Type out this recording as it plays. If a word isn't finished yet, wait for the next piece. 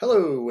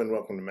Hello and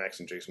welcome to Max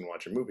and Jason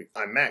Watch a Movie.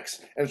 I'm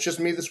Max, and it's just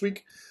me this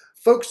week.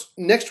 Folks,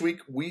 next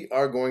week we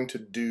are going to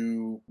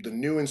do the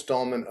new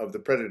installment of the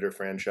Predator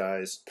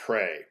franchise,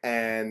 Prey.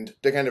 And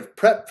to kind of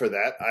prep for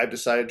that, I've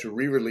decided to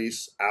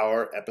re-release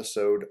our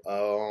episode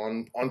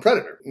on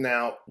Predator.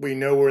 Now, we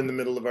know we're in the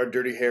middle of our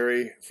Dirty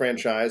Harry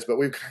franchise, but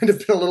we've kind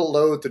of been a little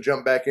loath to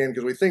jump back in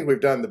because we think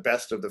we've done the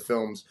best of the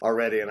films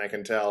already, and I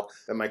can tell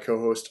that my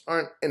co-hosts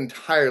aren't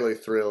entirely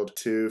thrilled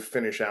to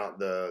finish out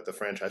the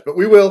franchise. But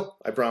we will,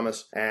 I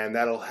promise, and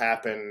that'll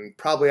happen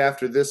probably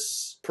after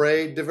this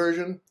Prey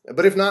diversion.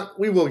 But if not,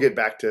 we will get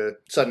back to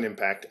Sudden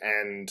Impact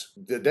and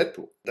the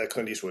Deadpool, the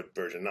Clint Eastwood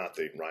version, not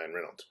the Ryan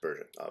Reynolds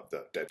version of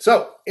the Deadpool.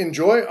 So,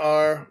 enjoy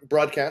our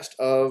broadcast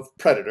of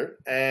Predator,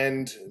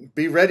 and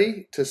be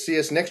ready to see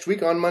us next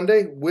week on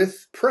Monday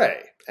with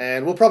Prey.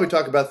 And we'll probably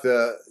talk about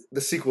the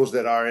sequels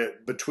that are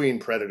between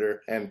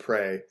Predator and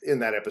Prey in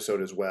that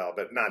episode as well,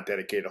 but not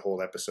dedicate a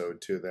whole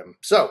episode to them.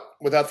 So,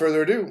 without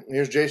further ado,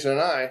 here's Jason and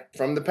I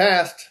from the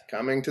past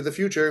coming to the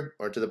future,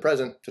 or to the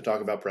present, to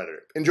talk about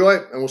Predator. Enjoy,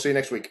 and we'll see you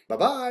next week.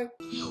 Bye-bye.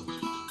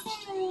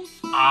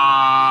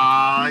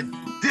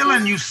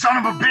 Dylan, you son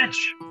of a bitch!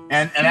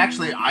 And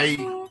actually, I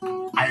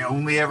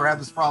only ever have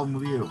this problem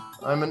with you.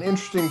 I'm an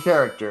interesting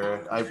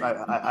character.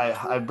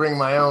 I bring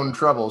my own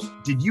troubles.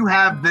 Did you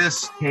have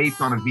this taped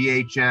on a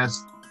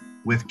VHS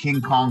with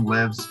King Kong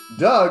Lives?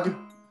 Doug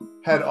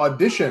had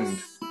auditioned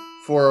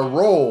for a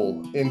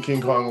role in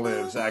King Kong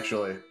Lives,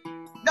 actually.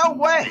 No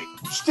way!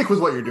 Stick with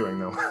what you're doing,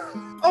 though.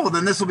 Oh, well,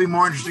 then this will be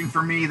more interesting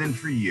for me than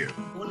for you.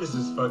 What is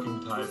this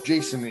fucking type?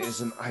 Jason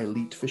is an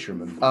elite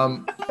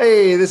fisherman.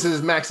 Hey, this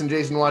is Max and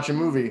Jason Watch a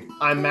Movie.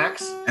 I'm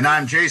Max. And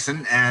I'm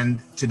Jason,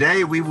 and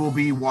today we will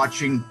be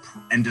watching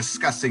and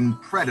discussing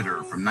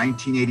Predator from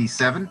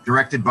 1987,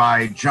 directed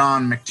by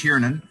John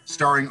McTiernan,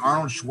 starring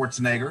Arnold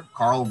Schwarzenegger,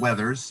 Carl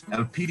Weathers,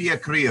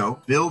 Elpidia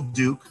Carrillo, Bill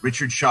Duke,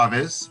 Richard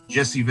Chavez,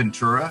 Jesse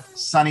Ventura,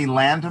 Sonny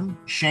Landham,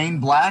 Shane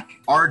Black,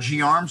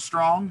 R.G.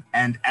 Armstrong,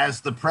 and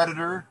as the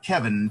Predator,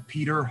 Kevin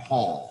Peter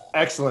Hall.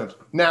 Excellent.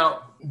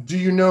 Now, do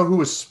you know who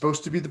was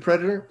supposed to be the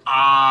Predator?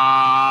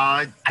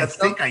 I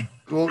think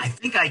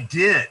I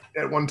did.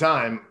 At one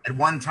time. At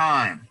one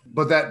time.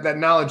 But that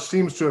knowledge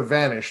seems to have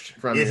vanished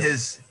from you.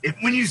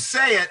 When you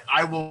say it,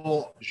 I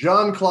will.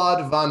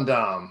 Jean-Claude Van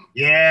Damme.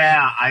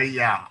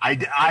 I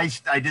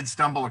did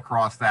stumble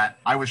across that.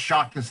 I was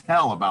shocked as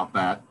hell about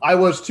that. I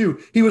was too.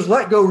 He was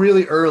let go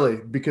really early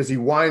because he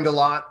whined a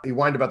lot. He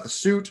whined about the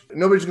suit.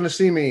 Nobody's going to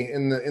see me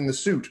in the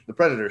suit, the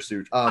Predator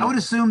suit. I would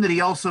assume that he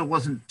also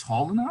wasn't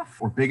tall enough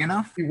or big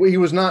enough. He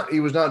was not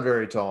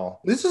very tall.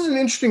 This is an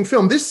interesting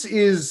film. This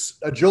is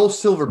a Joel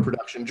Silver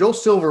production. Joel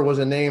Silver was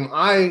a name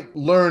I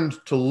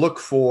learned to look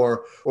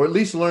for, or at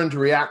least learned to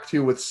react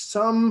to with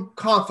some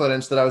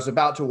confidence that I was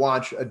about to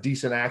watch a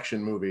decent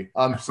action movie.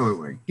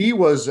 Absolutely. He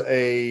was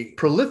a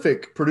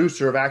prolific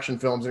producer of action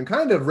films and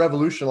kind of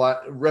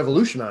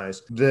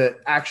revolutionized the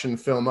action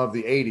film of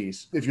the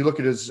 80s. If you look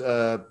at his,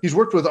 he's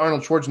worked with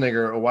Arnold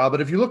Schwarzenegger a while,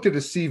 but if you looked at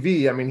his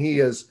CV, I mean, he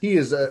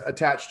is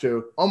attached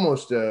to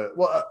almost a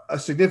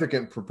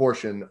significant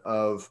portion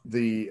of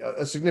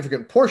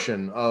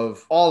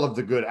all of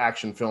the good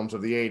action films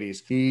of the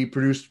 80s. He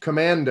produced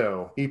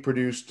Commando. He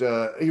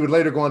would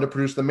later go on to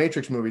produce the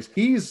Matrix movies.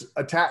 He's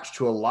attached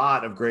to a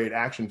lot of great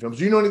action films.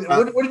 Do you know anything?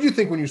 What did you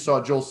think when you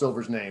saw Joel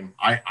Silver's name?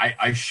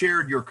 I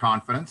shared your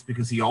confidence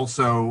because he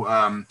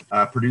also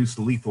produced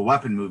the Lethal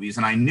Weapon movies,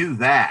 and I knew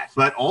that,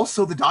 but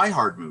also the Die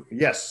Hard movie.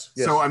 Yes.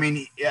 So, I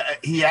mean,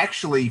 he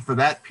actually, for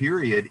that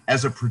period,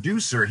 as a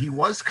producer, he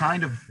was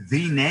kind of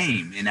the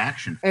name in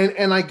action.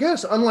 And I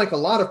guess, unlike a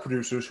lot of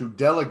producers who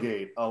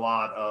delegate a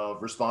lot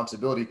of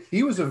responsibility,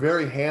 he was a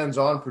very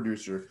hands-on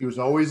producer. He was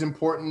always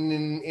important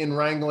in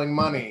wrangling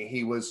money.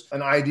 He was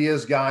an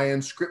ideas guy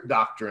in script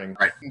doctoring.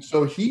 Right. And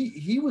so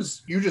he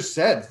was, you just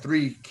said,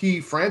 three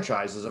key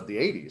franchises of the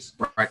 80s.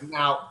 Right.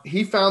 Now,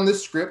 he found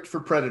this script for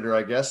Predator,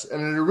 I guess,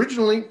 and it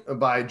originally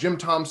by Jim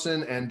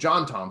Thompson and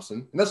John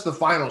Thompson. And that's the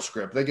final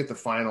script. They get the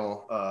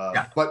final.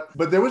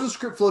 But there was a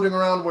script floating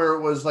around where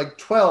it was like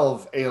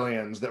 12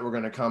 aliens that were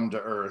going to come to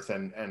Earth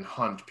and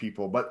hunt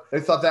people. But they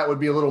thought that would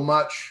be a little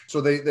much.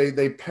 So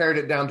they pared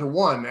it down to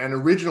one. And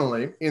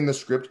originally in the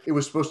script, it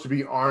was supposed to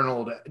be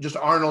Arnold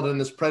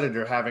and this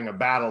Predator having a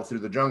battle through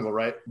the jungle,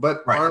 right?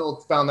 But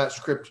Arnold found that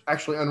script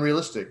actually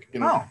unrealistic. You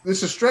know,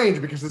 This is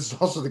strange because this is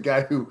also the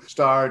guy who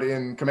starred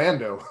in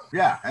Commando.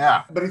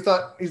 Yeah. But he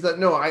thought,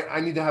 no, I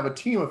need to have a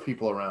team of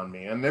people around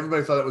me, and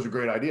everybody thought that was a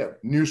great idea.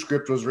 New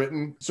script was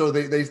written, so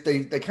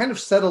they kind of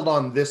settled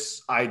on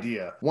this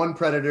idea: one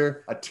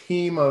Predator, a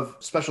team of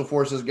special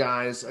forces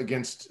guys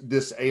against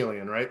this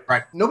alien, right?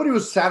 Right. Nobody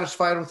was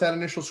satisfied with that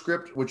initial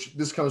script, which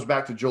this comes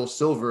back to Joel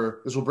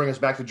Silver. This will bring us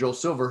back to Joel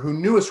Silver, who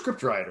knew a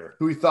scriptwriter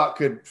who he thought thought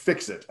could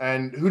fix it.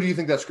 And who do you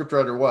think that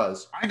scriptwriter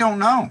was? I don't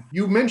know.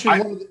 You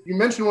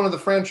mentioned one of the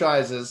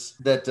franchises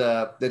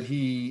that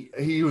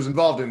he was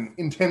involved in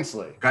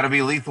intensely. Got to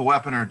be Lethal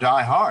Weapon or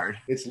Die Hard.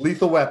 It's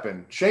Lethal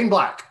Weapon. Shane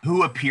Black.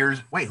 Who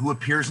appears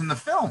in the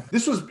film?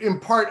 This was in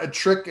part a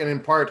trick and in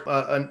part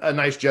a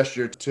nice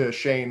gesture to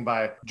Shane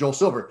by Joel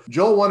Silver.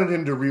 Joel wanted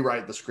him to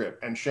rewrite the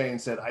script, and Shane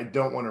said, I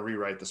don't want to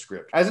rewrite the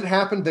script. As it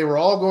happened, they were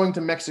all going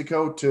to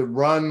Mexico to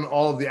run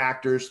all of the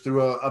actors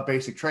through a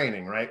basic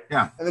training, right?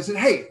 Yeah. And they said,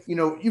 hey,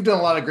 you've done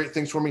a lot of great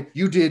things for me.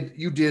 You did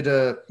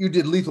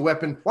Lethal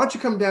Weapon. Why don't you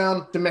come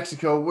down to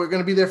Mexico? We're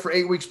going to be there for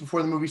 8 weeks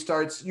before the movie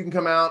starts. You can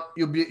come out.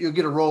 You'll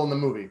get a role in the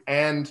movie.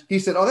 And he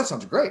said, oh, that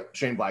sounds great.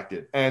 Shane Black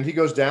did. And he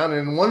goes down,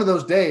 and one of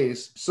those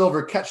days,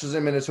 Silver catches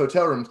him in his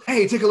hotel room.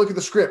 Hey, take a look at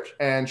the script.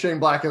 And Shane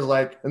Black is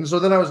like, and so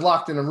then I was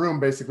locked in a room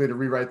basically to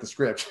rewrite the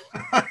script.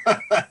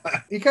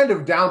 He kind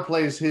of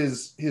downplays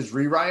his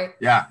rewrite.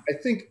 Yeah.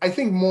 I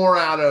think more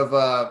out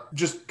of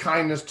just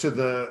kindness to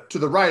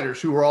the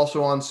writers who were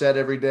also on set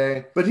every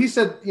day. But he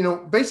said,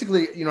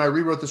 basically, I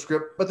rewrote the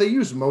script, but they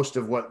used most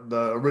of what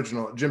the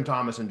original Jim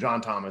Thomas and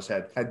John Thomas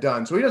had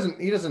done. So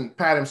he doesn't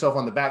pat himself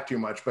on the back too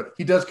much, but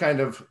he does kind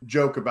of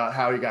joke about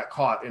how he got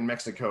caught in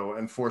Mexico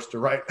and forced to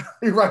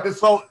rewrite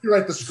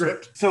the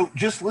script. So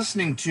just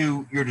listening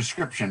to your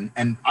description,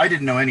 and I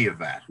didn't know any of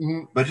that,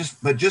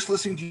 but just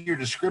listening to your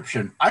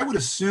description, I would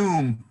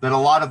assume that a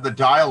lot of the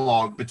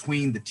dialogue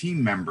between the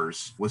team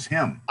members was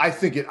him. I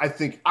think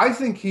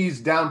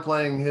he's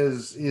downplaying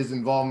his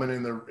involvement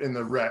in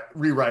the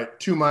rewrite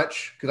too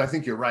much, because I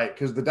think you're right,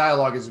 because the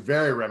dialogue is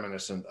very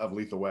reminiscent of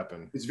Lethal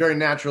Weapon. It's very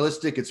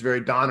naturalistic. It's very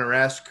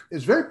Donner-esque.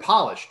 It's very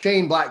polished.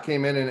 Shane Black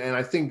came in and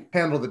I think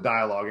handled the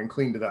dialogue and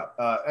cleaned it up.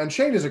 And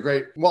Shane is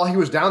while he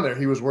was down there,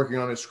 he was working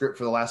on his script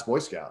for The Last Boy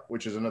Scout,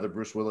 which is another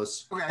Bruce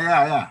Willis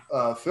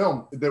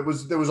film that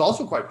was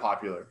also quite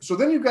popular. So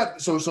then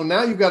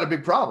now you've got a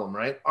big problem,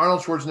 right?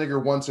 Arnold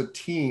Schwarzenegger wants a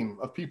team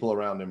of people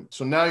around him.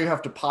 So now you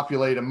have to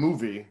populate a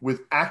movie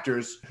with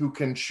actors who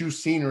can chew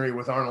scenery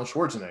with Arnold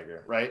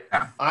Schwarzenegger, right?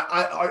 Yeah.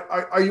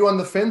 Are you on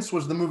the fence?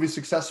 Was the movie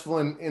successful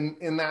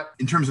in that?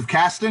 In terms of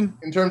casting?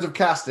 In terms of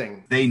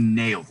casting. They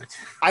nailed it.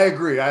 I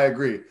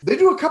agree. They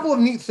do a couple of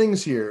neat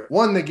things here.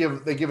 One, they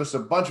give us a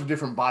bunch of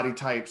different body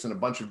types and a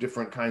bunch of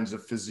different kinds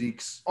of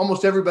physiques.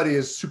 Almost everybody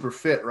is super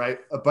fit, right?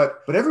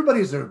 But everybody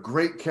is a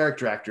great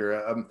character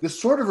actor. This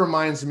sort of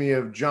reminds me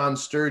of John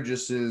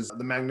Sturgis's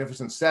The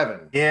Magnificent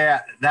Seven.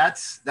 Yeah,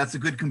 that's a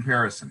good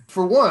comparison.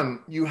 For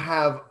one, you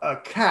have a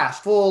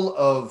cast full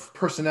of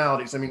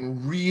personalities. I mean,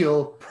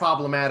 real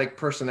problematic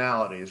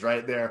personalities,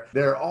 right?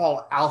 They're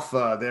all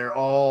alpha. They're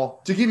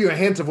all, to give you a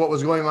hint of what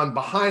was going on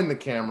behind the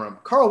camera,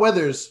 Carl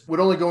Weathers would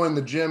only go in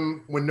the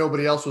gym when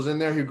nobody else was in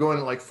there. He'd go in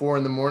at like 4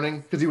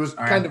 a.m. because he was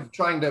kind of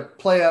trying to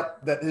play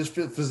up that his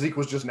physique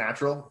was just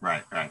natural.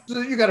 Right.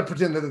 So you got to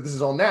pretend that this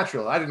is all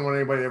natural. I didn't want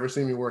anybody to ever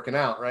see me working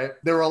out, right?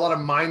 There were a lot of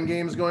mind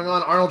games going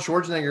on. Arnold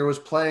Schwarzenegger was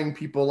playing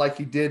people like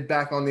he did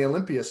back on the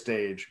Olympia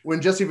stage.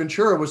 When Jesse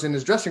Ventura was in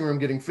his dressing room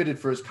getting fitted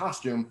for his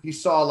costume, he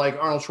saw like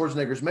Arnold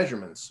Schwarzenegger's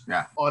measurements.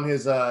 Yeah. On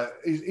his,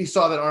 he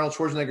saw that Arnold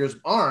Schwarzenegger's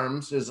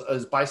arms,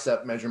 his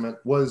bicep measurement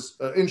was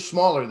an inch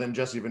smaller than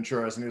Jesse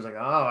Ventura's, and he was like,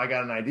 oh, I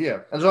got an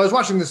idea. And so I was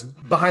watching this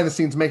behind the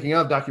scenes making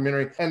of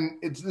documentary, and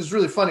it's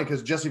really funny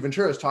because Jesse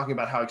Ventura is talking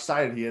about how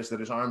excited he is that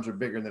his arms are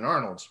bigger than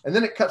Arnold's. And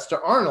then it cuts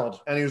to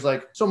Arnold, and he was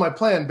like, so my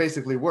plan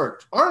basically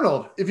worked.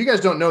 Arnold, if you guys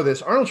don't know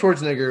this, Arnold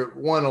Schwarzenegger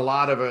won a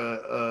lot of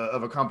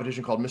a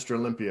competition called Mr.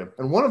 Olympia.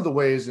 And one of the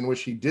ways in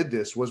which he did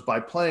this was by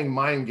playing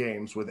mind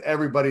games with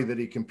everybody that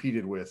he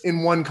competed with.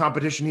 In one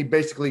competition, he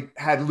basically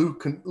had Lou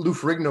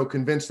Ferrigno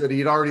convinced that he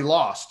had already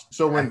lost.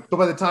 So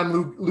by the time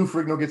Lou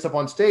Ferrigno gets up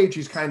on stage,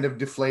 he's kind of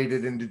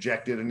deflated and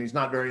dejected, and he's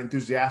not very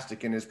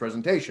enthusiastic in his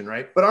presentation,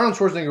 right? But Arnold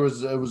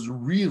Schwarzenegger was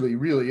really,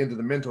 really into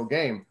the mental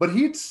game. But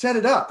he'd set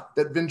it up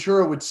that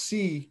Ventura would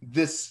see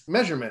this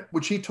measurement,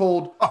 which he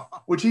told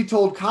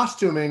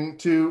costuming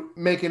to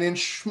make an inch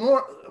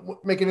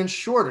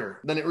shorter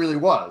than it really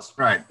was.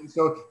 Right. And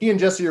so he and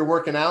Jesse are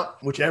working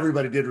out, which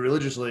everybody did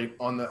religiously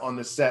on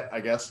this set,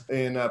 I guess,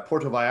 in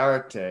Puerto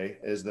Vallarta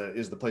is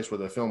the place where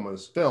the film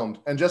was filmed.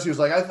 And Jesse was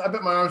like, I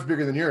bet my arm's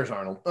bigger than yours,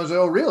 Arnold. I was like,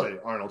 oh, really?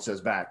 Arnold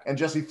says back. And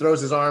Jesse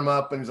throws his arm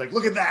up and he's like,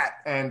 look at that.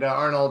 And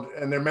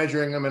and they're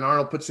measuring him, and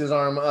Arnold puts his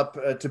arm up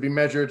to be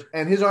measured.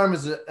 And his arm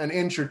is an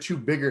inch or two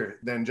bigger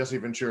than Jesse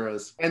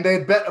Ventura's. And they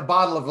had bet a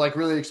bottle of like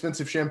really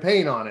expensive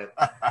champagne on it.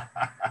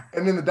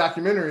 And in the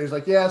documentary, he's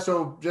like, yeah,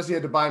 so Jesse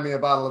had to buy me a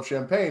bottle of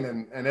champagne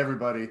and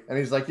everybody. And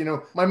he's like,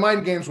 my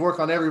mind games work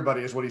on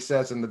everybody is what he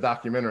says in the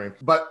documentary.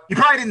 But he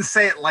probably didn't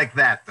say it like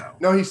that, though.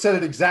 No, he said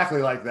it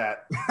exactly like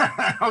that.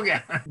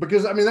 Okay.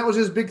 Because, that was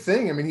his big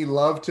thing. He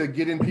loved to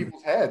get in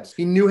people's heads.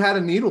 He knew how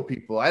to needle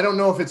people. I don't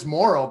know if it's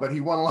moral, but he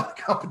won a lot of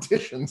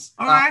competitions.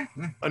 All right.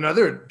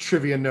 Another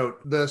trivia note,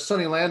 the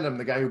Sonny Landham,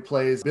 the guy who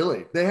plays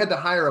Billy, they had to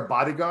hire a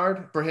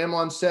bodyguard for him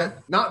on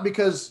set, not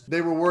because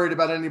they were worried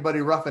about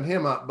anybody roughing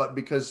him up, but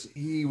because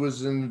he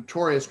was a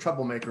notorious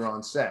troublemaker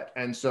on set. set.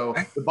 And so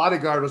the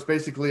bodyguard was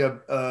basically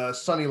a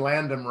Sonny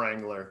Landham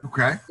wrangler.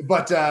 Okay.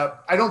 But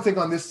I don't think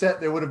on this set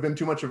there would have been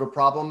too much of a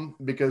problem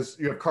because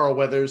you have Carl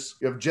Weathers,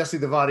 you have Jesse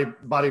the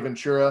Body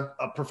Ventura,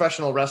 a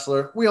professional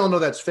wrestler. We all know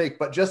that's fake,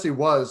 but Jesse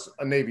was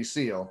a Navy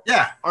SEAL.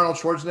 Yeah. Arnold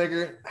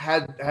Schwarzenegger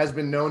has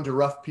been known to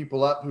rough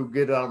people up who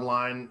get out of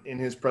line in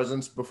his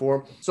presence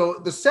before. So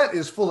the set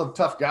is full of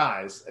tough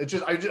guys. I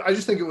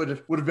just think it would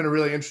have been a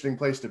really interesting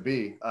place to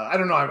be. I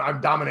don't know.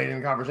 I'm dominating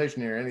the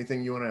conversation here.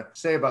 Anything you want to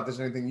say about this?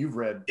 Anything you've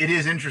read? It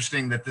is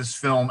interesting that this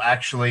film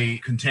actually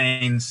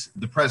contains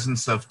the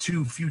presence of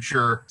two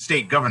future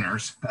state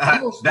governors.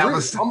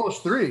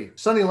 Almost three.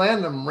 Sonny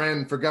Landham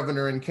ran for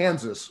governor in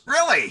Kansas.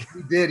 Really?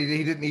 He did.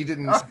 He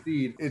didn't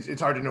succeed.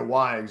 It's hard to know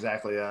why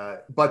exactly.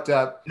 But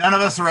none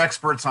of us are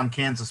experts on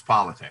Kansas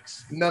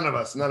politics. None of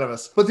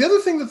us. But the other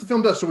thing that the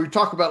film does, so we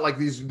talk about like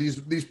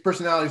these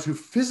personalities who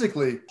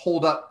physically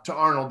hold up to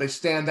Arnold. They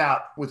stand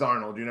out with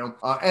Arnold,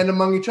 and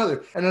among each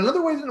other. And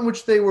another way in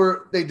which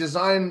they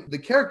designed the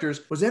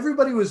characters was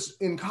everybody was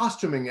in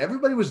costuming.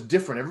 Everybody was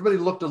different. Everybody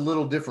looked a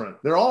little different.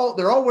 They're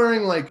all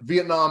wearing like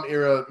Vietnam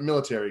era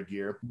military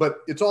gear, but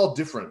it's all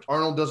different.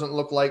 Arnold doesn't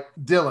look like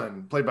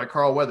Dylan, played by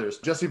Carl Weathers.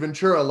 Jesse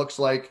Ventura looks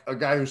like a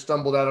guy who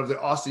stumbled out of the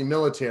Aussie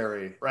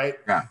military, right?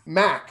 Yeah.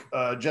 Mac,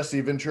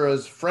 Jesse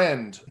Ventura's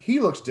friend, he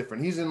looks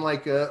different. He's in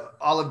like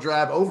olive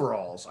drab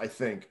overalls, I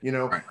think.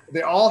 Right.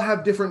 They all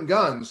have different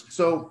guns,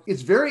 so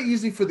it's very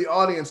easy for the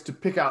audience to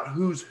pick out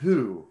who's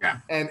who. Yeah.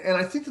 And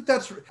I think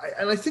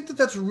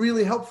that's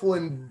really helpful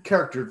in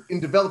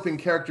developing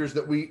characters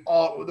that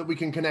we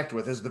can connect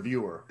with as the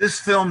viewer. This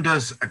film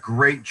does a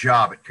great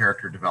job at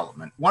character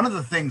development. One of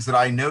the things that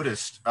I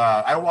noticed,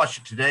 I watched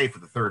it today for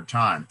the third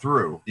time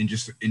through in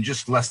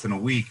just less than a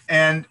week,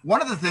 and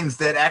one of the things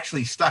that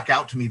actually stuck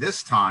out to me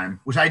this time,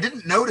 which I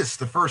didn't notice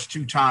the first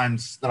two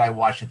times that I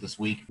watched it this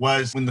week,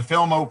 was when the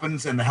film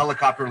opens and the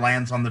helicopter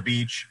lands on the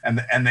beach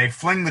and they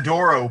fling the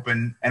door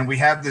open and we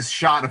have this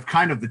shot of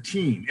kind of the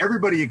team.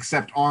 Everybody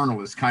except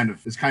Arnold is kind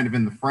of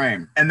in the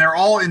frame, and they're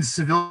all in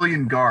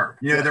civilian garb.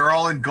 They're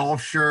all in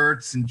golf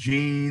shirts and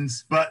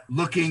jeans, but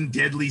looking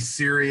deadly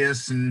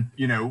serious and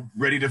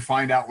ready to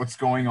find out what's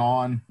going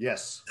on.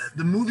 Yes,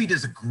 the movie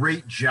does a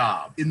great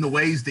job in the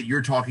ways that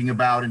you're talking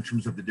about in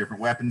terms of the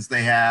different weapons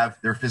they have,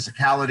 their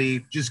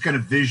physicality, just kind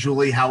of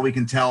visually how we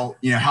can tell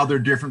how they're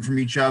different from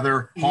each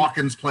other.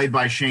 Hawkins, played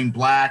by Shane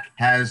Black,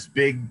 has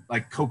big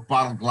like Coke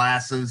bottle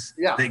glasses.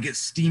 Yeah, they get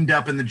steamed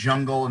up in the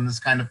jungle and this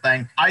kind of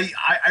thing.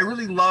 I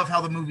really love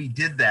how the movie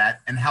did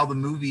that and how the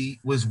movie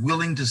was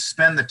willing to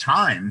spend the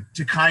time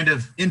to kind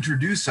of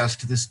introduce us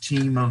to this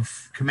team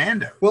of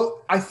commandos.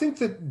 Well, I think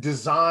that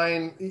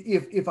design,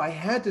 if I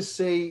had to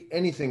say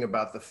anything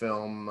about the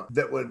film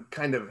that would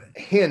kind of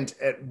hint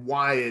at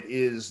why it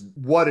is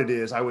what it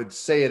is, I would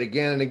say it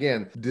again and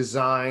again.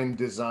 Design.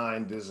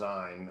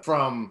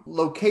 From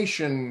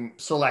location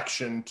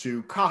selection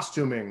to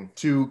costuming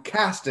to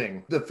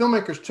casting. The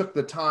filmmakers took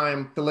the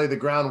time to lay the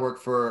groundwork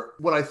for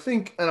what I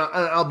think, and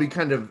I'll be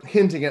kind of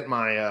hinting at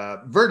my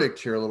verdict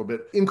here a little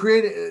bit.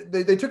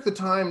 They took the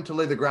time to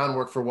lay the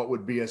groundwork for what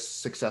would be a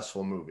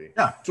successful movie.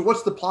 Yeah. So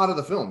what's the plot of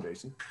the film,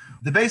 Jason?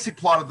 The basic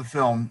plot of the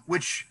film,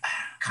 which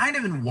kind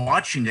of in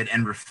watching it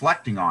and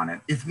reflecting on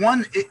it, if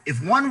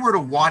one were to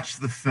watch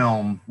the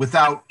film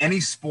without any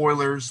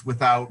spoilers,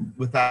 without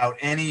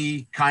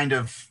any kind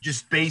of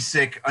just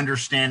basic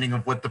understanding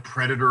of what the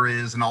Predator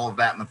is and all of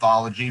that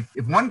mythology,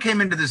 if one came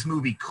into this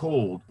movie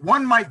cold,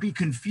 one might be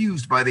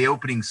confused by the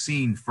opening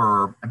scene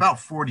for about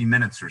 40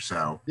 minutes or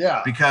so.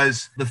 Yeah.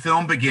 Because the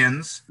film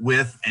begins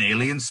with an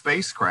alien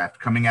spacecraft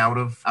coming out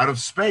of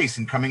space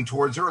and coming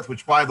towards Earth,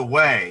 which, by the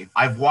way,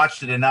 I've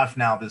watched it enough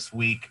now this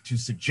week to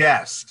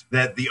suggest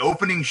that the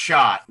opening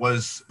shot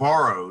was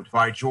borrowed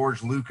by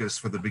George Lucas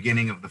for the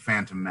beginning of The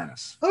Phantom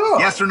Menace. Oh.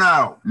 Yes or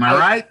no? Am I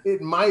right?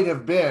 It might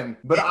have been,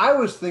 but I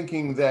was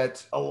thinking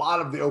that a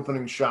lot of the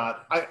opening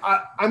shot,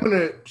 I'm going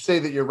to say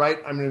that you're right.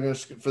 I'm going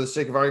to, for the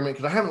sake of argument,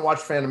 because I haven't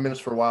watched Phantom Menace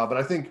for a while, but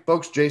I think,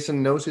 folks,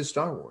 Jason knows his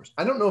Star Wars.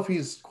 I don't know if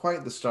he's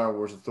quite the Star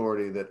Wars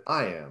authority that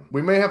I am.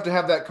 We may have to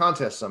have that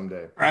contest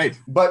someday. Right.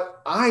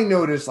 But I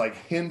noticed like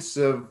hints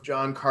of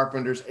John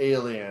Carpenter's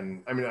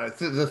Alien. I mean,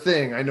 The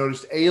Thing. I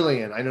noticed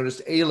Alien. I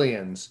noticed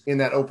Aliens in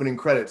that opening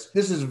credits.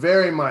 This is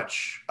very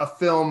much a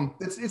film.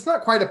 It's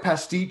not quite a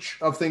pastiche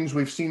of things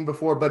we've seen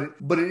before, but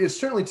it is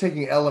certainly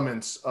taking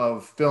elements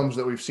of films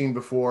that we've seen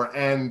before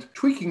and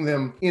tweaking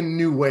them in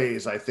new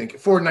ways, I think,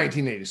 for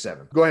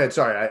 1987. Go ahead.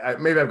 Sorry,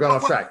 maybe I've gone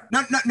off track.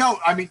 No.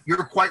 I mean,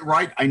 you're quite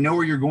right. I know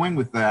where you're going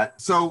with that.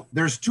 So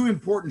there's two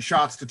important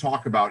shots to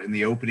talk about in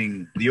the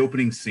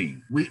opening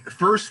scene.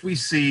 First we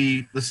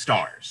see the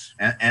stars,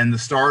 and the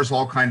stars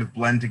all kind of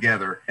blend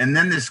together, and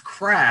then this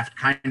craft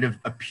kind of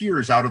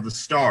appears out of the the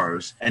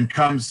stars and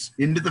comes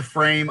into the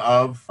frame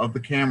of the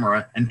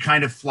camera and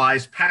kind of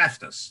flies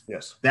past us.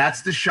 Yes.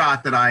 That's the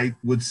shot that I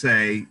would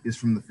say is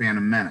from the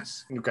Phantom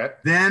Menace. Okay.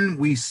 Then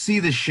we see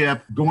the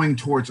ship going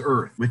towards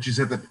Earth, which is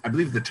at I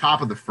believe, the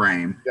top of the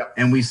frame. Yep.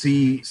 And we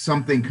see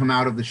something come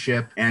out of the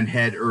ship and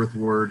head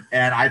earthward.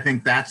 And I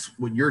think that's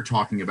what you're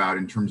talking about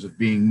in terms of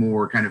being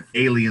more kind of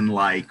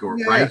alien-like, or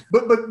right?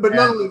 But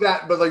not only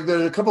that, but like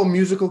there's a couple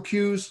musical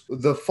cues.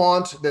 The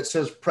font that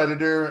says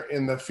Predator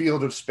in the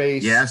field of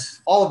space.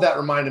 Yes. All of that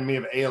reminded me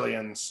of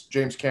Aliens,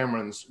 James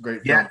Cameron's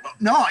great film.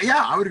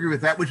 I would agree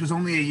with that, which was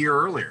only a year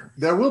earlier.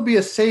 There will be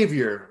a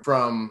savior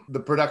from the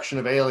production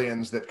of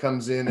Aliens that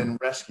comes in and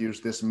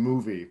rescues this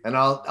movie. And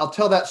I'll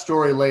tell that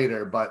story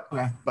later, but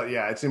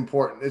yeah, it's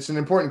important. It's an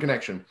important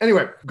connection.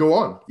 Anyway, go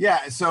on.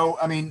 Yeah, so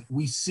I mean,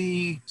 we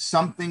see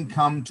something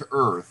come to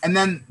Earth, and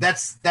then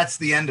that's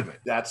the end of it.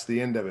 That's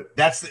the end of it.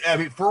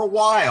 For a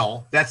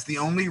while, that's the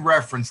only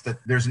reference that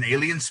there's an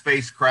alien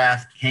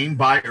spacecraft came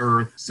by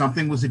Earth,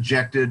 something was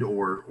ejected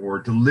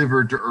or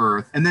delivered to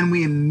Earth, and then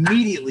we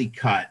immediately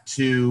cut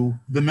to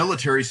the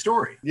military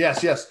story.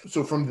 Yes.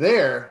 So from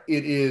there,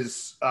 it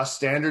is a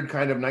standard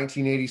kind of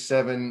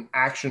 1987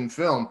 action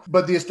film,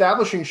 but the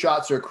establishing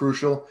shots are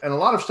crucial, and a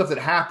lot of stuff that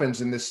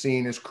happens in this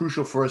scene is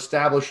crucial for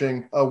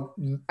establishing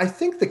I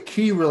think the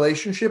key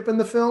relationship in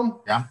the film.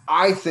 Yeah.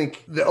 I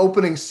think the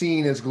opening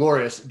scene is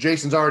glorious.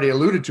 Jason's already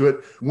alluded to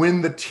it.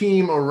 When the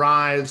team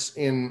arrives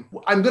in,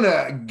 I'm going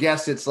to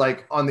guess it's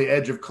like on the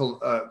edge of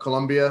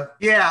Colombia.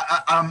 Yeah,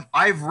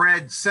 I've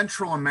read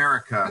Central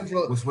America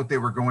was what they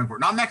were going for.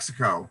 Not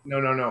Mexico.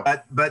 No.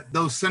 But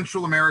those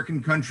Central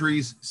American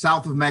countries,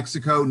 south of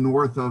Mexico,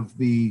 north of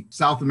the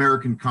South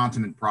American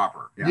continent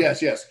proper. Yeah.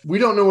 Yes. We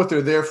don't know what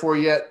they're there for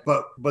yet,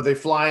 but they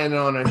fly in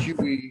on a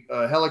Huey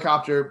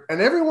helicopter,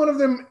 and every one of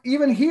them,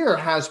 even here,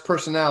 has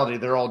personality.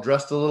 They're all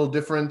dressed a little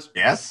different.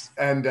 Yes.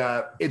 And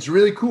it's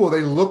really cool.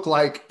 They look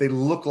like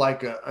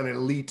an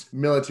elite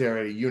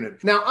military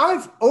unit. Now,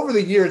 over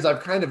the years,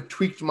 I've kind of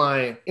tweaked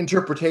my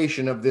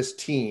interpretation of this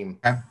team.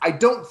 Okay. I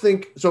don't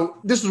think so.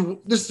 This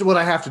is what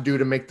I have to do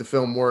to make the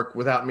film work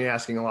without me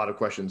asking a lot of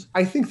questions.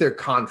 I think they're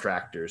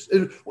contractors.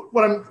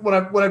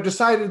 What I've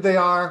decided they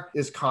are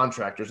is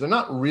contractors. They're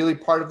not really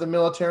part of the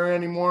military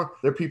anymore.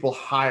 They're people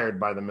hired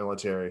by the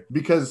military,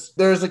 because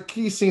there's a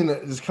key scene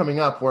that is coming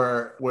up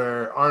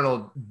where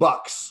Arnold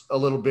bucks a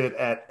little bit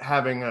at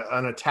having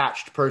an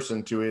attached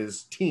person to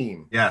his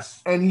team.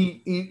 Yes. And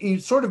he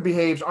sort of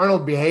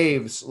Arnold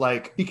behaves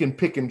like he can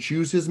pick and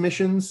choose his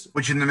missions,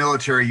 which in the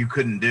military you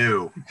couldn't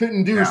do.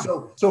 Yeah.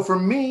 So for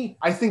me,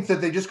 I think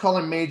that they just call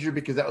him Major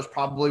because that was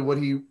probably what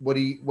he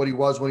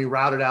was when he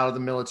routed out of the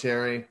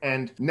military.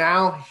 And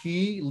now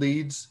he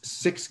leads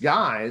 6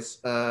 guys.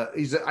 I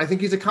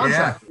think he's a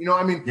contractor.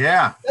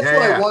 Yeah. That's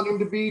what I want him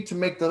to be, to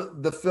make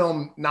the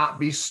film not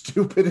be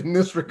stupid in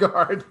this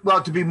regard.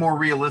 Well, to be more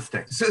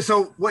realistic.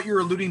 So what you're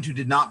alluding to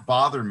did not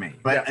bother me,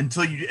 but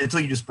until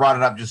you just brought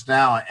it up just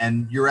now,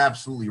 and you're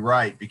absolutely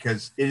right,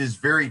 because it is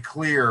very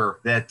clear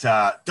that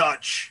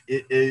Dutch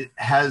it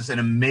has an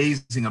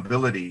amazing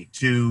ability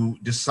to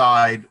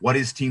decide what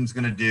his team's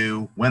going to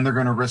do, when they're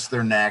going to risk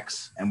their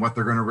necks, and what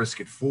they're going to risk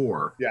it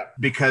for. Yeah.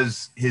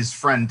 Because his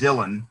friend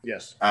Dylan,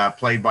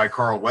 played by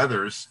Carl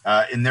Weathers,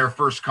 in their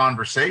first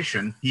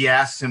conversation, he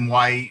asks him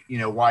why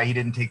he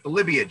didn't take the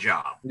Libya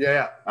job.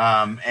 Yeah.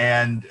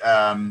 And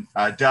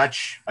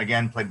Dutch,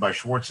 again played by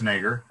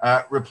Schwarzenegger,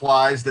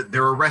 replies that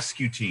they're a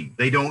rescue team.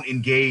 They don't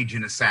engage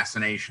in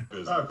assassination.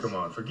 Oh, come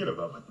on, forget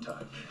about my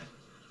time,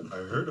 man. I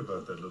heard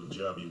about that little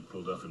job you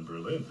pulled off in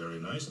Berlin. Very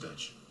nice,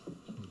 Dutch.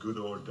 Good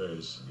old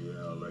days.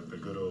 Yeah, like the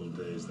good old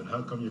days. Then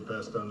how come you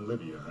passed on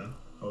Libya, huh?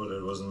 Oh,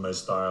 that wasn't my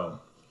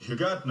style. You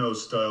got no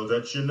style,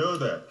 Dutch. You know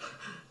that.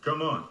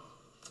 Come on.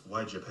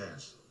 Why'd you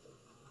pass?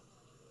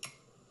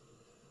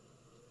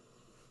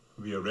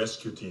 We're a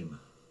rescue team,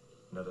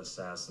 not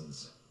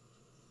assassins.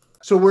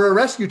 So we're a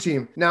rescue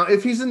team. Now,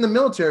 if he's in the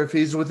military, if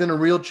he's within a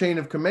real chain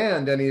of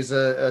command and he's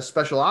a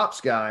special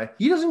ops guy,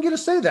 he doesn't get to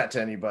say that to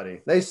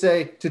anybody. They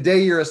say,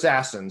 today you're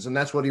assassins, and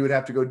that's what he would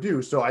have to go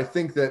do. So I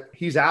think that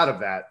he's out of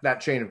that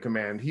chain of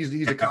command.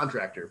 He's a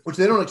contractor, which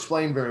they don't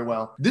explain very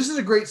well. This is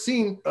a great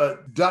scene.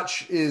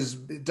 Dutch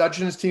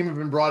and his team have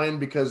been brought in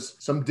because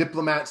some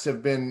diplomats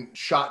have been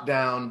shot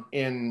down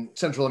in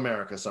Central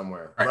America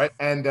somewhere, right?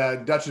 And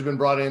Dutch has been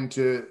brought in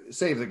to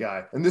save the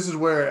guy. And this is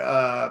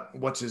where,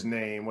 what's his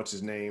name?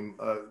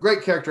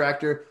 Great character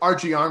actor.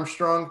 Archie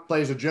Armstrong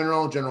plays a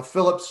General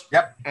Phillips.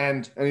 Yep.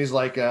 And he's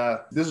like,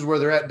 this is where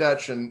they're at,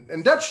 Dutch.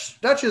 And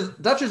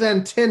Dutch's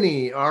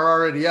antennae are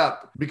already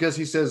up because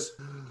he says,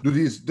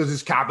 does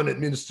this cabinet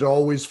minister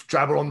always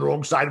travel on the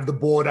wrong side of the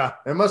border?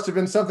 There must have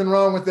been something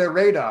wrong with their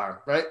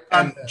radar, right?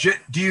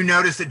 Do you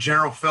notice that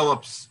General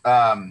Phillips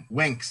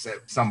winks at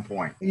some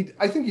point?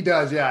 I think he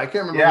does, yeah. I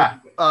can't remember. Yeah.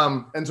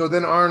 And so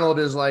then Arnold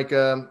is like,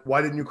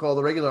 why didn't you call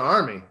the regular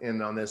army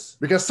in on this?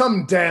 Because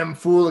some damn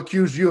fool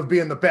accused you of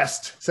being the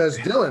best, says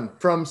Dylan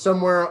from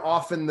somewhere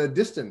off in the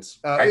distance,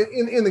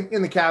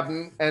 in the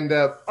cabin. And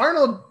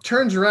Arnold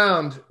turns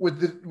around with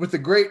the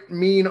great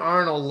mean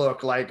Arnold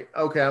look, like,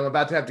 okay, I'm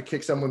about to have to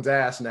kick someone's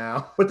ass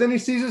now. But then he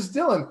sees it's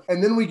Dylan.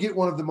 And then we get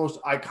one of the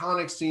most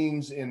iconic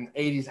scenes in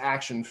 80s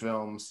action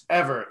films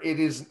ever. It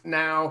is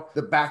now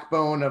the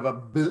backbone of a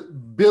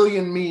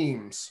billion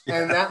memes.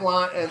 And that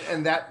line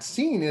and that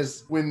scene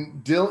is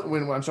when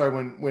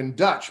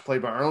Dutch,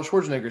 played by Arnold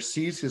Schwarzenegger,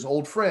 sees his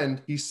old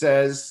friend. He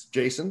says,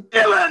 Jason,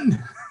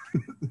 Dylan,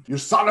 you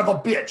son of a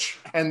bitch.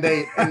 And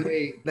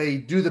they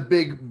do the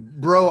big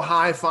bro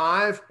high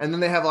five, and then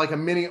they have like a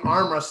mini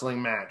arm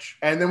wrestling match.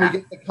 And then we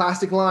get the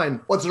classic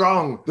line, what's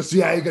wrong? The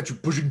CIA got you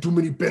pushing too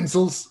many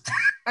pencils.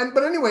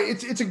 But anyway,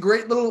 it's a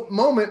great little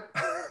moment.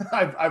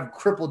 I've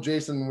crippled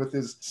Jason with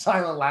his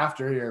silent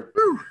laughter here.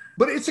 Woo.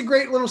 But it's a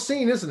great little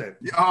scene, isn't it?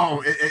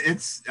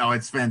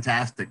 It's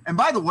fantastic. And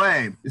by the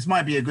way, this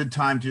might be a good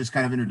time to just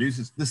kind of introduce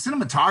this. The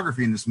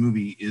cinematography in this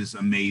movie is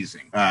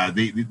amazing.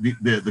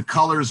 The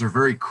colors are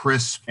very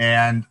crisp,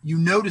 and you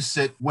notice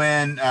it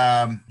when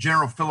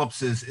General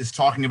Phillips is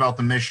talking about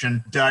the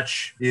mission.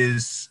 Dutch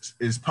is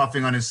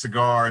puffing on his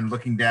cigar and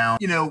looking down.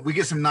 You know, we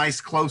get some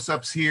nice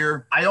close-ups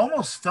here. I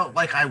almost felt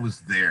like I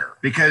was there,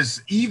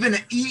 because even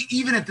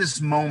at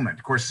this moment,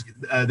 of course,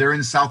 they're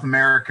in South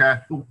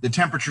America. The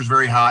temperature's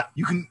very hot.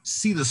 You can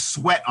see the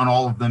sweat on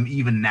all of them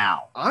even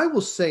now. I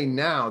will say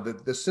now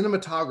that the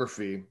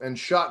cinematography and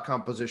shot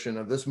composition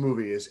of this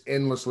movie is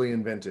endlessly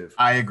inventive.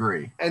 I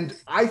agree. And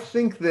I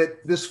think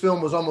that this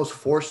film was almost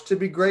forced to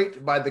be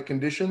great by the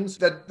conditions.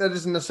 That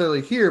isn't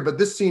necessarily here, but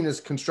this scene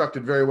is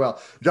constructed very well.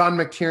 John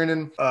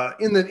McTiernan,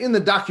 in the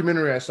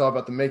documentary I saw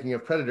about the making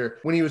of Predator,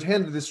 when he was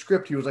handed this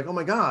script, he was like, oh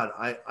my God,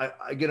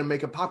 I get to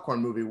make a popcorn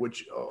movie,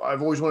 which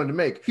I've always wanted to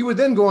make. He would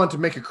then go on to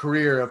make a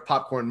career of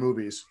popcorn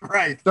movies.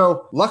 Right.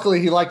 So luckily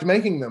he liked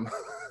making them.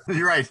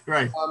 You're right.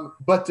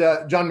 But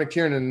John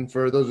McTiernan,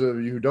 for those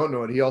of you who don't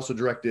know it, he also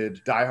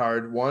directed Die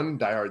Hard 1,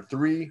 Die Hard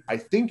 3. I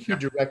think he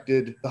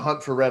directed The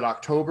Hunt for Red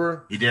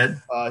October. He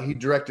did? He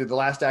directed The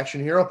Last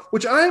Action Hero,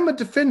 which I am a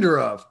defender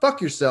of.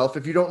 Fuck yourself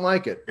if you don't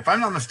like it. If I'm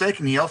not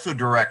mistaken, he also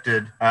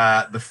directed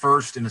the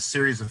first in a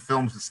series of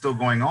films that's still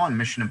going on,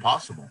 Mission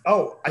Impossible.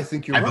 Oh, I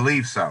think you're right. I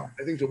believe so.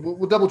 I think so.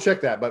 We'll double check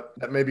that, but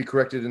that may be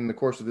corrected in the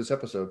course of this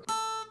episode.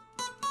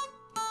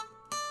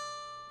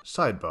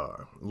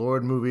 Sidebar.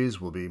 Lord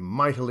Movies will be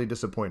mightily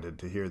disappointed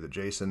to hear that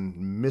Jason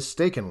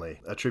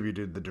mistakenly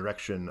attributed the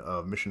direction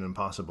of Mission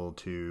Impossible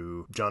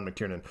to John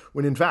McTiernan,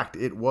 when in fact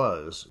it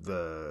was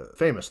the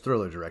famous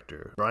thriller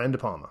director, Brian De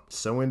Palma.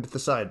 So into the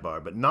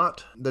sidebar, but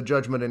not the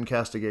judgment and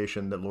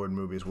castigation that Lord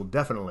Movies will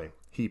definitely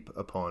heap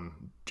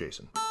upon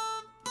Jason.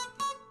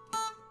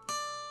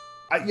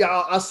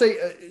 I'll say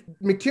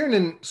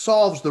McTiernan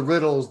solves the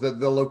riddles that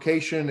the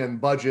location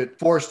and budget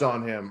forced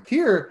on him.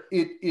 Here,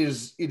 it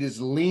is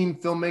lean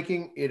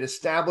filmmaking. It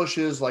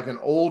establishes like an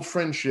old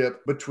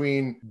friendship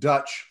between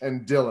Dutch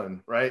and Dylan,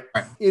 right?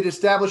 It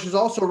establishes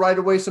also right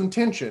away some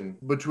tension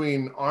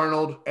between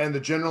Arnold and the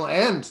General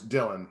and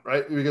Dylan,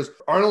 right? Because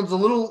Arnold's a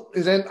little,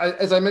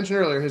 as I mentioned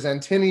earlier, his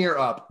antennae are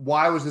up.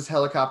 Why was this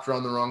helicopter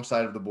on the wrong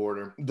side of the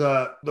border?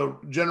 The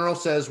General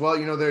says, well,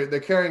 you know, they're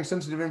carrying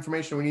sensitive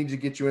information. We need to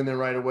get you in there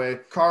right away.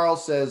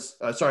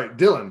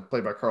 Dylan,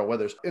 played by Carl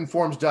Weathers,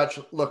 informs Dutch,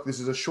 look, this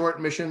is a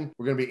short mission.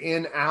 We're going to be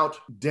in, out,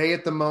 day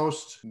at the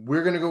most.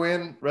 We're going to go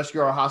in, rescue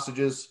our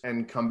hostages,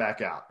 and come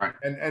back out. Right.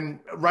 And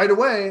right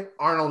away,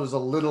 Arnold is a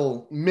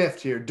little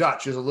miffed here.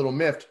 Dutch is a little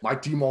miffed. My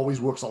team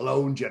always works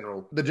alone,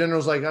 General. The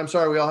General's like, I'm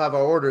sorry, we all have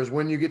our orders.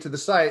 When you get to the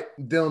site,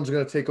 Dylan's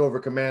going to take over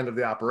command of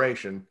the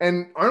operation.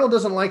 And Arnold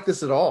doesn't like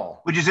this at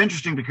all. Which is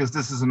interesting because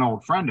this is an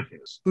old friend of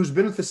his. Who's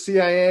been with the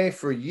CIA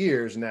for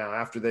years now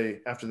after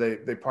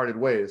they parted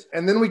ways.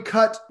 And then we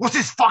cut. What's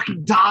his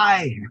fucking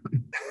die?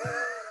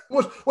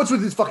 What's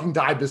with his fucking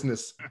die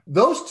business?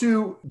 Those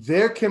two,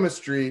 their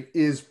chemistry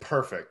is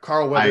perfect.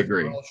 Carl Weathers, I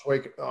agree.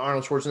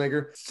 Arnold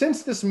Schwarzenegger.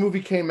 Since this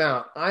movie came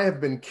out, I have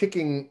been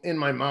kicking in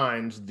my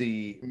mind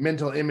the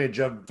mental image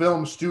of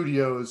film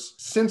studios.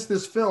 Since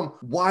this film,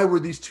 why were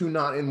these two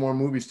not in more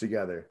movies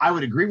together? I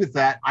would agree with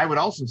that. I would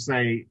also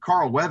say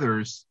Carl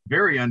Weathers,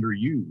 very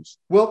underused.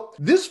 Well,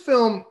 this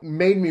film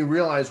made me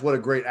realize what a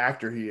great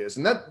actor he is.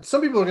 And that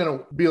some people are going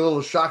to be a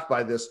little shocked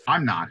by this.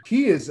 I'm not.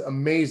 He is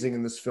amazing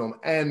in this film.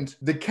 And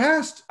the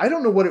cast, I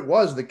don't know what it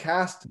was. The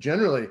cast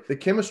generally, the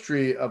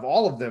chemistry of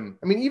all of them.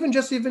 I mean, even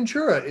Jesse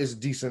Ventura is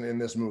decent in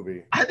this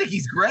movie. I think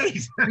he's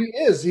great. He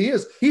is.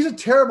 He's a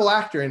terrible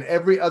actor in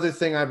every other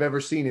thing I've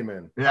ever seen him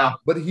in. Yeah.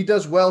 But he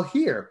does well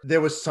here.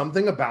 There was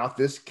something about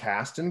this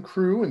cast and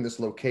crew and this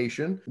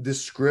location,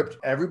 this script.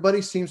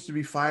 Everybody seems to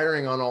be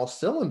firing on all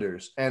cylinders.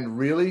 cylinders and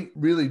really,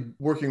 really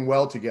working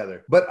well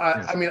together. But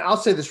I mean, I'll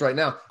say this right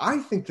now. I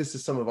think this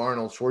is some of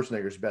Arnold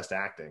Schwarzenegger's best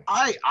acting.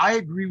 I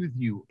agree with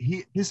you.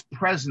 His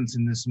presence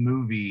in this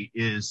movie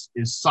is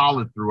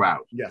solid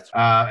throughout. Yes.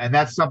 And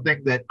that's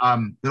something that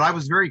I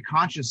was very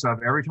conscious of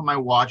every time I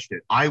watched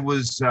it. I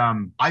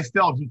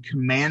felt he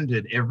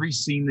commanded every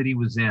scene that he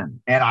was in,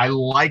 and I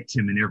liked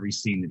him in every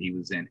scene that he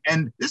was in.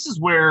 And this is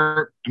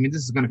where, I mean,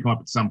 this is going to come up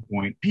at some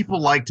point. People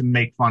like to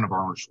make fun of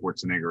Arnold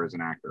Schwarzenegger as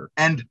an actor,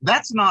 and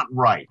that's not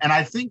right. And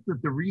I think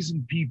that the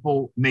reason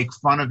people make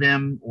fun of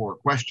him or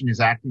question his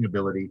acting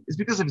ability is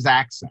because of his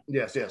accent.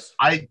 Yes, yes.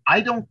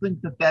 I don't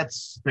think that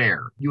that's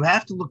fair. You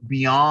have to look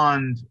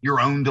beyond your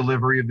own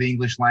delivery of the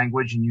English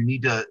language, and you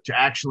need to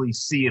actually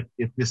see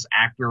if this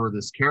actor or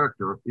this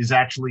character is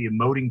actually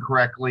emoting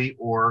correctly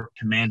or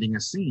commanding a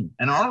scene.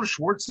 And Arnold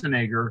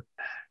Schwarzenegger,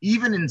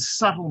 even in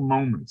subtle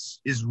moments,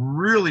 is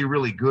really,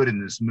 really good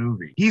in this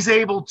movie. He's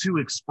able to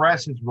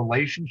express his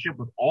relationship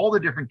with all the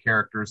different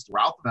characters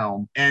throughout the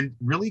film and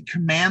really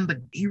commands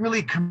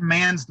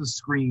the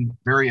screen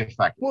very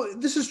effectively. Well,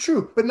 this is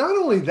true. But not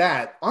only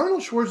that,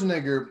 Arnold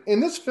Schwarzenegger in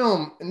this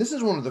film, and this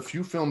is one of the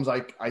few films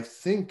I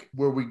think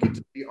where we get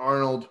to see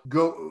Arnold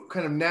go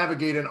kind of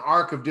navigate an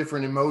arc of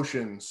different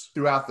emotions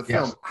throughout the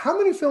film. Yes. How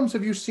many films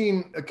have you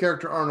seen a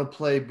character Arnold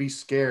play be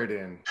scared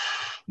in?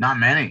 Not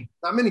many.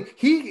 Not many.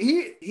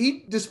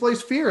 He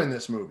displays fear in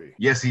this movie.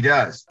 Yes, he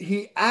does.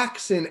 He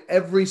acts in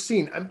every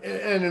scene.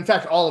 And in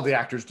fact, all of the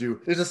actors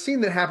do. There's a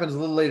scene that happens a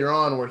little later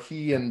on where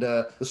he and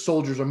the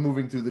soldiers are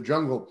moving through the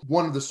jungle.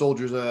 One of the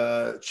soldiers,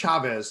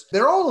 Chavez,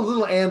 they're all a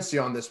little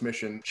antsy on this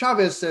mission.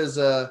 Chavez says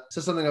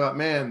something about,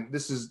 man,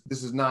 this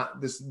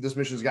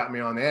mission's got me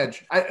on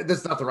edge.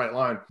 That's not the right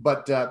line.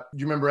 But do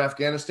you remember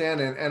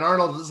Afghanistan? And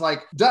Arnold is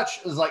like,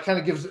 Dutch is like, kind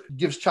of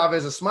gives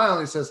Chavez a smile,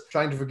 and he says,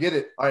 trying to forget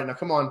it. All right, now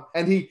come on.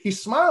 And he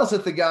smiles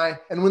at the guy,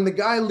 and when the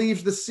guy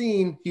leaves the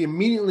scene, he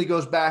immediately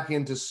goes back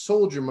into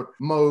soldier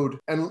mode,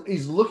 and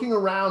he's looking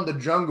around the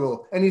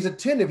jungle, and he's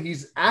attentive.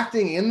 He's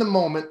acting in the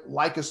moment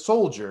like a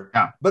soldier.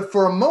 Yeah. But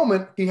for a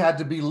moment, he had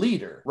to be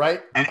leader,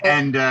 right?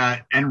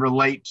 And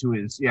relate to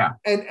his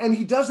And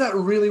he does that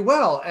really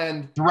well,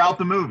 and throughout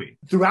the movie.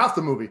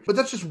 But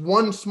that's just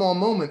one small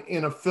moment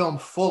in a film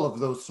full of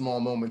those small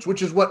moments,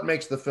 which is what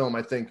makes the film,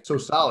 I think, so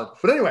solid.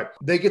 But anyway,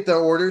 they get their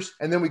orders,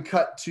 and then we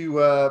cut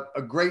to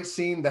a great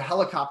scene, the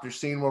helicopter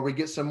scene, where we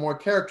get some more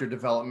character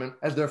development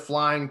as they're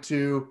flying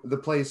to the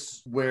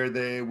place where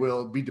they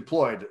will be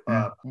deployed.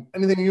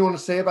 Anything you want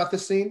to say about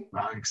this scene?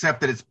 Except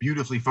that it's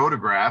beautifully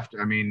photographed.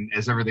 I mean,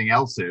 as everything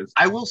else is.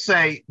 I will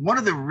say one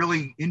of the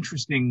really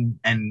interesting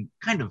and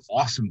kind of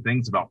awesome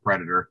things about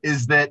Predator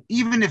is that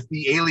even if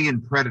the alien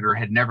Predator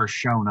had never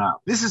shown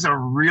up, this is a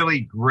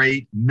really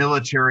great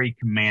military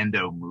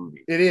commando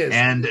movie. It is.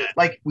 And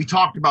like we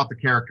talked about the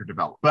character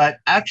development, but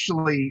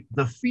actually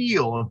the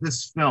feel of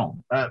this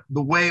film,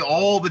 the way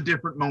all the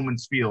different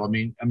moments feel.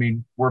 I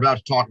mean, we're about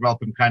to talk about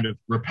them kind of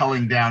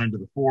rappelling down into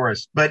the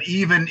forest, but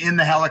even in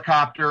the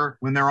helicopter,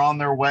 when they're on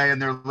their way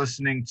and they're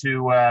listening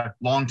to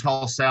Long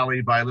Tall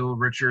Sally by Little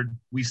Richard,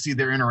 we see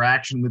their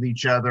interaction with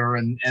each other,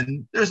 and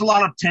there's a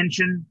lot of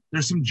tension.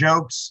 There's some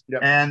jokes,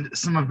 yep, and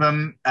some of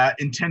them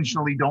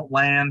intentionally don't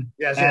land.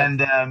 Yes,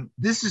 and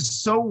this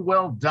is so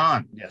well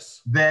done,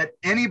 yes, that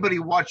anybody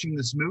watching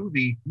this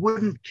movie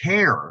wouldn't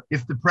care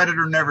if the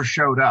Predator never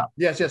showed up.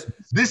 Yes, yes.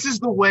 This is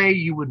the way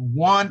you would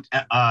want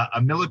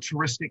a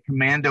militaristic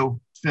commando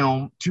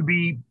film to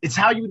be. It's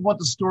how you would want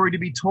the story to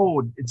be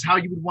told. It's how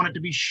you would want it to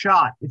be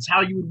shot. It's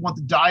how you would want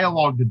the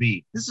dialogue to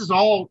be. This is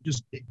all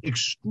just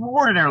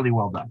extraordinarily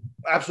well done.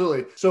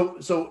 Absolutely.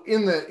 So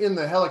in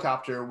the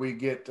helicopter, we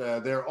get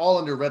they're all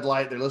under red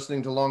light. They're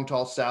listening to Long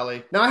Tall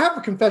Sally. Now, I have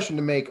a confession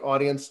to make,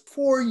 audience.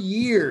 For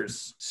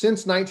years,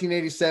 since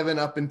 1987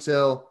 up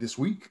until this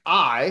week,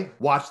 I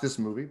watched this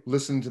movie,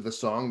 listened to the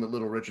song that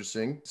Little Richard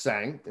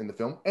sang in the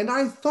film, and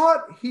I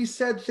thought he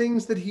said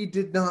things that he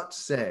did not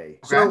say.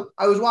 Okay. So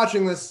I was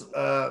watching this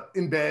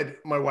in bed.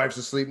 My wife's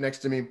asleep next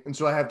to me, and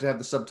so I have to have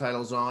the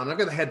subtitles on. I've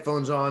got the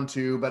headphones on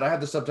too, but I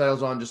have the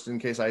subtitles on just in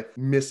case I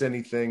miss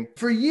anything.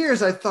 For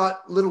years, I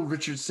thought Little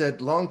Richard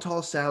said, Long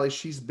Tall Sally,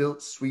 she's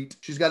built sweet.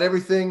 She's got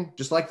everything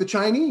just like the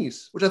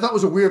Chinese, which I thought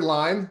was a weird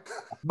line,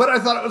 but I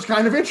thought it was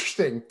kind of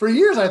interesting. For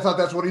years, I thought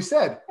that's what he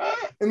said.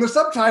 In the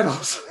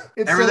subtitles,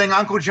 it everything said,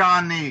 Uncle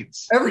John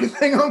needs.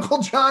 Everything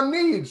Uncle John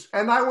needs.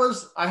 And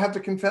I have to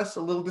confess,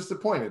 a little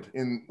disappointed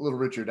in Little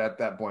Richard at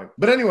that point.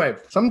 But anyway,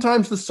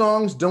 sometimes the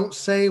songs don't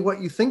say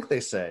what you think they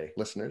say,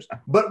 listeners.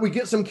 But we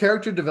get some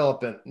character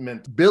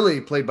development. Billy,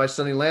 played by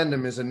Sonny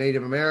Landham, is a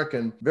Native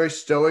American, very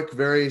stoic,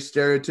 very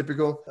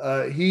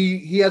stereotypical.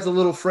 He has a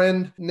little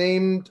friend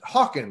named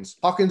Hawkins.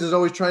 Hawkins is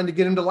always trying to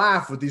get him to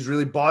laugh with these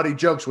really bawdy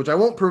jokes, which I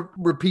won't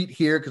repeat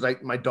here because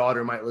my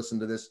daughter might listen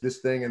to this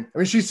thing. And I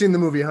mean, she's seen the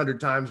movie movie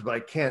 100 times, but I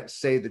can't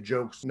say the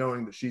jokes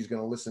knowing that she's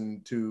going to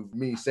listen to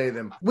me say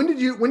them. When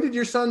did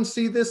your son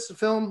see this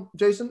film,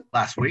 Jason?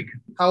 Last week.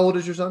 How old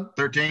is your son?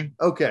 13.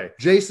 Okay.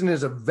 Jason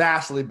is a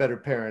vastly better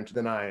parent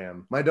than I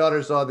am. My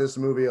daughter saw this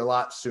movie a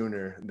lot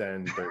sooner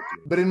than 13.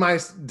 But in my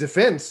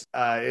defense,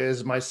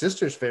 is my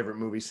sister's favorite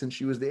movie since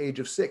she was the age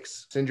of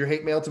 6. Send your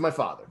hate mail to my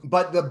father.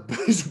 But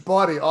these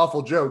body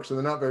awful jokes, and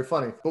they're not very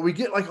funny. But we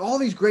get like all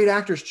these great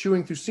actors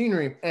chewing through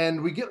scenery,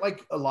 and we get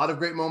like a lot of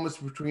great moments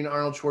between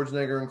Arnold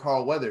Schwarzenegger and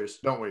Carl Weathers,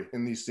 don't we,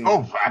 in these scenes?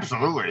 Oh,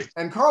 absolutely.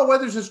 And Carl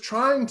Weathers is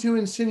trying to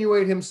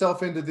insinuate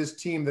himself into this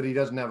team that he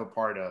doesn't have a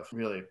part of,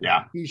 really.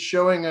 Yeah. He's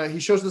showing he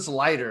shows this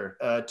lighter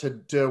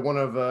to one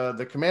of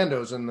the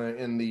commandos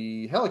in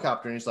the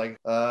helicopter, and he's like,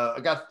 I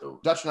got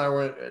Dutch and I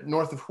were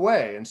north of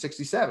Hue in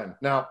 67.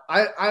 Now,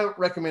 I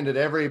recommended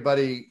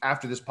everybody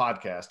after this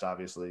podcast,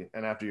 obviously,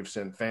 and after you've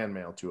sent fan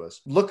mail to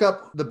us, look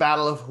up the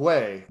Battle of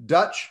Hue.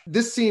 Dutch,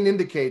 this scene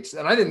indicates,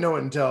 and I didn't know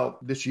it until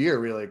this year,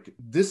 really,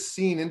 this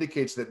scene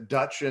indicates that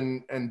Dutch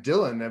and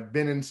Dylan have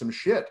been in some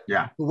shit.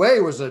 Yeah.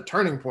 Hue was a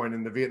turning point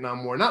in the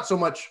Vietnam War, not so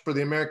much for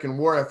the American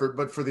war effort,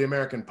 but for the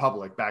American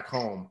public back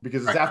home,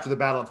 because it's after the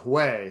Battle of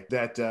Hue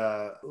that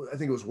I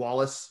think it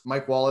was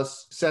Mike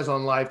Wallace says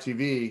on live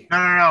TV.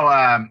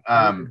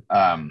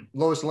 No.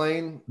 Lois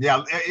Lane.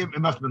 Yeah, it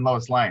must have been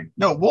Lois Lane.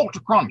 No, Walter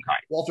Cronkite.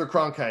 Walter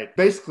Cronkite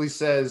basically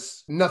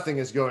says nothing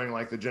is going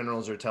like the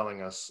generals are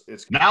telling us.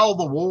 It's now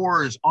the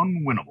war is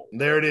unwinnable.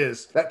 There it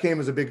is. That came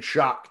as a big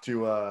shock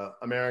to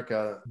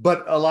America,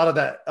 but a lot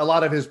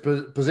of his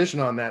position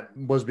on that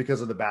was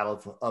because of the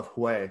Battle of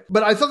Hue.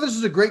 But I thought this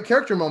was a great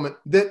character moment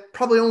that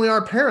probably only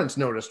our parents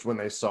noticed when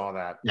they saw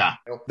that. Yeah,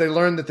 they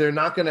learned that they're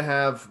not going to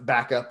have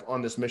backup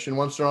on this mission.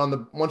 Once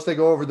they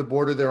go over the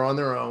border, they're on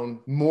their own.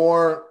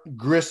 More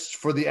grist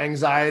for the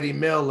anxiety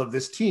mill of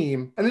this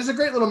team, and there's a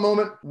great little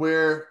moment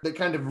where that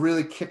kind of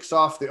really kicks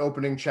off the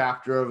opening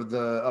chapter of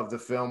the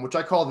film, which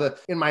I call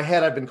in my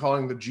head I've been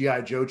calling the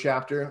G.I. Joe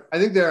chapter. I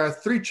think there are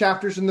 3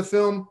 chapters in the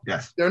film.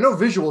 Yes. There are no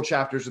visual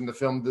chapters in the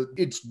film.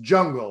 It's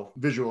jungle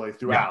visually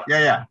throughout.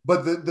 Yeah.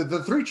 But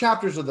the 3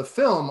 chapters of the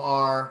film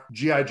are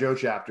G.I. Joe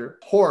chapter,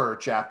 horror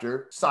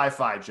chapter,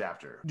 sci-fi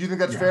chapter. Do you think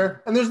that's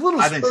fair? And there's a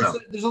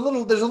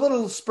little there's a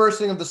little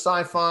spursing of the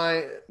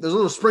sci-fi. There's a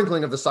little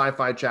sprinkling of the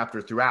sci-fi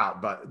chapter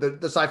throughout, but the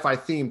sci-fi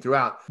theme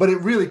throughout. But it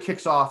really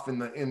kicks off in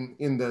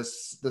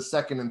the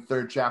second and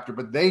third chapter.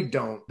 But they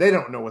don't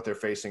know what they're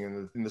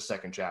facing in the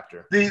second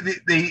chapter.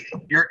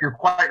 You're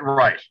quite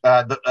right.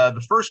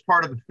 The first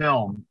part of the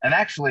film, and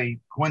actually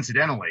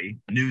coincidentally,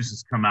 news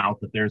has come out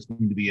that there's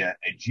going to be a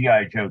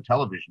G.I. Joe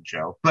television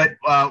show, but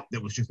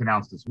that was just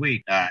announced this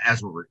week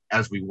as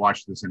we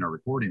watched this and are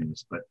recording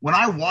this. But when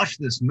I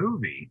watched this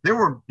movie, there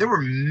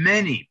were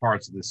many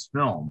parts of this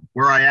film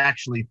where I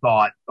actually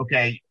thought,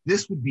 okay,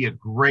 this would be a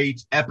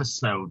great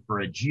episode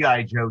for a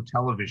G.I. Joe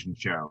television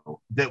show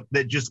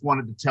that just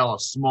wanted to tell a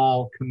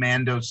small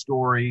commando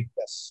story.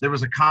 Yes. There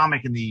was a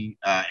comic in the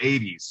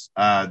 80s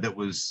that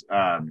was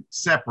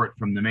separate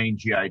from the main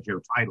G.I.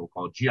 Joe title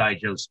called G.I.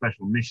 Joe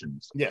Special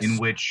Missions, in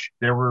which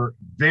there were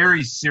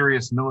very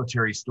serious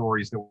military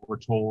stories that were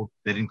told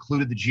that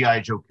included the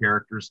G.I. Joe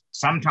characters.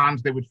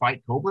 Sometimes they would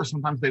fight Cobra,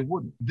 sometimes they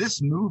wouldn't.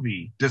 This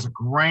movie does a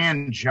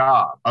grand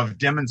job of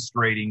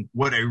demonstrating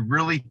what a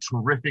really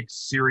terrific,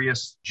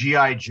 serious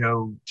G.I.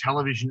 Joe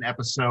television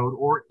episode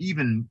or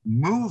even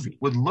movie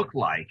would look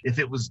like if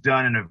it was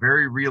done in a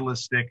very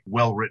realistic,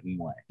 well-written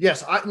way.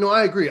 Yes,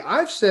 I agree.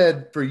 I've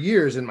said for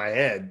years in my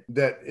head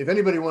that if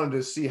anybody wanted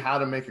to see how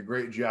to make a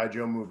great G.I.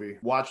 Joe movie,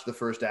 watch the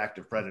first act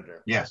of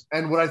Predator. Yes.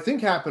 And what I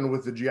think happened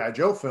with the G.I.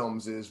 Joe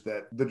films is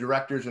that the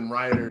directors and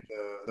writers,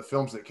 the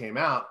films that came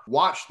out,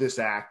 watched this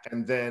act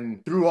and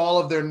then threw all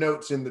of their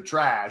notes in the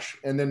trash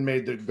and then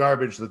made the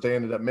garbage that they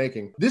ended up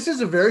making. This is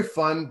a very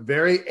fun,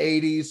 very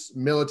 80s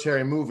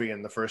military movie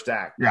in the first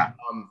act. Yeah.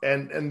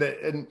 And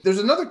there's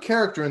another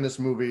character in this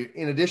movie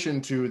in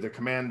addition to the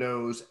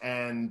commandos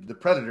and the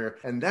Predator,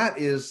 and that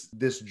is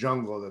this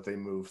jungle that they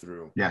move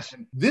through. Yes.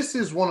 And this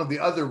is one of the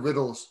other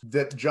riddles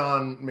that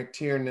John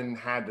McTiernan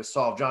had to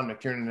solve. John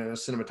McTiernan, a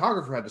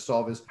cinematographer, had to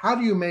solve is how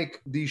do you make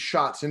these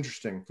shots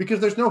interesting? Because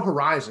there's no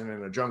horizon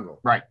in a jungle.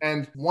 Right.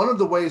 And one of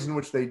the ways in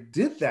which they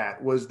did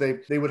that was they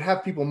would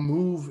have people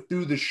move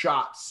through the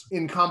shots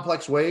in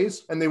complex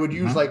ways, and they would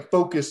use like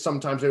focus.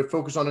 Sometimes they would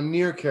focus on a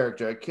near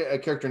character, a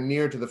character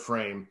near to the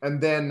frame,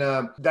 and then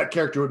that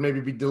character would maybe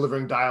be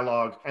delivering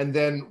dialogue, and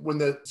then when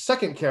the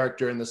second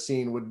character in the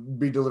scene would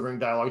be delivering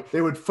dialogue,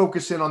 they would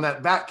focus in on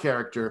that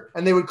character,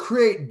 and they would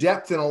create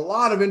depth in a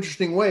lot of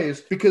interesting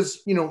ways because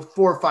 4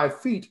 or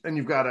 5 feet and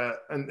you've got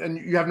and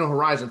you have no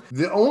horizon.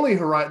 There are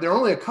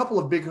only a couple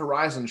of big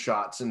horizon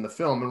shots in the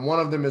film, and one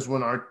of them is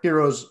when our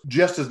heroes,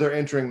 just as they're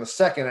entering the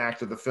second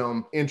act of the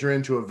film, enter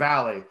into a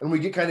valley, and we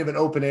get kind of an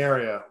open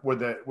area where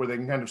they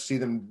can kind of see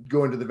them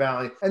go into the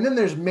valley, and then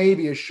there's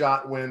maybe a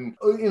shot when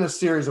in a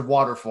series of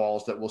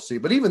waterfalls that we'll see,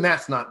 but even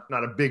that's not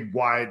a big,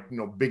 wide,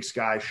 big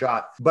sky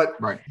shot. But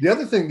Right.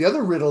 the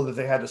other riddle that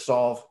they had to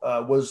solve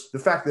was the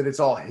fact that it's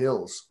all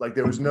hills. Like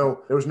there was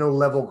no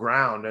level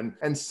ground,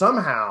 and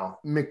somehow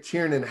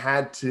McTiernan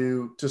had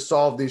to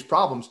solve these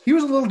problems. He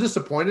was a little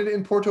disappointed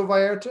in Puerto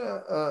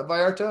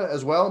Vallarta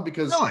as well,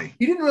 because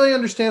he didn't really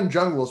understand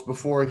jungles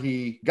before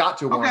he got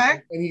to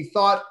one, and he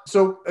thought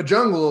a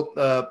jungle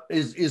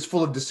is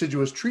full of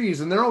deciduous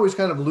trees, and they're always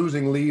kind of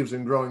losing leaves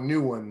and growing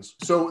new ones.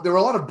 So there were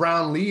a lot of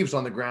brown leaves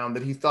on the ground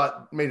that he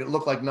thought made it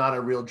look like not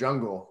a real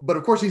jungle. But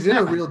of course, he's in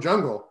a real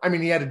jungle. I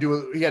mean, he had to do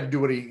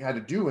what he had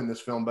to do in this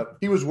film, but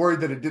he was worried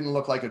that it didn't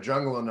look like a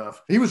jungle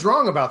enough. He was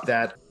wrong about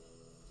that.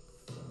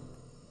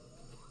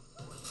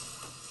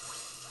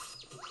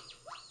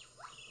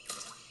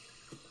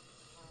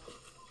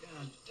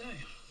 God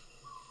damn.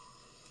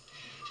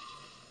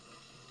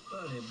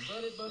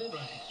 Buddy.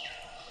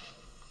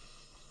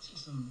 See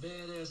some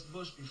badass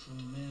bush before,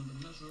 man,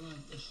 but nothing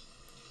like this.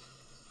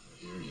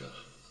 I hear ya.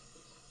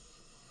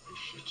 This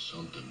shit's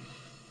something.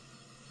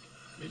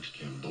 Makes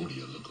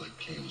Cambodia look like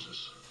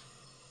Kansas.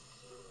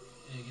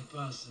 Hey, ¿qué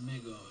pasa,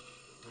 amigo?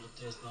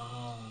 Protesta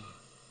home.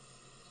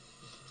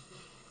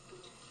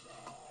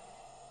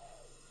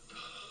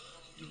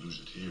 You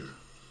lose it here,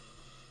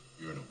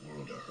 you're in a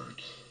world of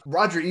hurt.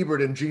 Roger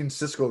Ebert and Gene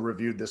Siskel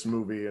reviewed this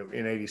movie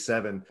in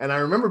 '87, and I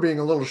remember being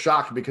a little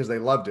shocked because they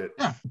loved it.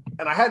 Yeah.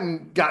 And I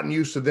hadn't gotten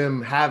used to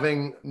them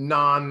having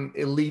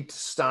non-elite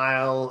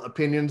style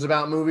opinions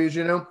about movies,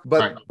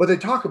 But they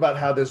talk about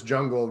how this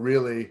jungle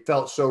really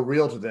felt so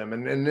real to them,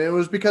 and it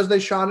was because they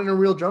shot in a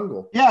real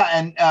jungle. Yeah,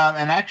 and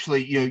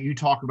actually, you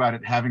talk about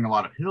it having a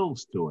lot of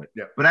hills to it.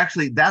 Yeah. But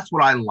actually, that's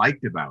what I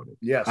liked about it.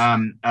 Yes.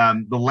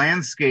 The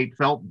landscape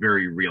felt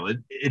very real.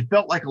 It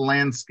felt like a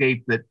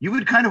landscape that you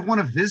would kind of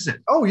want to visit.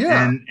 Oh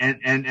yeah.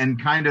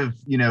 And kind of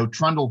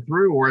trundle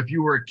through, or if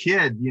you were a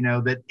kid,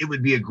 that it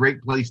would be a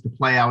great place to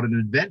play out an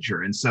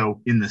adventure. And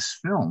so in this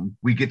film,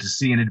 we get to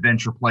see an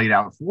adventure played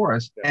out for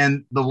us. Yeah.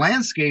 And the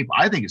landscape,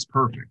 I think, is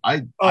perfect.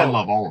 I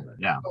love all of it.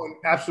 Yeah. Oh,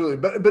 absolutely.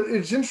 But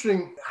it's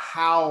interesting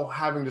how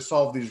having to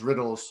solve these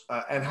riddles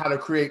and how to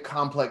create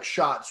complex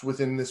shots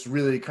within this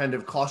really kind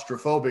of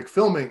claustrophobic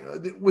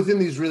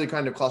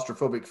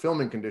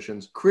filming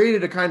conditions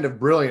created a kind of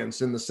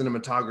brilliance in the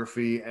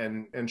cinematography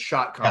and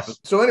shot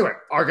composition. Yes. So anyway,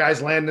 our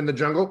guys land in the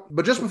jungle,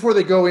 but just before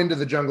they go into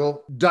the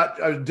jungle,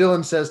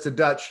 Dylan says to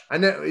Dutch,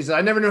 he said,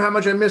 "I never knew how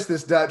much I missed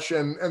this, Dutch."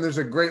 And there's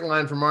a great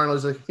line from Arnold.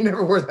 He's like, "You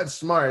never were that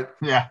smart."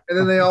 Yeah. And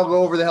then they all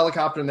go over the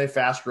helicopter and they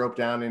fast rope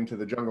down into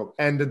the jungle.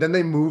 And then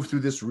they move through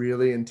this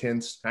really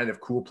intense kind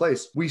of cool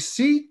place. We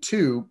see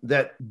too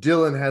that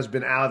Dylan has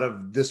been out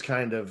of this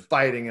kind of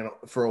fighting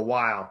for a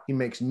while. He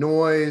makes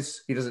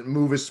noise. He doesn't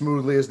move as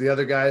smoothly as the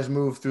other guys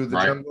move through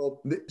the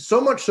jungle. So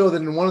much so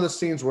that in one of the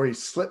scenes where he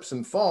slips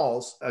and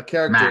falls, a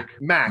character,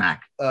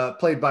 Mac.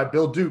 Played by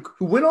Bill Duke,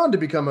 who went on to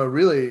become a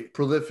really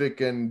prolific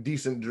and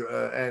decent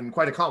and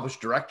quite accomplished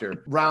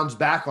director, rounds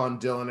back on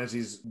Dylan as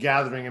he's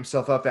gathering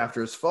himself up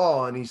after his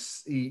fall, and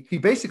he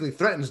basically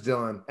threatens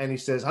Dylan, and he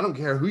says, "I don't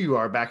care who you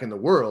are back in the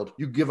world.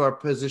 You give our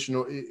position,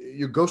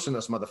 you're ghosting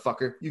us,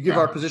 motherfucker. You give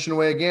our position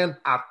away again,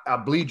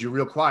 I'll bleed you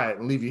real quiet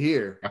and leave you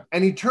here."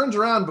 And he turns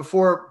around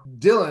before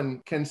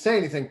Dylan can say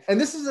anything. And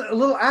this is a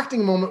little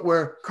acting moment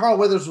where Carl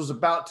Weathers was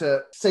about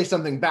to say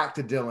something back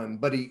to Dylan,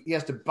 but he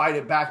has to bite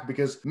it back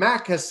because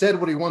Mac has said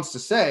what he wants to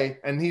say,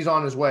 and he's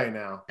on his way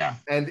now. Yeah.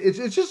 And it's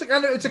just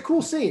it's a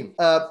cool scene.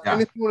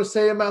 Anything you want to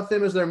say about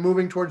them as they're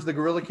moving towards the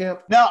guerrilla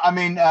camp? No, I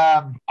mean,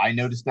 I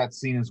noticed that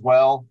scene as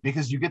well,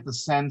 because you get the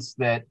sense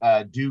that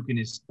Duke and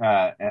his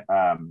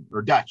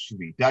Dutch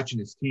and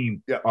his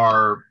team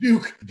are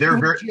Duke. They're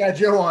very G.I.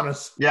 Joe on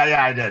us.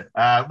 Yeah, I did.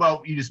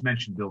 Well, you just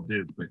mentioned Bill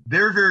Duke, but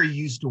they're very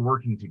used to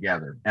working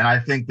together, and I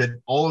think that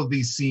all of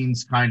these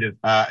scenes kind of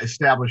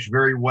establish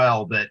very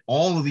well that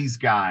all of these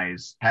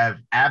guys have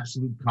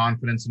absolute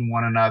confidence in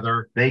one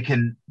another. They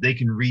can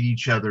read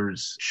each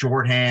other's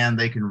shorthand.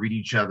 They can read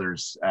each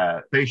other's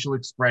facial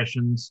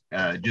expressions,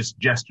 just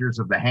gestures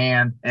of the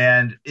hand,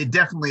 and it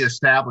definitely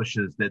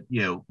establishes that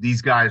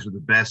these guys are the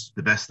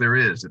best there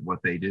is at what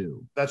they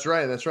do. That's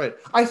right.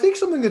 I think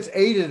something that's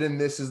aided in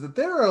this is that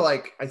there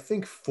are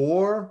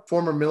 4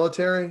 former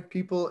military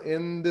people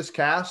in this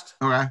cast.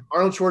 Okay.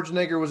 Arnold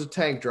Schwarzenegger was a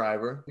tank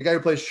driver. The guy who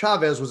plays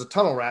Chavez was a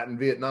tunnel rat in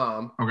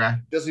Vietnam. Okay.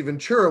 Jesse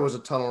Ventura was a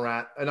tunnel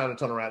rat. Not a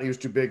tunnel rat. He was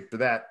too big for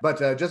that. But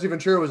Jesse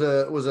Ventura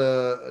was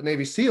a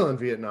Navy SEAL in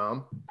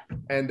Vietnam,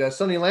 and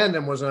Sonny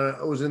Landham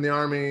was in the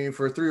Army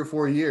for 3 or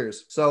 4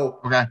 years. So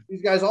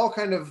these guys all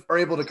kind of are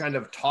able to kind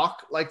of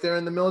talk like they're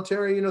in the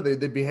military.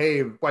 They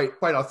behave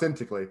quite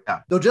authentically.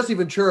 Yeah. Though Jesse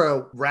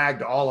Ventura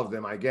ragged all of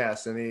them, I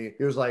guess, and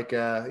he was like,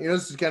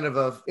 this is kind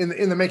of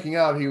in the making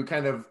of.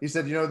 He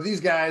said, these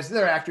guys,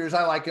 they're actors.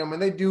 I like them,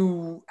 and they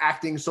do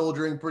acting,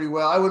 soldiering pretty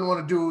well. I wouldn't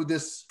want to do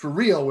this for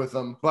real with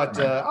them, but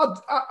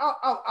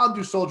I'll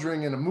do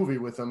soldiering in a movie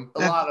with them.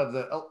 A lot of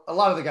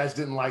the guys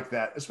didn't like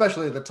that,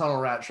 especially the tunnel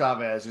rat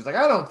Chavez. He's like,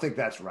 I don't think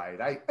that's right.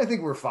 I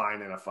think we're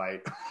fine in a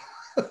fight.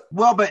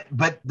 Well,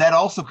 but that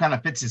also kind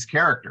of fits his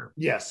character.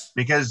 Yes.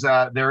 Because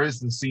there is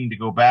the scene to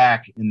go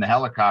back in the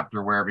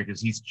helicopter where,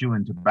 because he's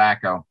chewing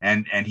tobacco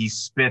and he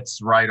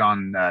spits right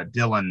on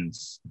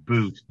Dylan's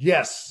boot.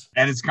 Yes.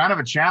 And it's kind of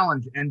a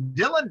challenge. And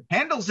Dylan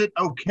handles it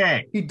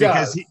okay. He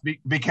does.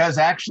 Because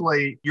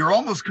actually you're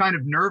almost kind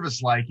of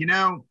nervous, like, you're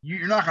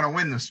not going to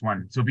win this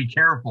one. So be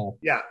careful.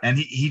 Yeah. And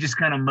he just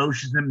kind of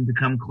motions him to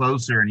come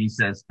closer. And he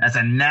says, that's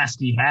a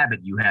nasty habit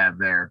you have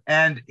there.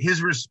 And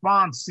his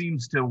response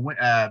seems to,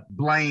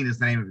 Blaine is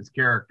the name of his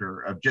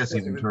character, of Jesse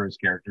Ventura's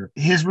character.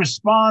 His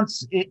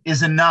response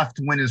is enough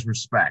to win his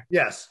respect.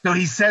 Yes. So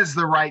he says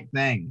the right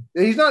thing.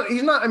 He's not,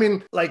 I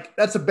mean, like,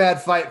 that's a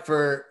bad fight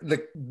for the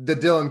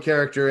Dylan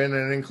character in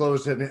an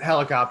enclosed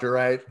helicopter,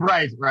 right?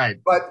 Right.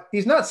 But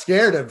he's not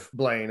scared of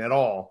Blaine at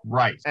all.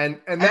 Right. And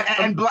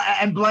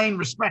Blaine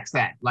respects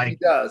that. Like, he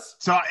does.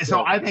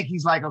 So I think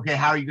he's like, okay,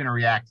 how are you going to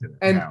react to this?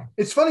 And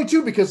it's funny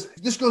too, because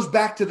this goes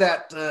back to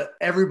that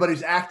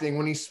everybody's acting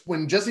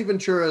when Jesse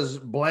Ventura's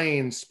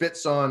Blaine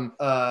spits on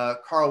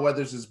Carl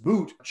Weathers'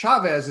 boot.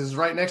 Chavez is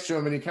right next to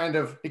him, and he kind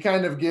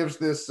of gives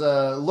this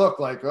look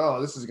like,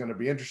 oh, this is going to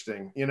be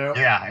interesting,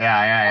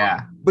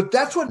 Yeah. But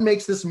that's what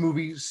makes this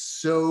movie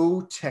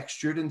so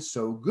textured and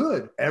so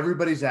good.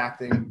 Everybody's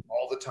acting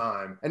all the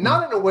time, and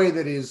not in a way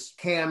that is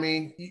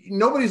hammy.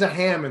 Nobody's a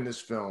ham in this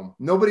film.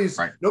 Nobody's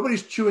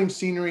chewing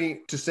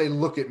scenery to say,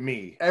 look at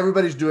me.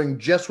 Everybody's doing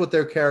just what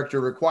their character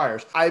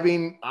requires. I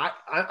mean,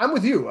 I'm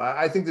with you.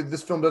 I think that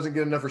this film doesn't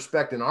get enough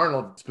respect, and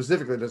Arnold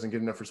specifically doesn't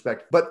get enough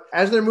respect. But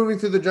as they're moving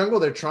through the jungle,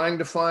 they're trying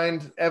to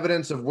find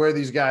evidence of where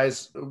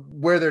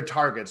their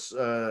targets,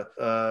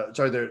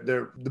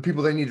 the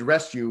people they need to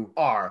rescue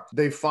are.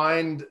 They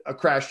find a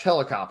crashed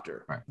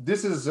helicopter. Right.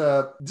 This is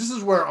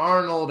where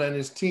Arnold and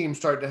his team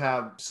start to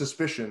have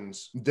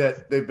suspicions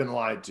that they've been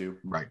lied to.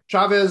 Right.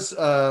 Chavez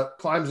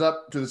climbs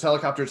up to this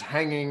helicopter. It's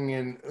hanging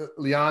in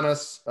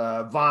lianas,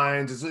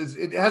 vines.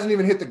 It hasn't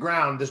even hit the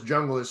ground. This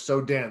jungle is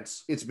so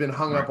dense. It's been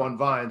hung up on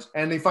vines.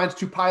 And he finds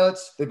two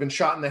pilots. They've been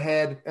shot in the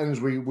head. And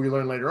as we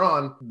learn later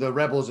on, the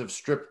rebels have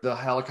stripped the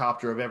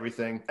helicopter of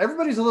everything.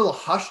 Everybody's a little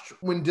hushed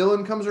when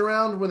Dylan comes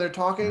around when they're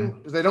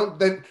talking.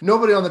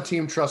 Nobody on the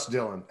team trusts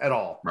Dylan at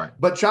all. Right.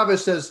 But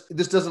Chavez says,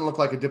 this doesn't look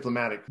like a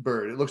diplomatic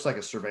bird. It looks like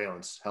a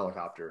surveillance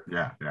helicopter.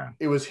 Yeah.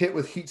 It was hit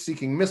with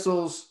heat-seeking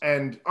missiles.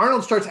 And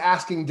Arnold starts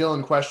asking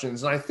Dylan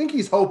questions. And I think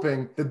he's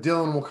hoping that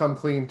Dylan will come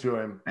clean to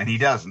him. And he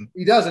doesn't.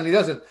 He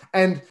doesn't.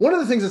 And one of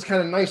the things that's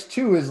kind of nice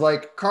too is,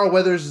 like, Carl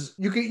Weathers,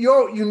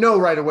 you know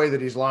right away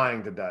that he's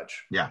lying to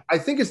Dutch. Yeah. I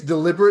think it's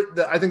deliberate.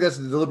 I think that's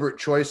a deliberate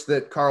choice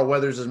that Carl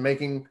Weathers is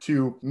making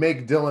to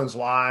make Dylan's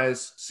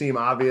lies seem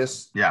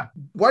obvious. Yeah.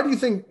 Why do you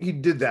think he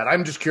did that?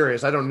 I'm just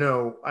curious. I don't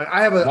know.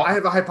 I have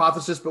a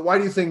hypothesis, but why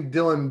do you think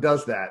Dylan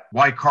does that?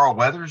 Why Carl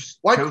Weathers?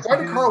 Why did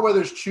Carl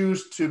Weathers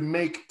choose to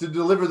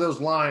deliver those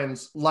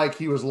lines like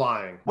he was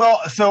lying? Well,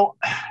 so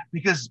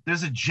because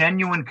there's a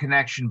genuine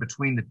connection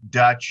between the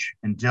Dutch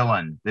and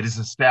Dylan that is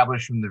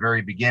established from the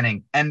very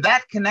beginning, and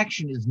that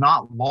connection is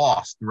not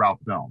lost throughout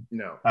film.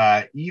 No.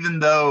 Even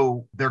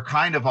though they're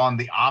kind of on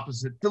the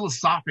opposite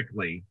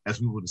philosophically,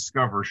 as we will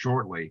discover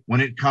shortly,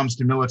 when it comes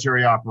to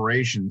military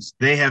operations,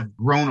 they have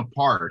grown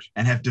apart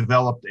and have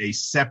developed a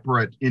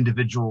separate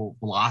individual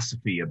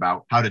philosophy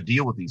about how to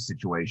deal with these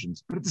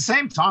situations. But at the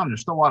same time,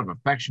 there's still a lot of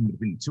affection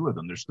between the two of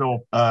them. There's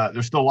still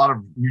a lot of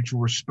mutual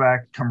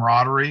respect,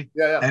 camaraderie.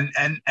 Yeah.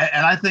 And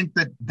I think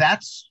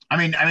that's,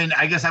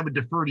 I guess I would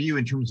defer to you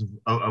in terms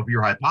of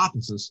your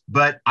hypothesis,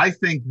 but I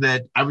think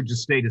that I would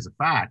just state as a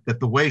fact that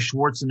the way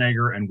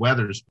Schwarzenegger and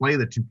Weathers play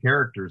the two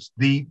characters,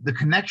 the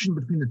connection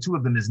between the two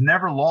of them is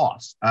never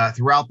lost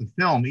throughout the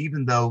film,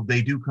 even though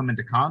they do come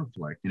into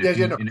conflict in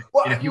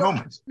a few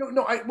moments.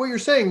 What you're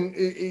saying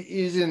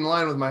is in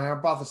line with my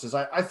hypothesis.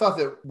 I thought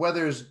that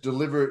Weathers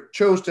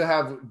chose to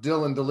have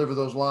Dylan deliver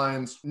those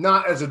lines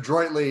not as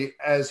adroitly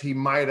as he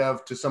might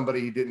have to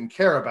somebody he didn't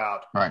care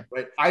about. Right.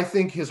 I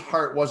think his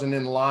heart wasn't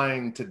in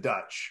lying to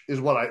Dutch,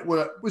 is what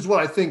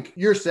I think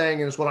you're saying,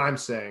 and it's what I'm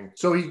saying.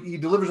 So he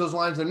delivers those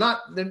lines.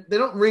 They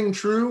don't ring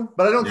true,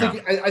 but I don't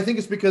think. I think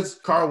it's because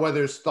Carl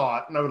Weathers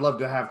thought, and I would love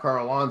to have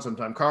Carl on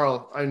sometime.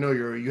 Carl, I know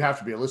you have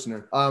to be a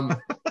listener.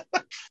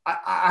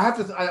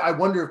 I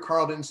wonder if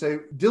Carl didn't say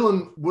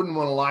Dylan wouldn't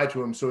want to lie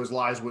to him so his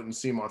lies wouldn't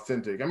seem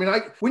authentic. I mean,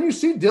 when you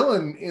see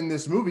Dylan in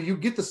this movie, you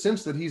get the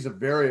sense that he's a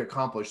very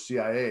accomplished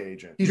CIA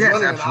agent. He's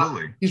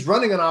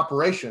running an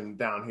operation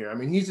down here. I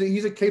mean,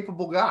 he's a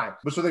capable guy.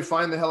 But so they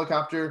find the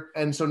helicopter,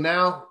 and so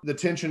now the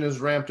tension is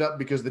ramped up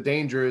because the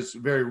danger is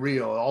very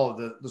real. All of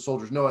the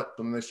soldiers know it,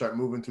 and then they start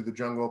moving through the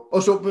jungle.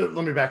 But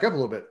let me back up a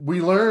little bit.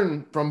 We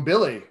learn from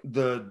Billy,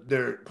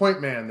 their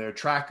point man, their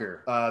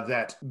tracker,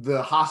 that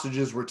the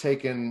hostages were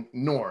taken flying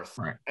north.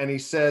 Right. And he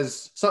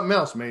says something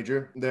else,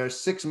 Major. There's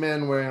 6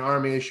 men wearing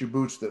Army issue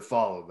boots that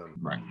follow them.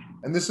 Right.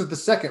 And this is the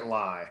second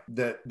lie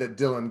that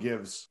Dylan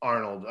gives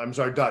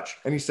Dutch.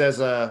 And he says,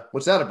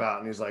 what's that about?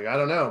 And he's like, I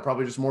don't know.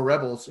 Probably just more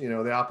rebels. You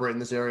know, they operate in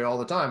this area all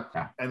the time.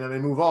 Yeah. And then they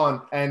move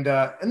on. And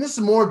this is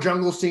more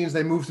jungle scenes.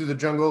 They move through the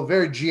jungle.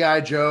 Very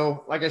G.I.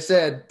 Joe. Like I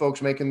said,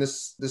 folks making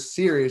this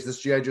series, this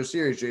G.I. Joe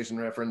series, Jason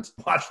referenced,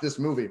 watch this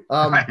movie.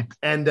 Right.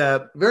 And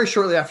very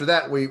shortly after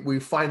that, we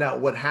find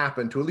out what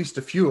happened to at least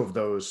a few of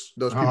those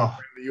people wearing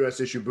the U.S.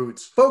 issue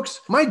boots.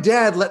 Folks, my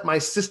dad let my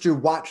sister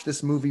watch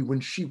this movie when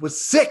she was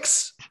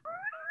 6.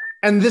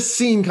 And this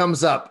scene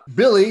comes up.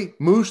 Billy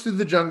moves through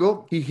the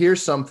jungle. He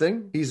hears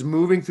something. He's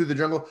moving through the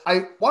jungle.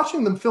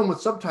 Watching them film with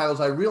subtitles,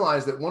 I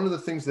realized that one of the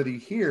things that he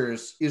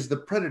hears is the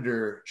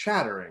predator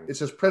chattering. It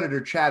says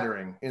predator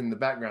chattering in the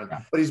background.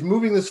 Yeah. But he's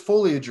moving this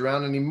foliage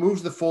around, and he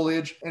moves the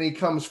foliage, and he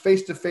comes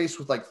face to face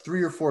with like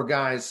 3 or 4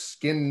 guys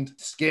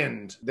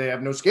skinned. They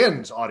have no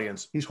skins,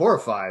 audience. He's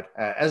horrified,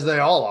 as they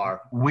all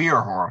are. We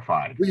are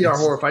horrified. We are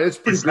horrified. It's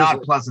pretty. It's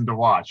not pleasant to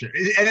watch, and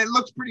it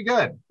looks pretty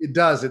good. It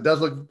does. It does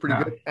look pretty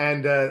good.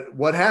 And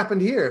what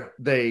happened here?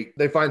 They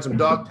find some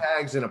dog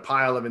tags in a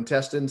pile of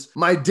intestines.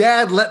 My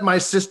dad let my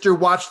sister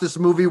watch this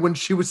movie when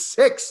she was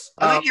 6.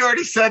 I think you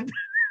already said.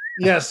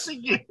 Yes.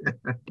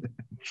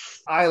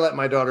 I let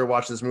my daughter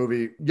watch this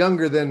movie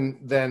younger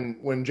than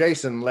when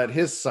Jason let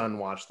his son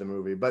watch the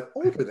movie, but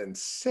older than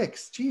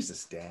 6.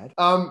 Jesus, Dad.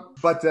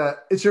 But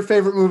it's your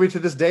favorite movie to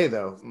this day,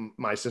 though,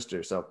 my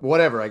sister. So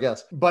whatever, I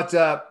guess. But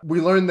we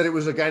learned that it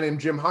was a guy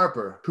named Jim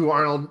Harper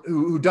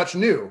who Dutch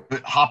knew.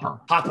 Hopper.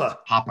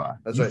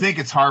 That's you right. think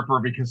it's Harper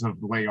because of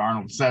the way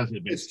Arnold says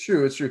it. But it's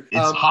true. It's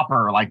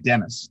Hopper, like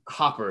Dennis.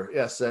 Hopper,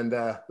 yes, and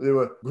they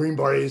were Green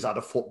Berets out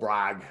of Fort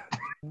Bragg.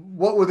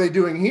 What were they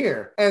doing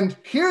here? And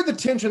here the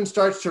tension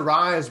starts to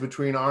rise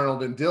between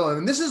Arnold and Dylan.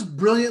 And this is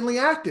brilliantly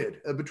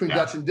acted between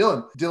Dutch and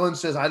Dylan. Dylan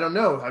says, I don't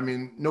know. I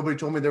mean, nobody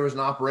told me there was an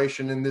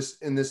operation in this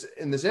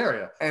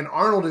area. And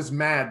Arnold is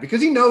mad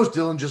because he knows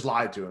Dylan just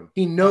lied to him.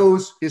 He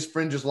knows his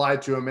friend just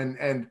lied to him.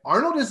 And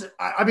Arnold is,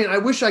 I mean, I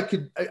wish I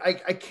could,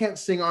 I can't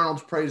sing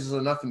Arnold's praises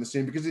enough in the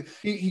scene because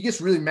he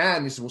gets really mad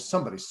and he says, well,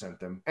 somebody sent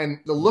them. And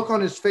the look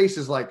on his face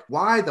is like,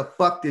 why the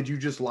fuck did you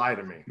just lie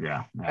to me?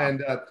 Yeah.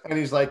 And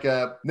he's like,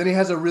 then he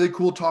has a really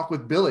cool talk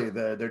with Billy,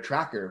 their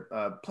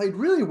tracker, played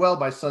really well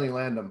by Sonny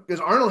Landham,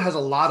 because Arnold has a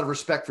lot of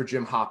respect for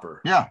Jim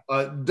Hopper. Yeah.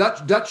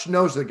 Dutch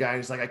knows the guy.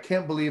 He's like, I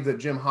can't believe that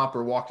Jim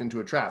Hopper walked into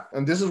a trap.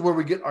 And this is where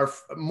we get our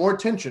more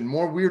tension,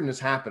 more weirdness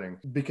happening,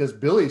 because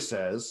Billy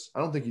says, I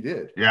don't think he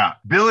did. Yeah.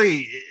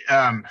 Billy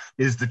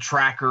is the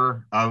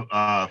tracker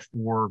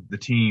for the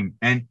team.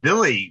 And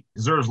Billy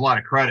deserves a lot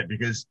of credit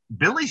because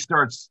Billy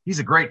he's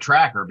a great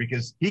tracker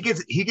because he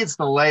gets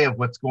the lay of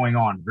what's going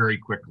on very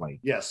quickly.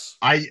 Yes.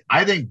 I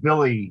think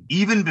Billy,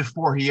 even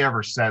before he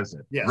ever says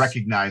it,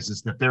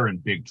 recognizes that they're in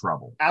big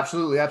trouble.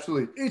 Absolutely.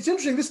 It's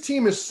interesting. This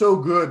team is so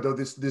good, though.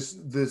 This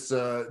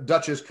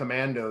Dutch's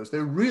commandos,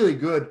 they're really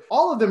good.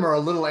 All of them are a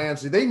little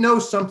antsy. They know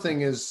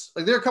something is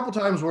like. There are a couple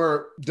times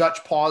where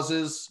Dutch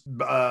pauses,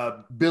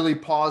 Billy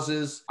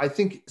pauses. I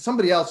think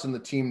somebody else in the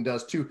team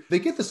does too. They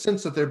get the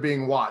sense that they're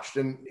being watched,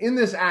 and in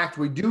this act,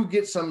 we do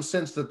get some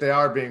sense that they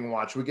are being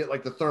watched. We get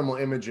like the thermal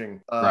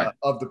imaging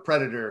of the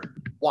Predator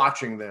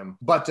watching them.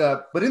 But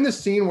in this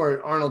scene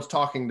where Arnold's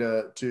talking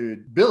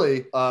to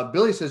Billy,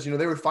 Billy says,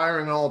 they were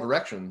firing in all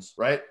directions,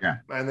 right? Yeah.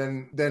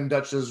 And then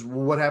Dutch says,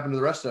 well, what happened to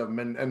the rest of them?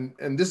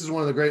 And this is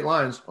one of the great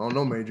lines. Oh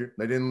no, Major,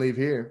 they didn't leave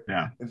here.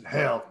 Yeah.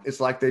 Hell, it's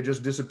like they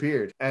just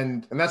disappeared.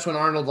 And that's when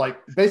Arnold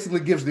basically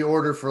gives the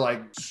order for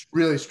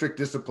really strict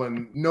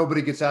discipline.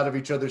 Nobody gets out of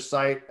each other's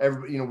sight.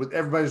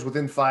 Everybody's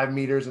within 5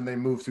 meters, and they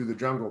move through the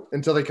jungle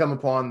until they come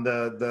upon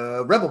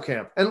the rebel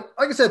camp. And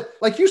like I said,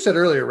 like you said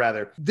earlier,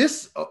 rather,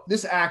 this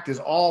act is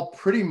all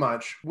pretty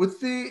much, with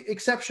the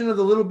exception of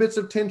the little bits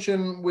of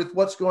tension with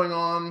what's going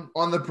on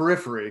the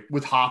periphery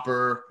with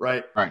Hopper,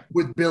 right?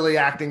 With Billy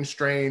acting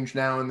strange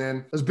now and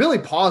then. As Billy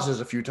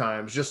pauses a few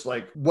times, just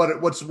like,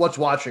 what's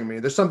watching me?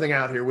 There's something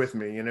out here with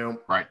me,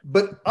 Right.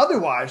 But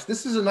otherwise,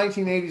 this is a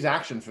 1980s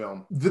action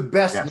film. The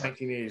best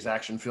 1980s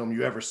action film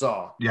you ever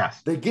saw.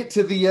 Yes. They get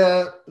to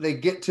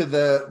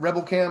the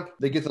rebel camp.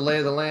 They get the lay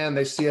of the land.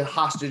 They see a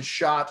hostage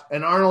shot,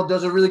 and Arnold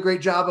does a really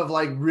great job of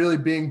really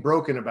being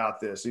broken about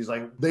this. He's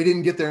like, they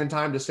didn't get there in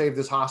time to save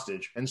this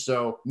hostage, and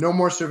so no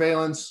more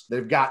surveillance.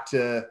 They've got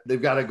to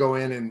go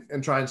in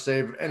and try and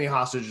save any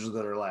hostages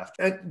that are left.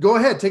 And go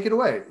ahead, take it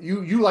away.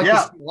 You like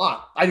this a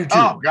lot. I do too.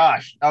 Oh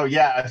gosh. Oh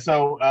yeah.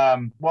 So I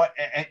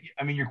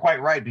mean, you're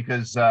quite right,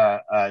 because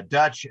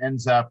Dutch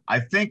ends up, I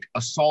think,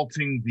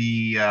 assaulting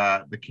the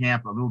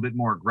camp a little bit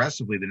more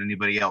aggressively than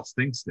anybody else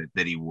thinks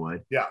that he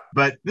would. Yeah.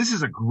 But this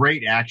is a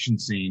great action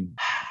scene.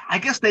 I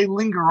guess they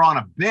linger on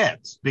a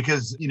bit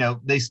because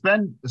they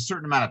spend a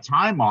certain amount of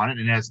time on it,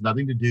 and it has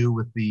nothing to do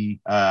with the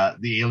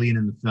alien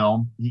in the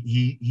film.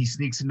 He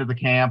sneaks into the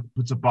camp,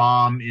 puts a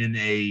bomb in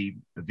a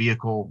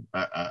vehicle,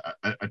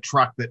 a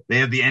truck that they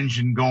have the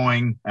engine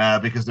going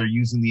because they're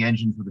using the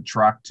engine for the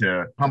truck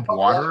to pump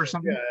water or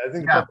something. Yeah, I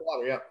think pump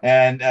water. Yeah.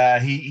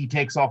 And he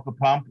takes off the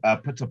pump,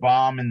 puts a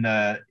bomb in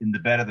the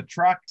bed of the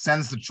truck,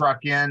 sends the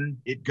truck in.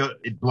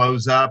 It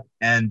blows up,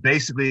 and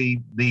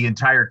basically the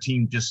entire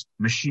team just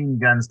machine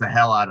guns the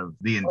hell out of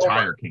the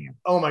entire camp.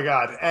 Oh my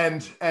God.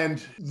 And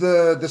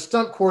the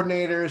stunt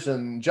coordinators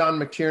and John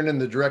McTiernan,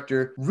 the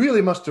director,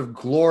 really must have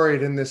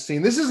gloried in this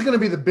scene. This is going to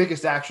be the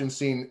biggest action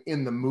scene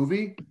in the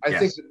movie. I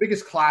think the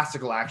biggest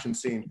classical action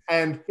scene.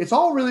 And it's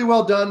all really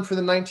well done for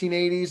the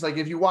 1980s. Like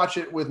if you watch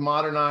it with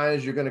modern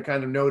eyes, you're going to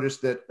kind of notice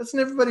that doesn't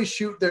everybody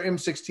shoot their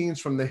M16s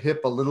from the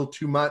hip a little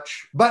too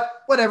much? But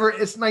whatever,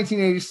 it's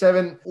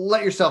 1987.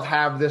 Let yourself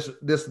have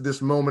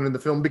this moment in the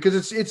film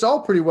because it's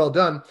all pretty well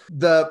done.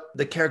 The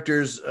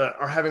characters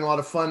are having a lot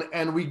of fun,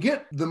 and we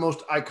get the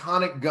most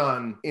iconic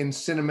gun in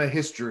cinema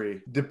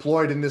history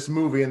deployed in this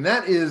movie, and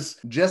that is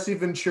Jesse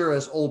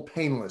Ventura's Old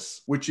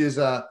Painless, which is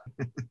a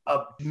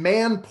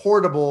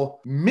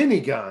man-portable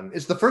minigun.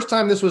 It's the first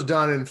time this was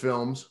done in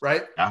films,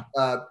 right?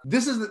 Yeah.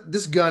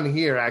 This gun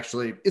here,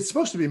 actually, it's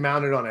supposed to be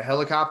mounted on a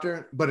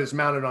helicopter, but it's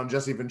mounted on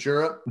Jesse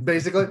Ventura,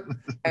 basically.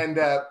 And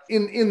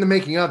in the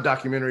making of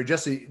documentary,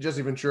 Jesse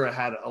Ventura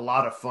had a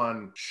lot of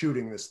fun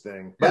shooting this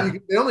thing. But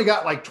they only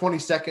got like 20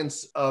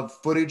 seconds of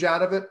footage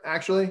out of it,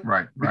 actually.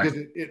 Right. Because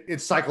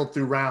it cycled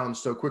through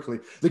rounds so quickly.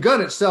 The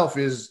gun itself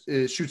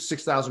shoots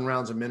 6,000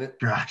 rounds a minute.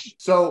 Gosh.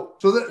 So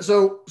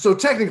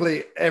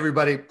technically,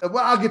 everybody, well,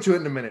 I'll get to it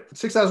in a minute.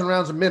 6,000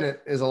 rounds a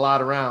minute is a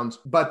lot of rounds.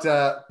 But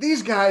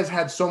these guys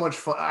had so much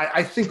fun.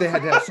 I think they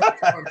had to have so much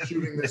fun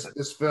shooting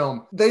this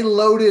film. They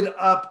loaded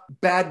up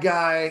bad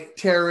guy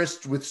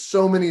terrorists with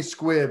so many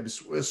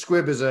squibs. A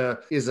squib is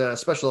a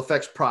special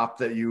effects prop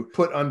that you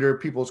put under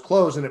people's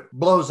clothes, and it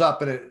blows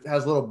up and it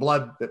has little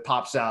blood that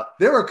pops out.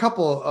 There were a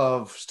couple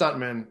of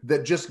stuntmen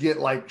that just get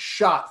like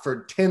shot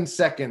for 10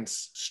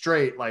 seconds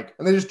straight,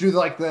 and they just do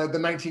like the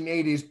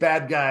 1980s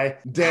bad guy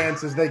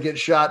dance as they get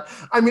shot.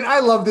 I mean, I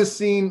love this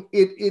scene.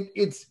 It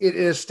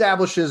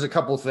establishes a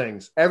couple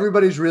things.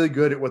 Everybody's really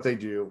good at what they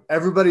do.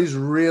 Everybody's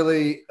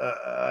really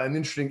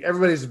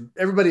everybody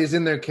is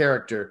in their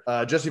character.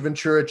 Jesse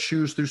Ventura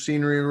chews through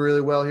scenery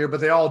really well here, but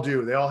they all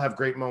do. They all have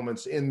great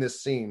moments in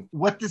this scene.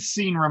 What this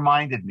scene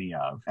reminded me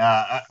of,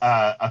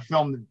 a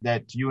film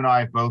that you and I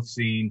have both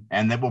seen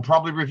and that we'll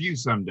probably review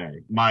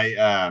someday.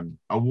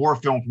 A war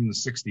film from the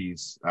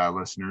 60s,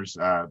 listeners,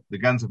 The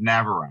Guns of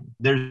Navarone.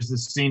 There's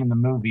this scene in the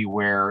movie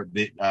where,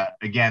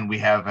 again, we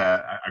have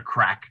a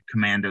crack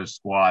commando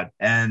squad,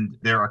 and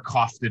they're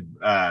accosted.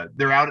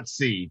 They're out at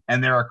sea,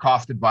 and they're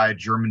accosted by a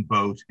German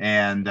boat,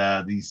 and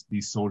these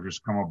soldiers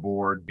come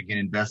aboard, begin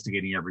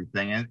investigating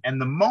everything.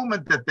 And the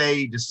moment that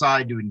they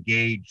decide to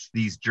engage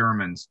these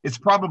Germans, it's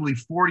probably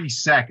 40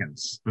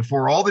 seconds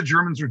before all the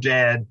Germans are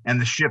dead and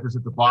the ship is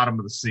at the bottom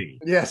of the sea.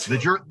 Yes. The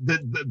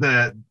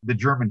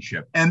German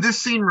ship. And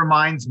this scene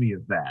reminds me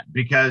of that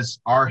because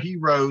our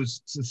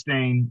heroes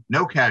sustain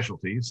no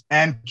casualties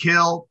and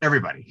kill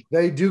everybody.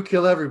 They do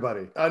kill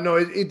everybody. No,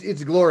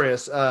 it's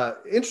glorious.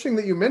 Interesting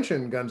that you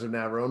mentioned Guns of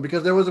Navarone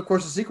because there was, of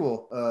course, a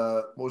sequel.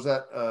 What was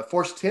that?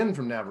 Force 10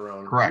 from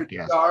Navarone. Correct,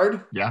 yes.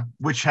 Guard. Yeah,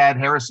 which had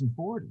Harrison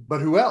Ford.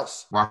 But who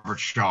else? Robert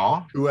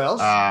Shaw. Who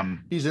else?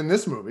 He's in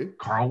this movie.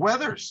 Carl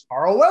Weathers.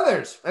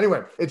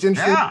 Anyway, it's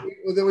interesting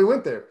that we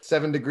went there.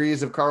 7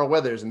 degrees of Carl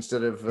Weathers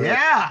instead of...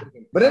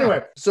 But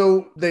anyway,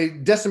 so they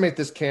decimate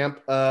this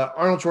camp.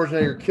 Arnold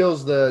Schwarzenegger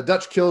kills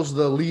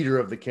the leader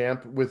of the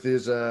camp with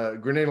his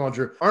grenade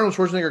launcher. Arnold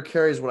Schwarzenegger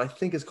carries what I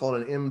think is called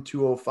an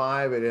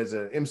M205. It has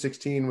an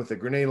M16 with a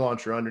grenade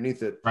launcher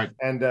underneath it. Right.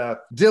 And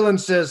Dylan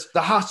says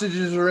the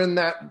hostages are in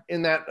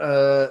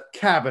that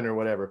cabin or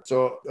whatever.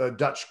 So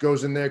Dutch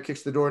goes in there,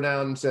 kicks the door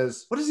down, and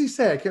says, "What does he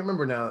say? I can't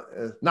remember now.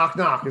 Knock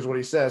knock is what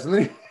he says." And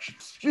then he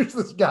shoots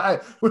this guy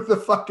with the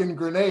fucking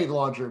grenade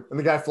launcher, and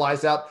the guy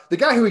flies out. The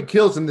guy who he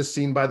kills in this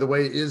scene, by the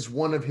way, is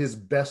one of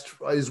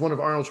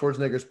Arnold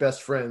Schwarzenegger's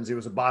best friends. He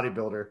was a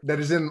bodybuilder that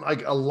is in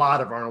like a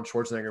lot of Arnold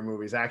Schwarzenegger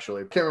movies.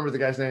 Actually, can't remember the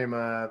guy's name.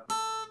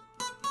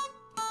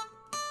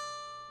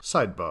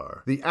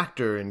 Sidebar. The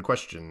actor in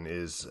question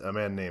is a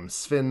man named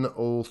Sven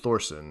Ole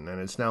Thorsen, and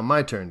it's now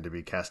my turn to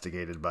be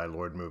castigated by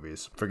Lord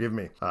Movies. Forgive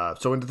me.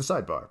 So into the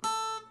sidebar.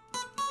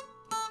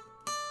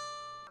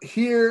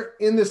 Here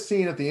in this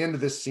scene, at the end of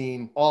this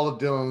scene, all of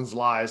Dylan's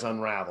lies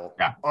unravel.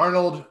 Yeah.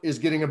 Arnold is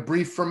getting a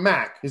brief from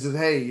Mac. He says,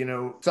 "Hey,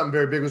 something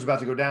very big was about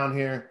to go down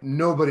here.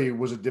 Nobody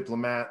was a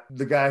diplomat.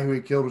 The guy who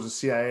he killed was a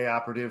CIA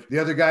operative. The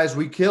other guys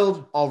we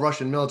killed, all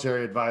Russian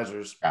military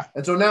advisors." Yeah.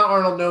 And so now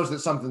Arnold knows that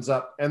something's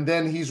up. And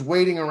then he's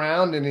waiting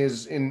around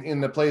in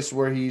the place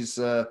where he's...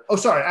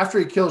 after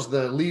he kills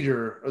the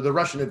leader, or the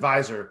Russian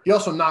advisor, he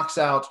also knocks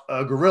out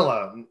a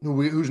gorilla,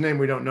 whose name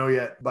we don't know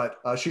yet. But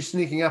she's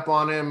sneaking up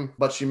on him,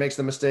 but she makes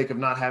the mistake mistake of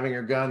not having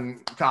her gun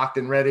cocked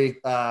and ready,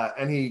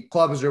 and he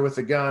clubs her with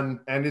the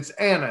gun. And it's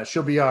Anna.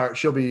 She'll be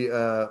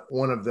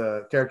one of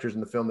the characters in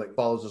the film that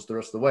follows us the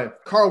rest of the way.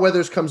 Carl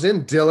Weathers comes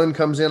in. Dylan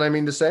comes in, I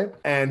mean to say,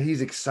 and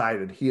he's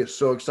excited. He is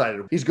so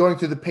excited. He's going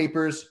through the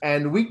papers,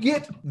 and we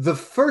get the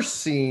first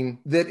scene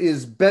that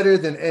is better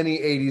than any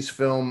 80s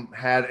film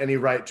had any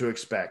right to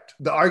expect.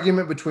 The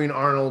argument between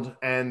Arnold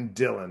and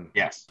Dylan.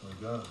 Yes. My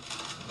God, I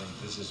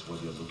think this is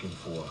what you're looking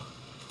for.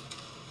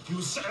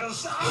 You set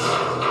us up!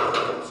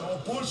 It's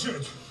all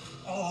bullshit.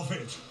 All of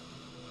it.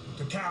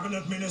 The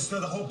cabinet minister,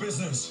 the whole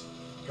business.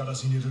 Got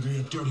us in here to do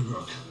your dirty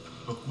work.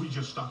 Look, we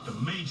just stopped a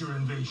major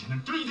invasion.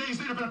 In 3 days,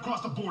 they'd have been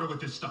across the border with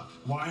this stuff.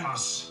 Why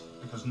us?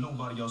 Because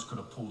nobody else could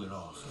have pulled it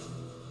off.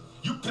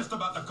 You pissed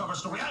about the cover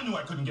story. I knew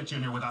I couldn't get you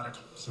in here without it.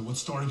 So what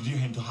story did you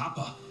hand to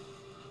Hopper?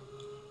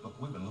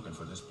 Look, we've been looking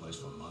for this place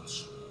for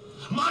months.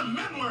 My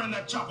men were in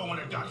that chopper when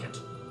it got hit.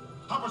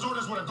 Hopper's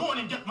orders were to go in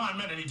and get my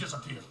men, and he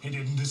disappeared. He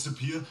didn't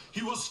disappear.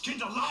 He was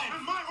skinned alive.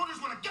 And my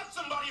orders were to get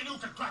somebody in who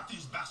could crack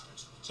these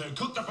bastards. So he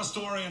cooked up a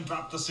story and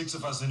dropped the 6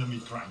 of us in a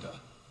meat grinder.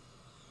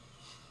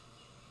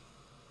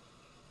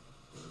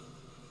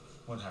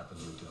 What happened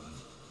to you, Dylan?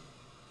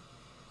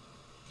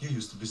 You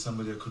used to be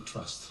somebody I could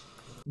trust.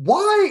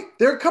 Why?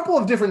 There are a couple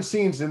of different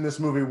scenes in this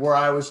movie where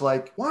I was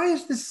like, why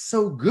is this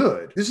so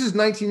good? This is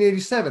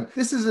 1987.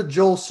 This is a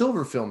Joel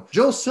Silver film.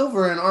 Joel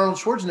Silver and Arnold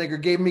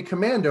Schwarzenegger gave me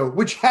Commando,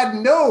 which had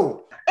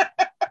no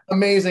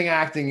amazing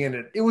acting in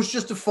it. It was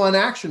just a fun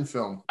action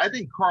film. I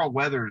think Carl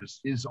Weathers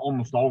is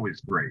almost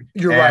always great.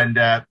 You're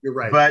right. You're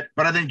right. But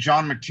I think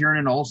John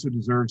McTiernan also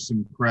deserves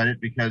some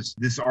credit because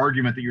this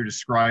argument that you're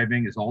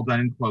describing is all done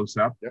in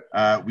close-up.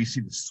 Yep. We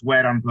see the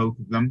sweat on both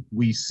of them.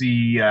 We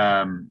see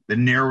the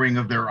narrowing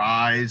of their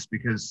eyes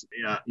because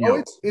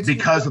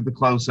because of the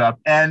close-up.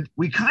 And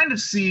we kind of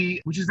see,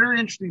 which is very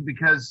interesting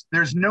because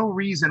there's no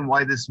reason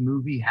why this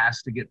movie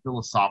has to get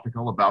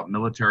philosophical about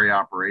military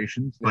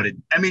operations. But it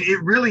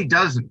really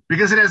doesn't.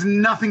 Because it has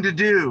nothing to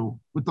do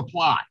with the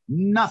plot.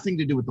 Nothing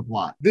to do with the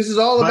plot. This is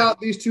all about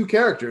these two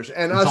characters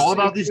and us. All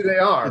about these. Who they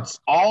are. It's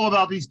all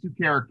about these two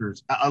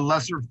characters. A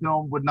lesser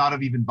film would not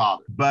have even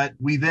bothered. But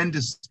we then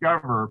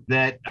discover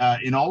that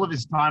in all of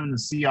his time in the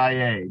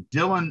CIA,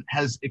 Dylan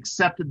has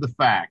accepted the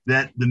fact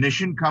that the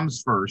mission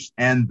comes first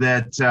and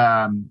that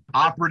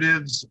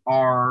operatives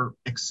are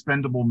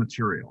expendable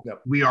material.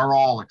 Yep. We are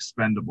all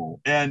expendable.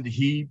 And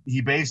he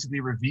basically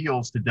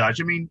reveals to Dutch,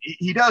 I mean,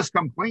 he does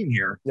come clean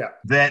here,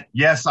 that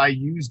yes, I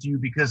used you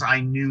because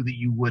I knew that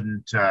you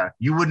wouldn't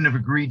have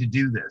agreed to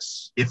do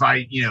this if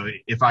I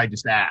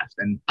just asked.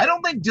 And I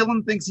don't think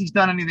Dylan thinks he's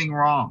done anything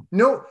wrong.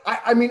 No,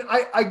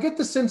 I get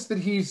the sense that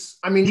he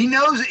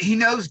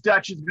knows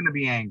Dutch is going to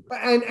be angry.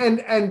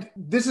 And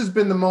this has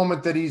been the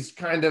moment that he's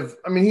kind of,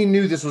 he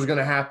knew this was going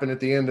to happen at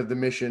the end of the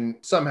mission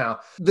somehow.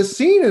 The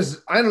scene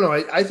is, I don't know,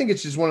 I think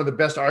it's just one of the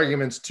best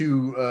arguments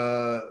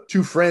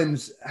two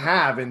friends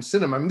have in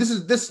cinema.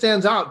 This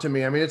stands out to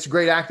me. It's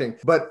great acting.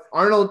 But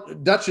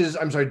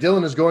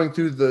Dylan is going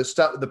through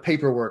the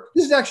paperwork.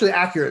 This is actually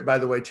accurate, by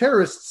the way.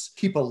 Terrorists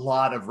keep a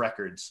lot of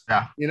records.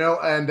 Yeah.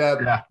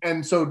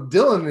 And so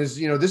Dylan is,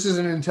 this is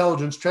an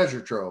intelligence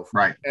treasure trove.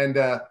 Right. And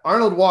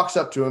Arnold walks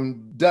up to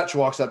him, Dutch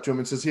walks up to him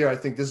and says, here, I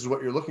think this is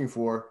what you're looking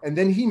for. And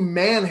then he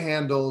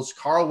manhandles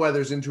Carl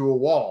Weathers into a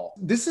wall.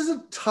 This is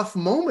a tough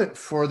moment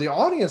for the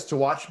audience to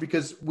watch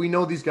because we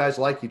know these guys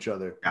like each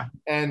other. Yeah.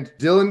 And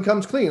Dylan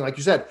comes clean, like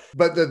you said.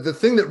 But the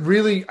thing that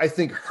really, I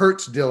think,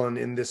 hurts Dylan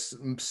in this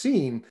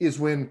scene is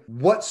when,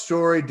 what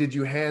story did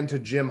you hand to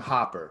Jim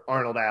Hopper?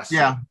 Arnold asks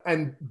him.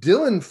 And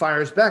Dylan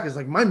fires back. It's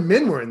like, my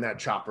men were in that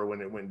chopper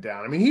when it went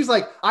down. He's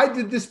like, I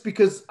did this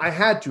because I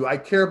had to. I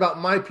care about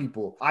my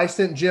people. I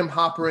sent Jim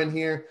Hopper in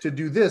here to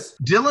do this.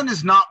 Dylan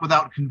is not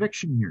without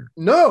conviction here.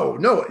 No.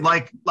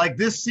 Like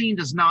this scene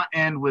does not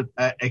end with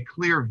a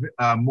clear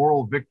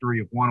moral victory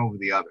of one over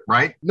the other,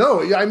 right?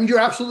 No, you're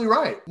absolutely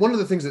right. One of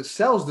the things that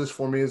sells this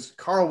for me is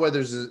Carl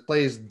Weathers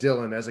plays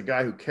Dylan as a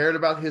guy who cared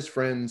about his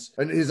friends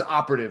and his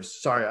operatives.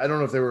 Sorry, I don't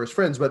know if they were his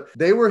friends, but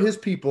they were his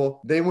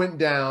people. They went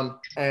down,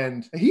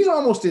 and he's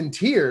almost in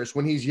tears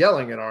when he's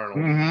yelling at Arnold.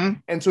 Mm-hmm.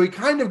 And so he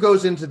kind of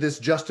goes into this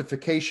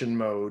justification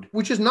mode,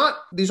 which is not,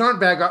 these aren't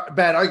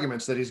bad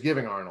arguments that he's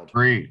giving Arnold.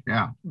 Agreed,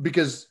 yeah.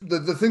 Because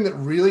the thing that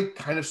really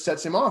kind of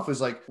sets him off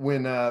is like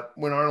when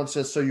Arnold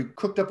says, so you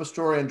cooked up a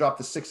story and dropped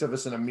the 6 of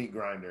us in a meat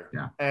grinder.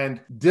 Yeah.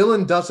 And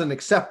Dylan doesn't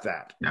accept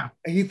that. Yeah.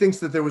 He thinks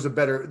that there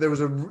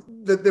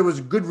was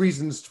good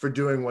reasons for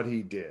doing what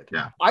he did.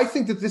 Yeah. I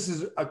think that this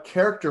is a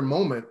character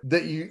moment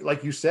that you,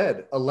 like you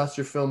said, a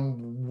lesser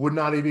film would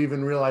not have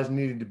even realized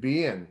needed to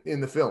be in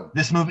the film.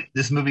 This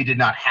movie did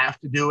not have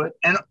to do it.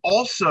 And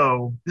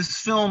also, this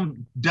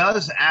film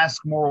does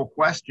ask moral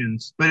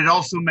questions, but it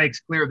also makes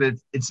clear that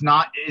it's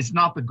not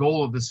the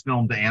goal of this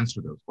film to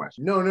answer those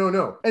questions.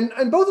 No.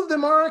 And both of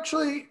them are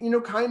actually,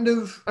 kind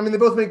of, they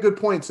both make good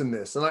points in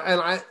this.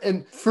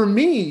 And for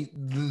me,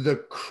 the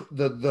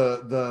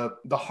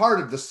heart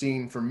of the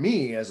scene for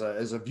me as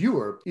a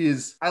viewer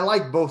is I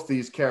like both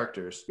these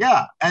characters.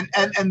 Yeah. And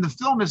the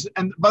film is,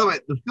 and by the way,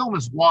 the film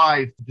is why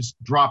life,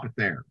 just drop it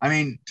there. I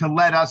mean, to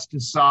let us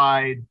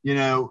decide,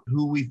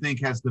 who we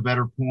think has the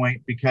better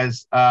point,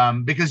 because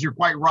you're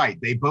quite right.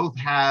 They both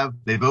have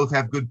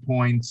good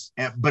points,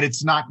 but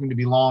it's not going to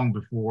be long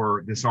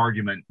before this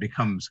argument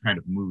becomes kind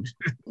of moot.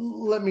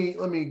 Let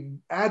me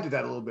add to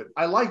that a little bit.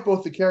 I like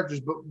both the characters,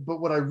 but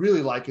what I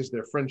really like is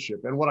their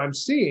friendship, and what I'm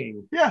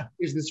seeing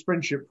is this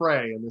friendship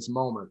fray in this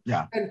moment.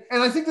 Yeah, and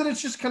I think that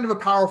it's just kind of a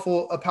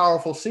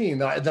powerful scene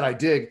that I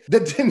dig,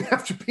 that didn't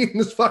have to be in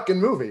this fucking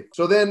movie.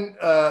 So then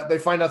they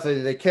find out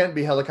that they can't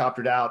be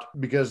helicoptered out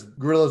because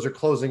guerrillas are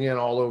closing in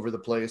all over the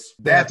place.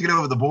 They have to get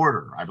over the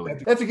border, I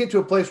believe. They have to get to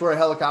a place where a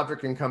helicopter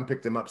can come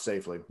pick them up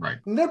safely. Right.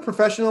 And they're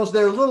professionals.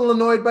 They're a little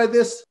annoyed by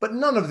this, but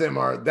none of them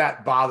are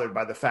that bothered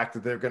by the fact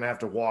that they're going to have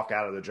to walk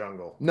out of the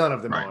jungle. None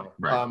of them are.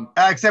 Right.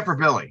 Except for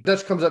Billy.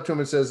 Dutch comes up to him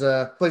and says,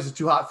 place is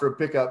too hot for a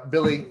pickup.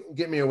 Billy,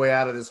 get me a way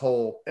out of this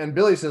hole. And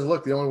Billy says,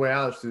 look, the only way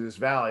out is through this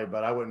valley,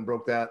 but I wouldn't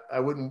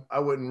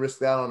risk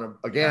that on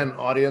again,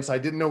 audience. I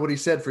didn't know what he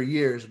said for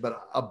years,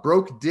 but a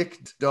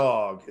broke-dicked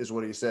dog is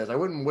what he says. I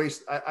wouldn't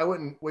waste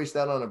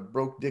that on a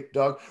broke-dick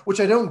dog, which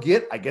I don't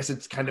get. I guess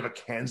it's kind of a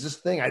Kansas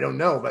thing. I don't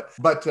know,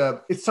 but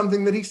it's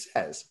something that he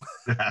says.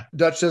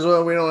 Dutch says,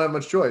 well, we don't have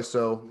much choice,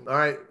 so all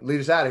right, lead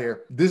us out of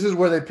here. This is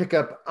where they pick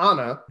up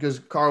Anna, because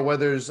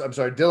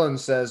Dylan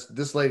says,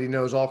 this lady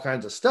knows all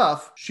kinds of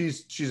stuff.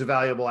 She's a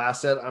valuable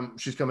asset.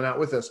 She's coming out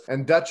with us.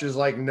 And Dutch is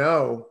like,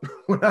 no,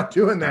 we're not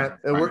doing that.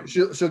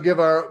 She'll give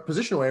our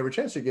position away every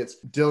chance she gets.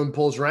 Dylan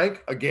pulls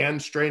rank, again,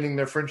 straining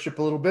their friendship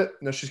a little bit.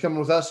 No, she's coming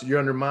with us. You're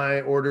under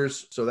my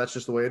orders, so that's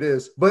just the way it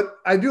is. But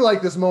I do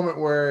like this moment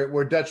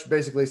where Dutch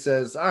basically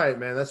says, all right,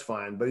 man, that's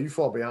fine, but you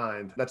fall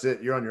behind. That's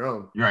it. You're on your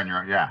own. You're on your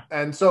own, yeah.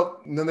 And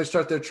then they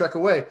start their trek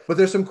away. But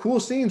there's some cool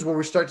scenes where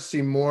we start to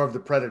see more of the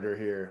Predator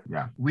here.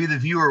 Yeah. We, the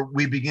viewer,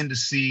 we begin to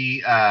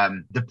see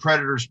the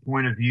Predator's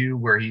point of view,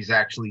 where he's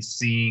actually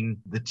seeing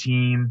the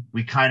team.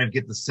 We kind of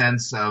get the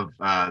sense of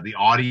the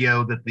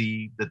audio that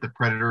the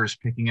Predator is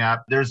picking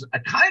up. There's a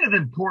kind of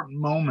important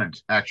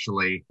moment,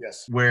 actually,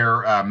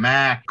 where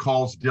Mac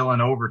calls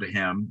Dylan over to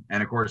him.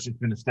 And of course, it's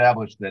been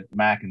established that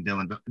Mac and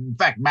Dylan, in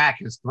fact, Mac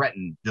has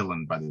threatened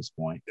Dylan by this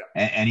point,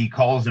 and he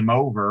calls him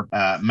over.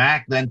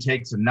 Mac then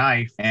takes a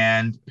knife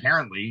and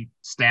apparently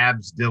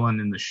stabs Dylan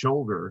in the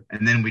shoulder,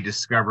 and then we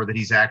discover that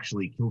he's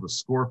actually killed a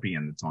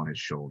scorpion that's on his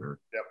shoulder.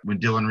 When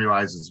Dylan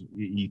realizes,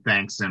 he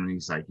thanks him, and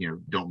he's like,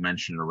 don't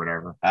mention it or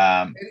whatever.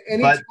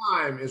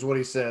 Anytime is what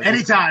he says.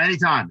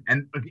 Anytime.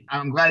 And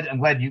I'm glad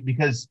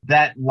because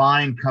that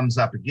line comes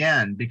up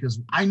again, because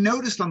I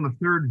noticed on the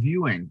third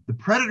viewing, the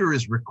Predator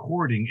is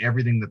recording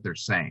everything that they're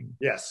saying.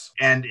 Yes.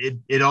 And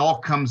it all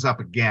comes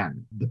up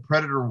again. The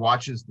Predator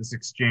watches this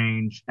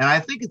exchange, and I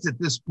think it's at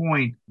this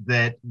point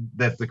that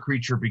the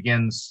creature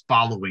begins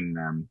following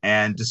them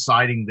and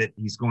deciding that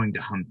he's going to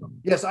hunt them.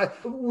 Yes,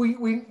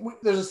 we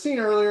there's a scene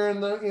earlier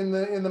in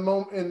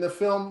the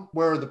film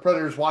where the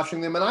Predator's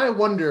watching them, and I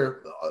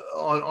wonder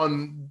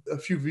on a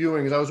few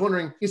viewings, I was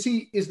wondering, is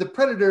the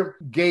Predator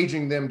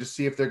gauging them to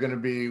see if they're going to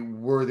be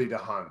worthy to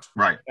hunt?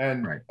 Right.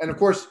 And of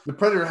course, the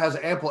Predator has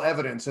ample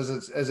evidence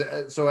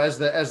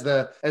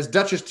as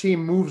Dutch's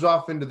team moves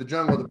off into the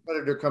jungle, the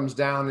Predator comes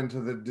down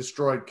into the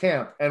destroyed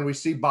camp, and we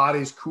see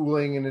bodies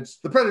cooling, and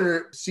the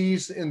Predator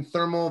sees in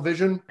thermal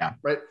vision. Yeah.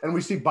 Right. And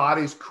we see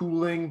bodies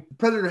cooling. The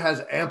Predator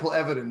has ample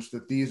evidence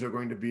that these are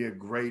going to be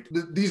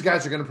these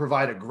guys are going to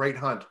provide a great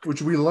hunt,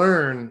 which we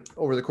learn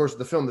over the course of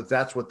the film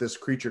that's what this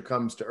creature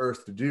comes to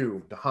Earth to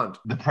do, to hunt.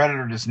 The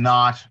Predator is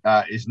not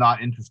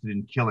interested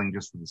in killing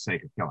just for the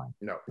sake of killing.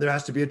 No, there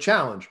has to be a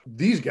challenge.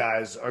 These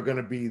guys are going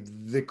to be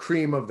the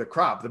cream of the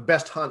crop, the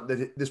best hunt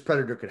that this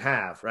Predator could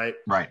have. Right.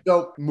 Right.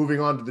 So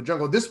moving on to the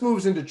jungle, this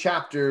moves into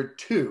chapter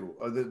 2,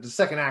 or the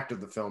second act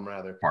of the film,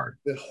 rather.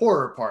 The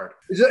horror part.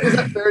 Is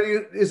that fair to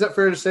you? Is that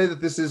fair to say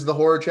that this is the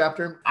horror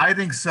chapter? I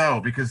think so,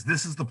 because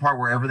this is the part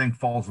where everything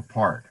falls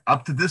apart.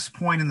 Up to this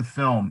point in the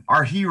film,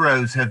 our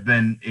heroes have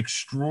been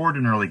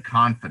extraordinarily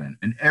confident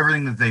in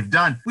everything that they've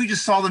done. We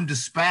just saw them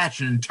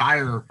dispatch an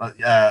entire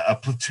a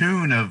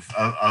platoon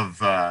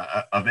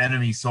of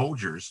enemy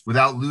soldiers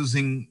without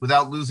losing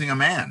a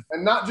man.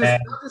 And not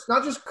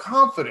just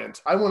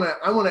confident. I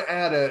want to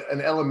add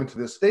an element to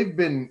this. They've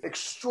been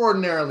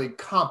extraordinarily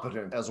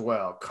competent as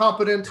well.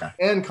 Competent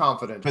and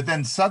confident. But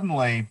then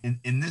suddenly,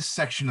 in this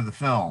section of the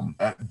film,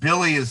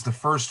 Billy is the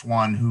first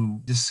one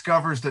who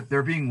discovers that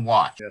they're being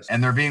watched. Yes.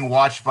 And they're being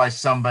watched by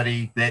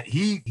somebody that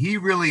he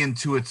really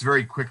intuits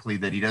very quickly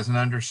that he doesn't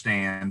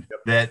understand,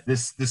 that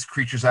this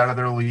creature's out of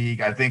their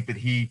league. I think that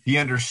he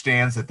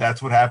understands that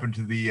that's what happened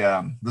to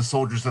the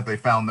soldiers that they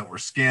found that were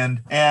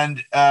skinned.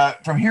 And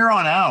from here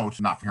on out,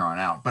 not from here on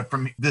out, but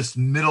from this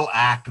middle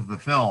act of the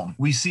film,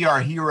 we see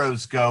our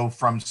heroes go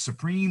from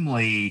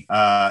supremely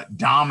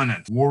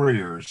dominant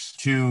warriors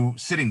to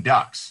sitting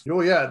ducks.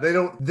 Oh yeah,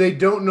 they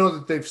don't know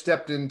that they've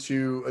stepped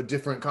into a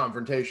different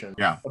confrontation.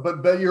 Yeah.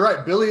 But you're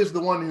right. Billy is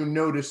the one who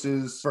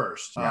notices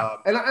first. Yeah.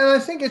 And I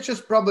think it's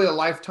just probably a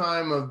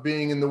lifetime of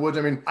being in the woods.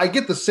 I mean, I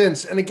get the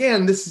sense, and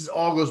again, this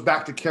all goes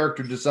back to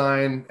character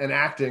design and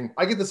acting.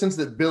 I get the sense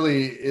that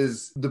Billy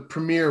is the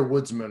premier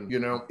woodsman. You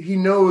know, he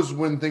knows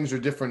when things are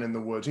different in the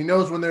woods. He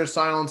knows when there's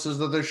silences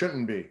that there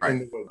shouldn't be in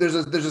the woods.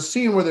 There's a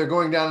scene where they're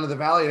going down to the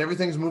valley and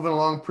everything's moving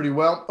along pretty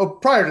well. Oh,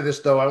 prior to this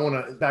though, I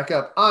want to back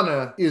up.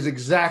 Anna is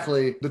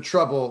exactly the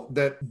trouble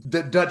that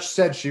Dutch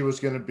said she was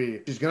going to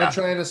be. She's going to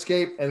try and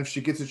escape, and if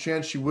she gets a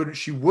chance, she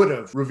would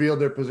have revealed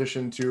their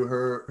position to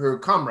her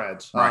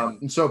comrades. Right.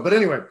 And so, but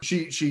anyway,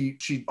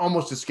 she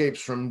almost escapes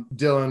from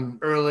Dylan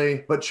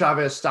early, but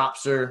Chavez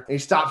stops her. And he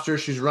stops her.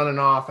 She's running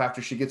off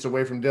after she gets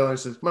away from Dylan. He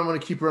says, "I'm going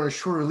to keep her on a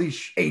shorter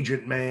leash,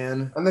 agent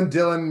man." And then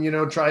Dylan,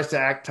 tries to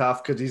act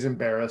tough because he's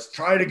embarrassed.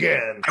 Try it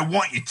again. I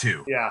want you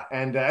to. Yeah,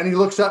 and he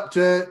looks up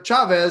to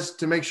Chavez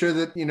to make sure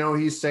that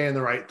he's saying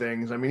the right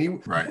things. I mean,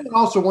 he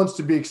also wants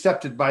to be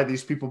accepted by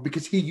these people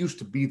because he used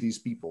to be these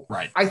people.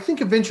 Right. I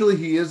think eventually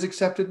he is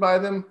accepted by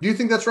them. Do you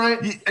think that's right?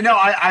 No,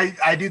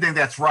 I do think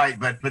that's right,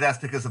 but that's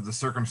because of the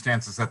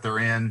circumstances that they're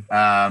in,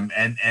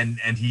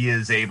 and he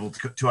is able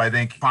to I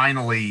think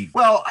finally.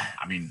 Well,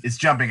 I mean, it's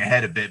jumping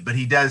ahead a bit, but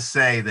he does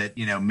say that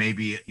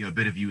maybe a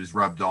bit of you is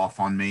rubbed off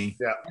on me.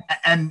 Yeah.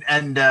 And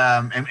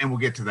we'll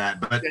get to that,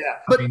 but yeah.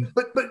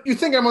 But you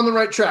think I'm on the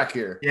right track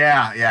here?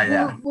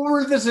 Yeah. We'll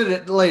revisit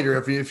it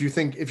later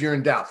if you're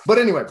in doubt. But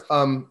anyway,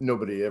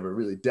 nobody ever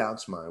really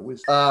doubts my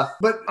wisdom.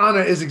 But Anna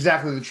is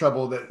exactly the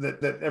trouble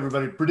that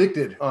everybody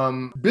predicted.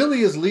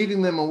 Billy is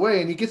leading them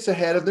away, and he gets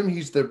ahead of them.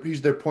 He's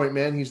their point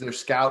man. He's their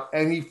scout,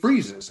 and he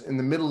freezes in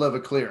the middle of a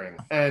clearing.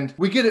 And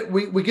we get it.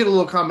 We get a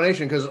little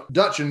combination because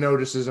Dutch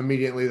notices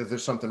immediately that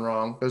there's something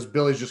wrong because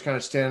Billy's just kind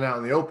of standing out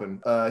in the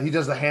open. He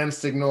does the hand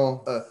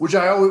signal, which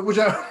I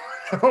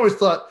I've always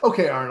thought,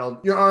 okay, Arnold,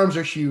 your arms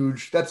are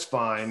huge. That's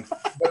fine.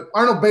 But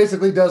Arnold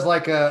basically does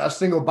like a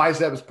single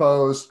biceps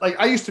pose. Like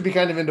I used to be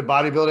kind of into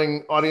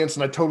bodybuilding audience,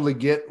 and I totally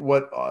get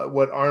what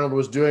Arnold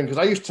was doing because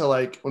I used to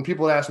like when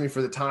people would ask me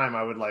for the time,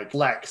 I would like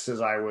flex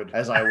as I would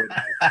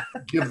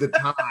give the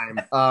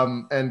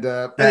time.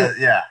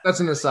 Anyway, that's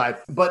an aside.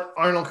 But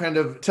Arnold kind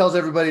of tells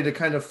everybody to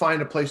kind of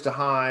find a place to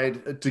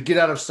hide, to get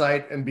out of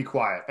sight and be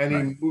quiet. And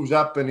he moves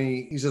up and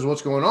he says,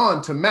 "What's going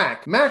on?" to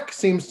Mac. Mac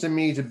seems to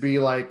me to be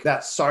like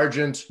that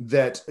sergeant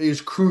that is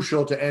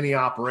crucial to any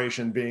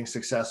operation being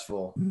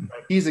successful.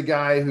 Right? He's a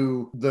guy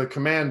who the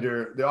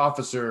commander, the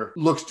officer,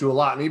 looks to a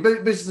lot. And he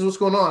basically says, "What's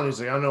going on?" He's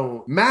like, "I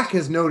know." Mac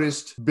has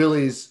noticed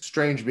Billy's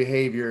strange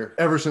behavior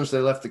ever since they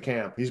left the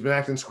camp. He's been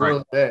acting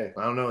squirrely today.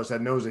 I don't know. It's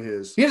that nose of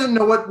his. He doesn't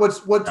know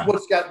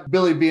what's got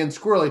Billy being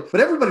squirrely,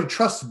 but everybody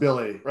trusts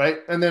Billy, right?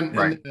 And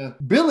then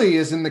Billy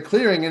is in the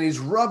clearing and he's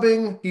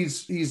rubbing,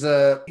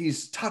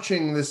 he's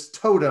touching this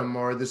totem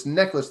or this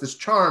necklace, this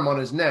charm on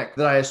his neck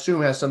that I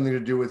assume has something to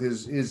do with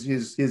his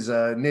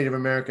Native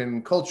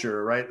American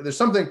culture, right? There's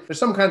some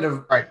kind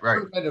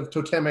of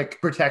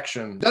totemic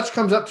protection. Dutch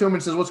comes up to him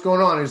and says, "What's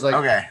going on?" And he's like,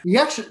 "Okay."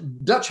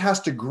 Dutch has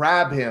to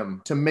grab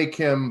him to make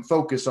him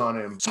focus on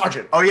him.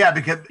 Sergeant. Oh yeah,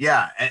 because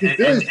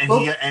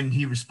and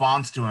he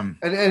responds to him.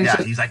 And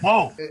he's like,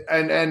 "Whoa!"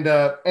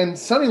 And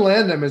Sonny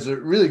Landham is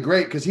really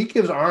great because he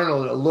gives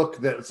Arnold a look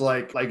that's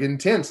like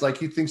intense, like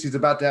he thinks he's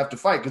about to have to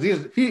fight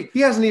because he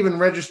hasn't even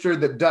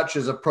registered that Dutch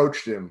has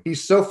approached him.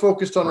 He's so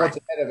focused on what's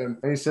ahead of him,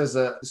 and he says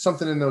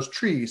something in those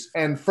trees.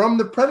 And from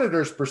the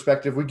Predator's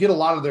perspective, we get a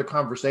lot of their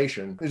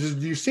conversation. He says,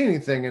 "Do you see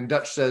anything?" And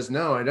Dutch says,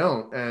 "No, I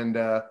don't." And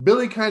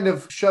Billy kind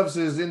of shoves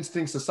his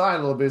instincts aside a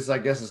little bit. He's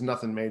like, "I guess it's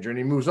nothing major," and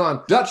he moves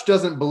on. Dutch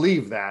doesn't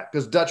believe that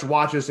because Dutch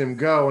watches him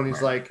go, and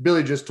he's like,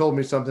 "Billy just told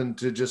me something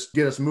to just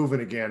get us moving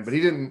again," but he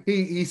didn't.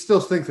 He still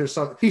thinks there's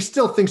something. He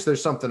still thinks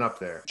there's something up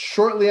there.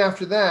 Shortly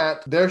after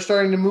that, they're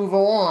starting to move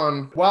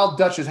on while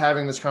Dutch is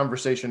having this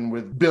conversation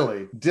with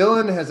Billy.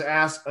 Dylan has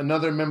asked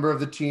another member of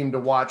the team to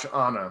watch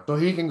Anna so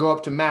he can go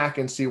up to Mac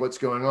and see what's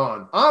going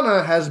on.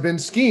 Anna has been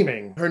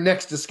scheming her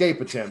next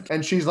escape attempt,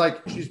 and she's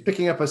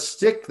picking up a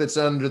stick that's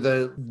under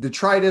the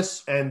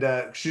detritus, and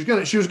she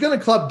was gonna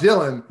club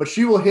Dylan, but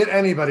she will hit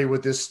anybody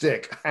with this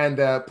stick. And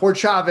poor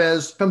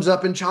Chavez comes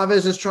up, and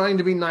Chavez is trying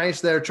to be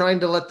nice. They're trying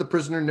to let the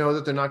prisoner know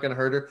that they're not going to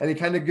hurt her, and he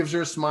kind of gives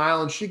her a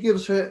smile, and she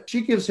gives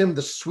him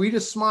the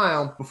sweetest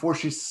smile before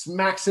she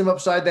smacks him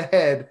upside the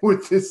head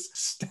with this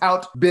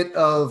stout bit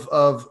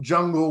of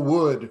jungle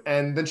wood,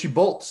 and then she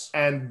bolts.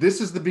 And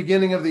this is the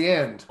beginning of the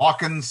end.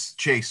 Hawkins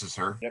chases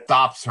her,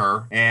 stops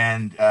her,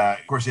 and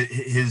of course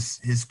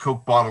his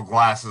Coke bottle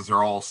glasses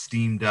are all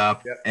steamed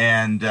up.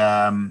 And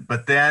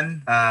but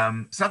then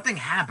something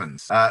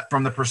happens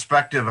from the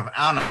perspective of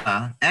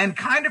Anna and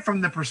kind of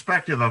from the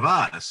perspective of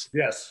us.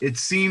 Yes. It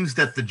seems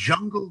that the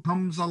jungle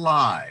comes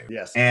alive.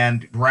 Yes.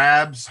 And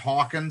grabs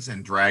Hawkins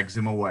and drags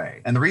him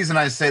away. And the reason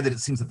I say that it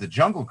seems that the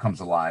jungle comes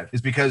alive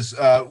is because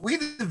we,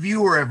 the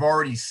viewer, have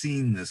already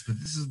seen this, but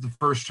this is the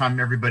first time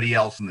everybody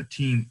else on the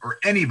team or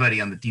anybody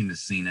everybody on the team has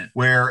seen it,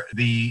 where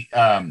the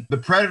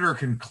Predator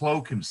can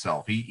cloak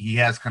himself. He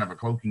has kind of a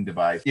cloaking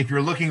device. If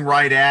you're looking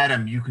right at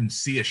him, you can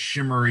see a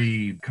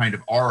shimmery kind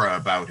of aura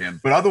about him,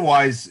 but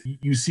otherwise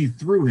you see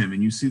through him,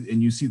 and you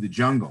see the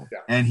jungle. Yeah.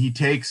 And he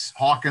takes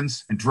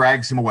Hawkins and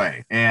drags him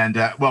away, and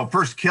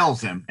first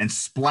kills him and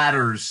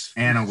splatters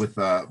Anna with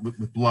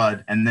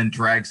blood, and then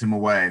drags him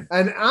away.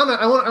 And Anna,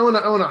 I want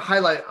to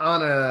highlight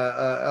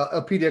Anna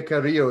Elpidia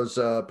Carrillo's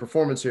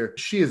performance here.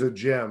 She is a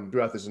gem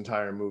throughout this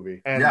entire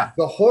movie, and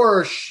the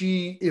horror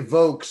she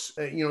evokes,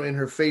 in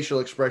her facial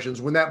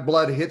expressions when that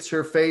blood hits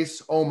her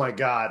face. Oh my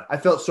God, I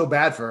felt so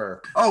bad for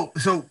her. Oh,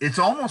 so it's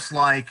almost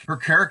like her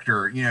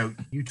character.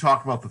 You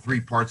talk about the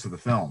three parts of the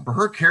film. For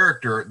her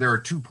character, there are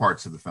two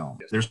parts of the film.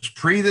 Yes. There's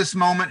pre this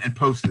moment and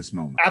post this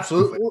moment.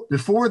 Absolutely.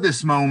 Before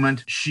this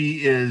moment,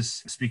 she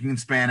is speaking in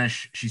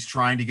Spanish. She's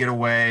trying to get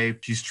away.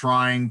 She's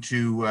trying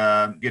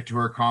to get to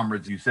her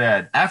comrades, you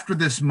said. After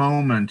this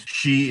moment,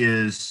 she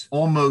is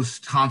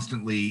almost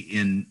constantly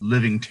in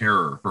living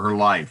terror for her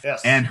life.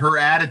 Yes. And her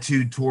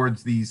attitude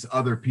towards these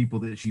other people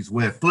that she's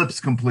with flips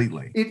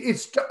completely.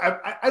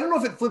 I don't know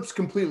if it flips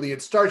completely.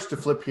 It starts to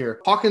flip here.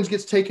 Hawkins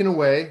gets taken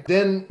away.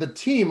 Then the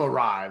team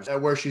arrives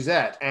at where she's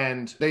at,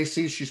 and they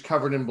see she's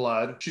covered in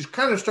blood. She's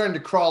kind of starting to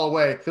crawl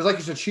away because, like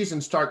you said, she's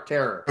in stark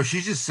terror. Oh,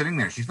 she's just sitting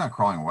there. She's not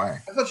crawling away.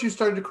 I thought she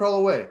stared to crawl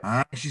away.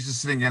 She's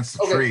just sitting against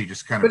the tree,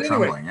 just kind of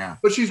trembling. Yeah.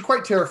 But she's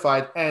quite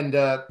terrified, and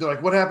they're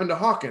like, "What happened to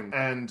Hawkins?"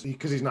 And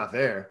because he's not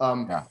there.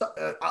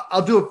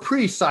 I'll do a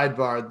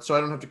pre-sidebar so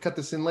I don't have to cut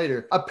this in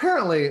later.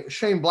 Apparently,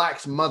 Shane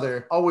Black's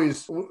mother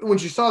always, when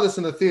she saw this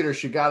in the theater,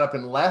 she got up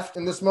and left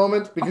in this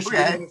moment because she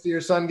didn't want to see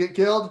her son get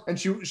killed, and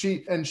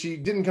she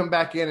didn't come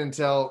back in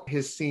until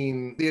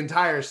the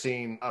entire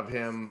scene of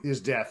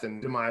his death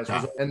and demise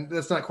was, and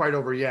that's not quite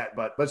over yet.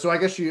 But so I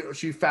guess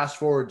she fast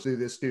forwards through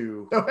this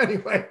too. So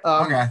anyway,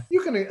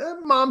 you can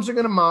moms are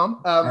gonna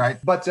mom, right?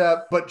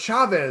 But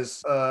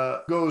Chavez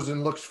goes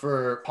and looks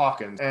for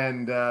Hawkins,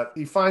 and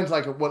he finds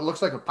what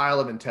looks like a pile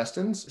of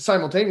intestines.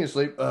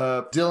 Simultaneously,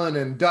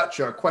 Dylan and Dutch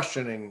are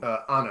questioning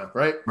Anna,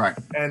 right? Right.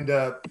 And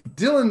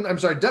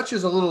Dutch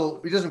is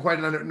he doesn't quite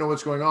know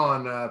what's going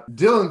on.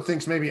 Dylan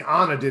thinks maybe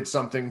Anna did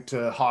something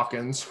to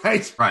Hawkins,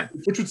 right? Right.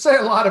 Which would say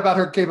a lot about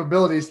her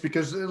capabilities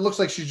because it looks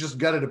like she's just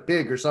gutted a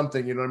pig or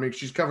something, you know what I mean?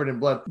 She's covered in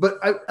blood. But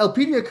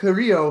Elpidia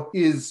Carrillo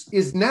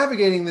is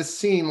navigating this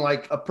scene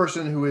like a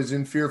person who is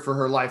in fear for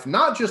her life,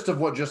 not just of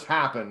what just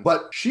happened,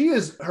 but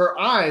her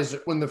eyes,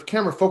 when the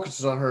camera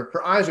focuses on her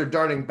eyes are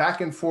darting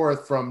back and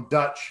forth from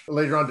Dutch,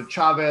 later on to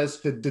Chavez,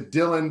 to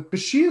Dylan,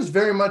 because she is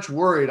very much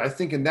worried, I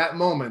think, in that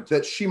moment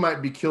that she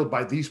might be killed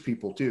by these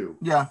people too.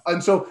 Yeah.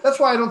 And so that's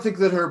why I don't think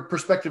that her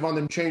perspective on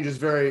them changes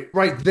very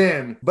right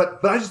then.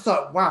 But I just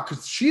thought, wow,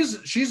 because she's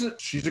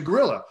a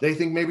gorilla. They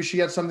think maybe she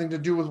had something to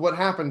do with what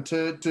happened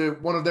to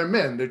one of their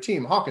men, their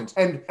team, Hawkins.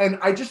 And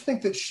I just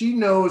think that she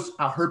knows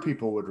how her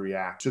people would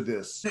react to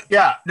this.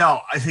 Yeah,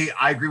 no,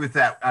 I agree with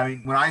that. I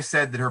mean, when I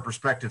said that her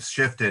perspective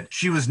shifted,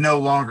 she was no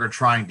longer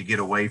trying to get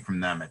away from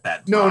them at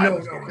that time. No.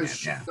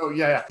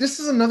 This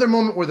is another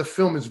moment where the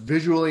film is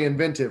visually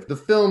inventive. The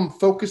film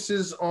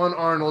focuses on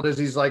Arnold as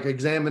he's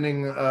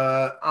examining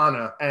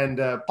Anna, and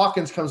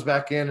Hawkins comes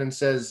back in and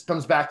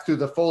comes back through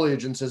the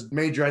foliage and says,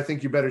 "Major, I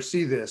think you better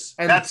see this."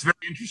 And that's very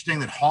interesting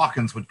that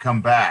Hawkins would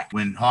come back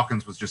when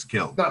Hawkins was just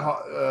killed.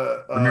 Not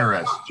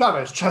Ramirez.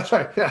 Chavez.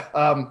 Sorry. Yeah.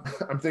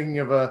 I'm thinking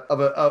of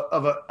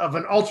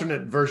an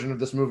alternate version of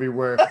this movie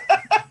where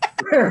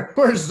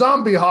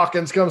zombie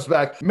Hawkins comes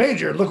back.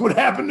 "Major, look what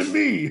happened to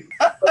me."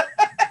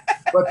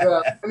 But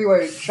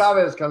anyway,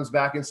 Chavez comes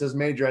back and says,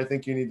 "Major, I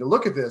think you need to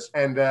look at this."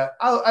 And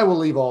I will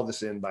leave all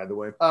this in, by the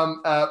way.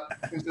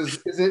 He says,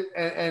 "Is it?"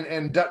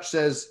 And Dutch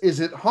says, "Is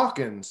it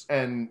Hawkins?"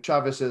 And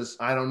Chavez says,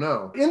 "I don't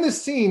know." In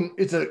this scene,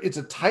 it's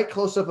a tight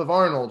close up of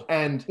Arnold,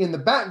 and in the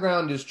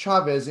background is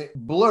Chavez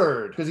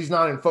blurred because he's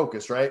not in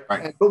focus, right?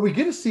 But we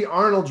get to see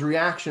Arnold's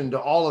reaction to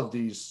all of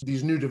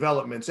these new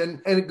developments,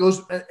 and it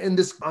goes, and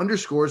this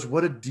underscores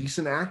what a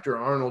decent actor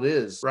Arnold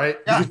is, right?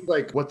 Yeah.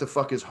 Because, what the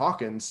fuck is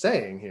Hawkins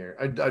saying here?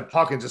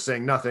 Hawkins is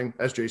saying nothing,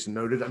 as Jason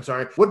noted. I'm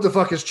sorry. What the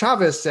fuck is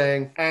Chavez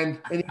saying? And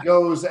he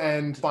goes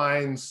and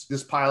finds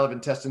this pile of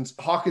intestines.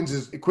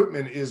 Hawkins's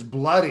equipment is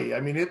bloody. I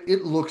mean,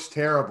 it looks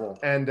terrible.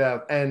 And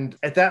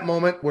at that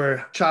moment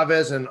where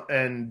Chavez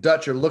and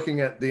Dutch are looking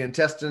at the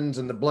intestines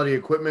and the bloody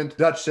equipment,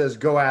 Dutch says,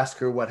 "Go ask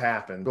her what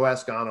happened. Go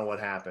ask Anna what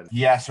happened."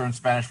 He asks her in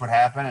Spanish what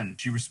happened, and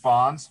she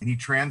responds, and he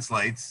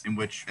translates, in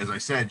which, as I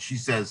said, she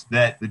says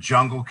that the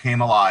jungle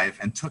came alive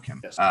and took him.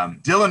 Yes.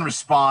 Dylan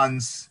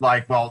responds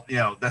well,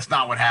 that's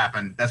not what happened.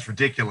 That's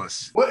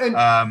ridiculous. Well,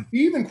 and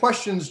he even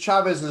questions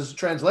Chavez's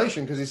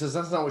translation because he says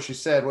that's not what she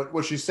said.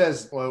 What she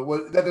says,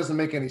 that doesn't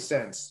make any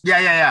sense.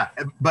 Yeah.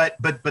 But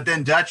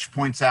then Dutch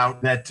points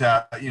out that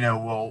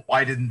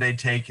why didn't they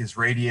take his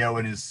radio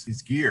and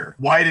his gear?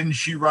 Why didn't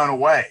she run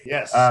away?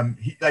 Yes.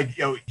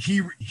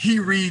 He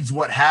reads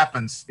what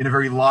happens in a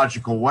very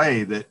logical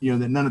way that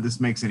that none of this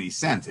makes any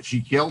sense. If she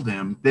killed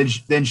him,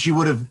 then she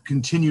would have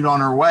continued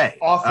on her way.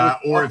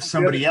 Or if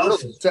somebody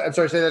else. I'm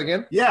sorry, say that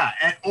again. Yeah,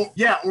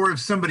 or if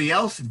somebody somebody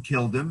else had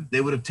killed him,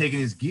 they would have taken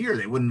his gear.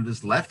 They wouldn't have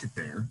just left it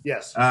there.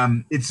 Yes.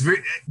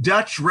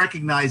 Dutch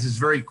recognizes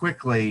very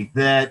quickly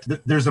that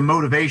there's a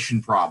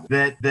motivation problem,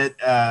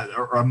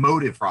 or a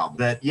motive problem.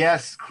 That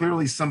yes,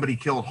 clearly somebody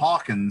killed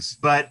Hawkins,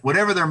 but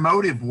whatever their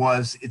motive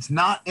was, it's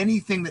not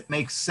anything that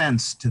makes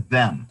sense to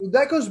them.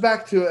 That goes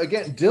back to,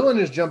 again, Dylan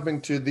is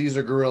jumping to these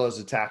are guerrillas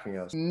attacking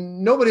us.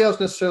 Nobody else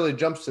necessarily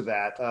jumps to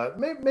that.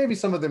 Maybe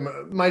some of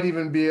them might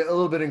even be a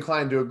little bit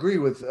inclined to agree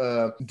with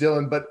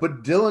Dylan, but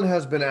Dylan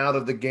has been out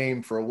of the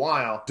game for a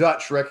while.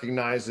 Dutch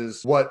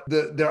recognizes what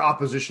their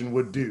opposition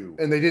would do,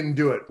 and they didn't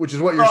do it, which is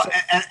what you're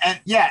saying.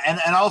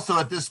 And also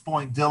at this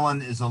point,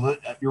 Dylan is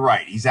you're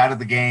right. He's out of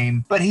the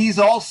game, but his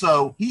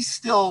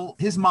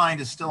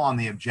mind is still on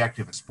the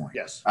objective at this point.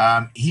 Yes.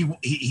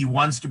 He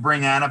wants to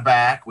bring Anna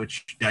back,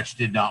 which Dutch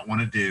did not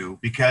want to do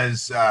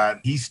because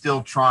he's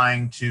still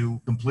trying to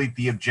complete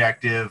the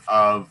objective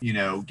of,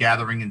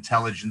 gathering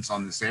intelligence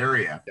on this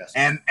area. Yes.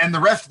 And the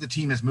rest of the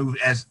team has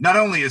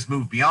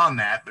moved beyond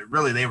that, but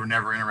really they were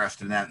never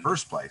interested in that in the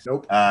first place.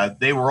 Nope.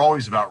 They were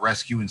always about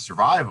rescue and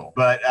survival.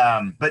 But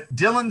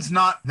Dylan's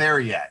not there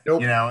yet.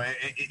 Nope.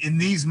 In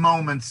these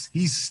moments,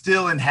 he's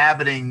still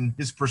inhabiting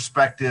his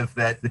perspective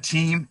that the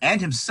team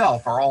and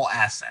himself are all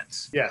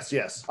assets. Yes.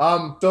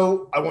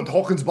 So I want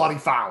Hawkins' body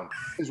found,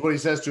 is what he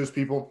says to his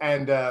people,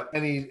 and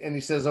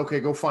he says, okay,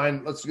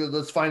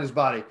 let's find his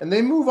body, and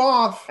they move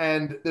off.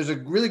 And there's a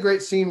really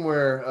great scene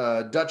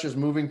where Dutch is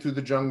moving through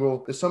the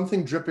jungle. There's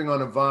something dripping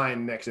on a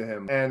vine next to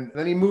him, and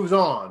then he moves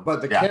on,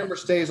 but the camera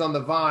stays on the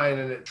vine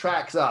and it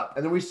tracks up,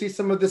 and then we see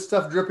some of this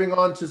stuff dripping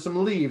onto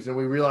some leaves, and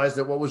we realize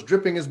that what was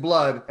dripping is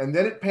blood, and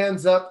then it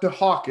pans up to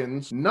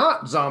Hawkins,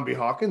 not zombie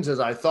Hawkins as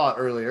I thought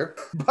earlier,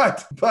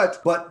 but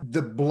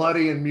the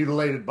bloody and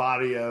mutilated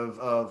body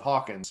of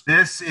Hawkins.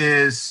 This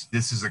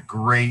is a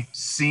great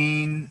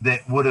scene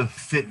that would have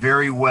fit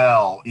very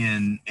well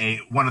in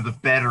one of the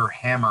better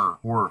Hammer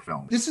horror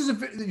films.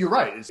 You're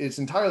right. It's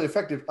entirely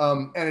effective.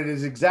 And it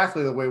is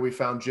exactly the way we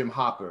found Jim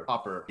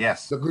Hopper.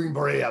 Yes. The Green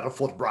Beret out of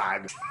Fort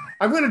Bragg.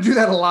 I'm going to do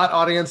that a lot,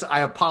 audience.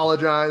 I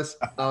apologize.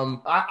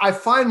 I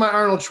find my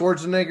Arnold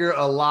Schwarzenegger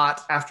a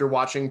lot after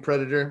watching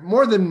Predator,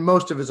 more than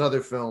most of his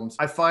other films.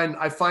 I find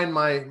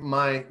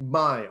my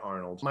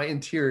Arnold, my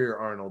interior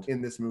Arnold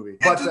in this movie.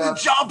 But the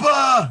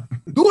choppa!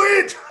 Do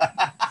it!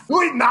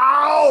 Do it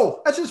now!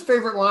 That's his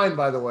favorite line,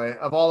 by the way,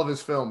 of all of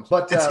his films.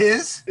 But it's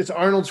his? It's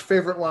Arnold's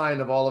favorite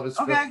line of all of his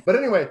films. But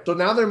anyway, so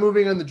now they're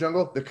moving in the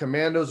jungle. The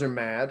commandos are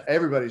mad.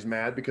 Everybody's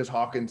mad because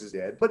Hawkins is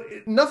dead. But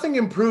nothing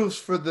improves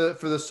for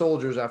the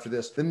soldiers after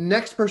this. The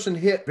next person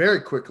hit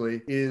very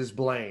quickly is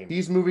Blaine.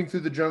 He's moving through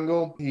the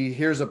jungle. He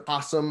hears a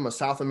possum, a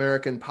South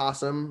American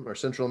possum or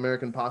Central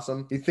American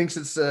possum. He thinks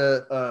it's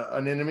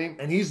an enemy,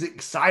 and he's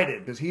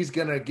excited because he's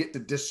gonna get to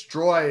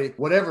destroy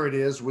whatever it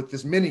is with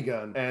this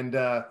minigun. And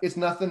it's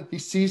nothing. He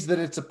sees that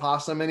it's a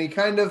possum, and he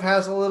kind of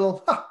has a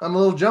little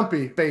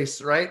jumpy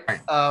face, right?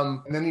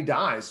 And then he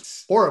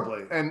dies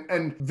horribly.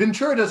 And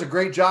Ventura does a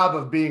great job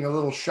of being a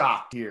little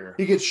shocked here.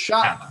 He gets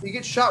shot. He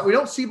gets shot. We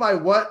don't see by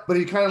what, but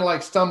he kind of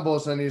like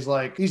stumbles and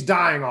he's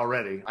dying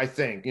already, I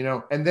think,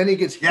 and then he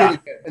gets hit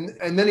again,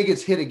 and then he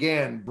gets hit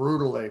again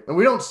brutally. And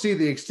we don't see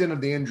the extent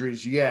of the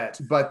injuries yet,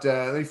 but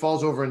he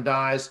falls over and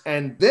dies.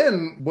 And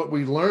then what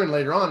we learn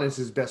later on is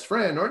his best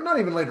friend, or not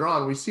even later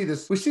on, we see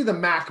the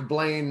Mac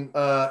Blaine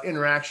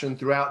interaction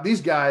throughout.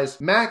 These guys,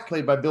 Mac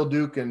played by Bill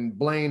Duke and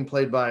Blaine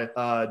played by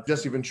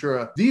Jesse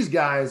Ventura. These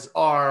guys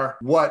are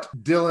what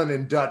Dylan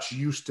and Dutch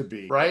used to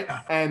be, right?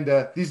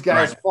 And these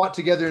guys fought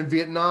together in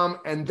Vietnam,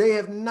 and they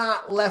have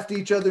not left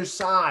each other's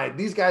side.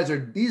 These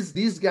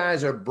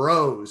guys are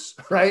bros,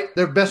 right?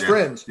 They're best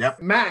friends.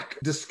 Yep. Mac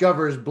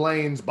discovers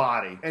Blaine's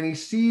body, and he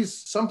sees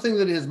something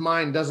that his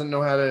mind doesn't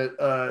know how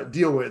to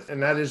deal with,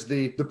 and that is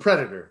the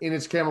Predator in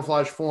its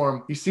camouflage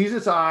form. He sees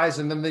its eyes,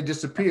 and then they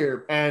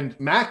disappear. And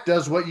Mac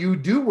does what you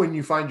do when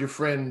you find your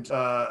friend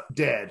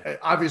dead,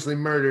 obviously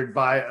murdered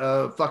by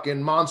a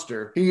fucking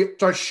monster. He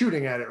starts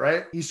shooting at it,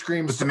 right? He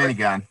screams with the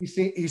minigun.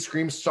 He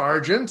screams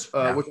Sergeant,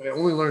 which I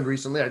only learned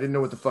recently. I didn't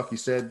know what the fuck he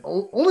said.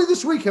 Only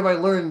this week have I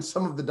learned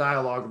some of the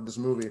dialogue of this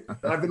movie.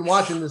 And I've been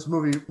watching this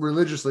movie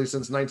religiously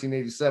since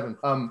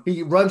 1987.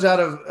 He runs out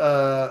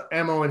of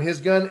ammo in his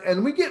gun,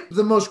 and we get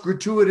the most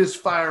gratuitous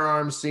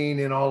firearms scene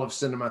in all of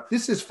cinema.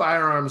 This is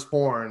firearms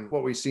porn,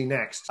 what we see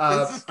next.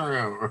 This is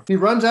true. He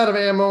runs out of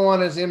ammo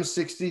on his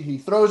M60. He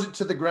throws it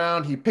to the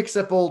ground. He picks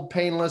up Old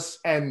Painless,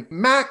 and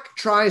Mac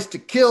tries to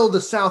kill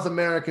the South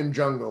American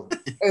jungle.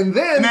 And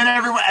then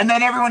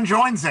everyone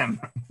joins him.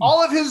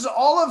 All of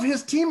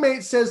his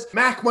teammates says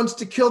Mac wants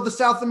to kill the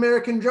South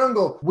American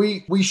jungle.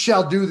 We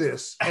shall do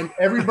this. And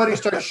everybody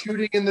starts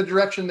shooting in the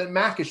direction that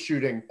Mac is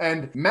shooting.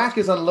 And Mac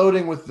is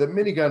unloading with the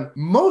minigun.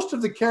 Most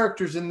of the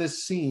characters in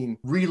this scene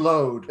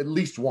reload at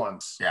least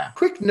once. Yeah.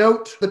 Quick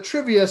note, the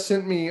trivia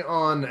sent me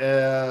on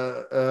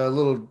a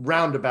little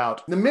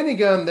roundabout. The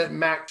minigun that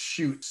Mac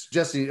shoots,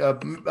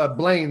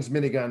 Blaine's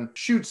minigun,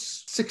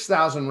 shoots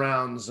 6,000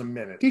 rounds a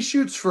minute. He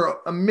shoots for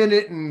a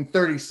minute and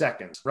 30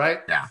 seconds, right?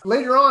 Yeah.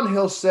 Later on,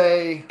 he'll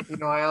say,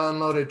 I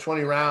unloaded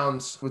 20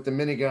 rounds with the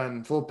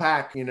minigun, full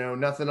pack,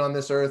 nothing on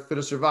this earth could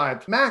have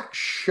survived. Mac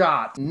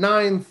shot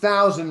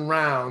 9,000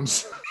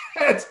 rounds.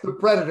 It's the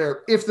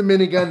Predator. If the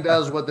minigun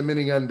does what the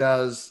minigun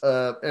does,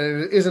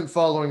 and it isn't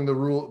following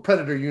the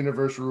Predator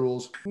universe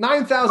rules,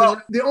 9,000.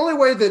 Well, the only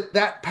way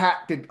that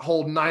pack could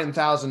hold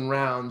 9,000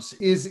 rounds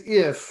is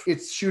if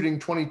it's shooting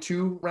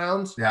 22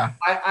 rounds. Yeah.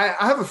 I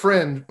have a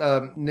friend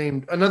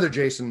named another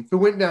Jason who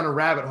went down a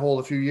rabbit hole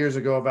a few years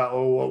ago about,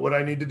 what would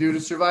I need to do to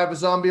survive a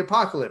zombie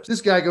apocalypse?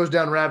 This guy goes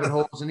down rabbit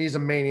holes and he's a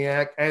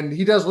maniac, and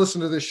he does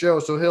listen to this show,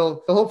 so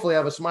he'll hopefully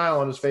have a smile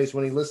on his face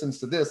when he listens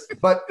to this.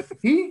 But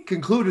he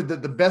concluded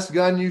that the best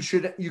gun you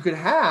could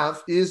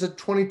have is a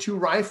 22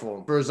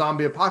 rifle for a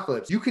zombie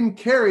apocalypse. You can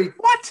carry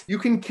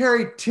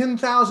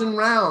 10,000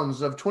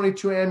 rounds of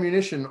 22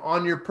 ammunition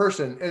on your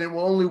person, and it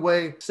will only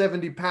weigh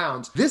 70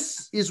 pounds.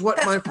 This is what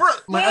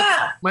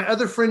my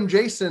other friend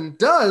Jason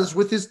does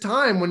with his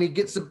time when he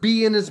gets a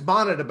bee in his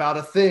bonnet about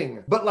a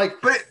thing. But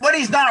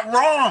he's not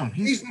wrong.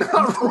 He's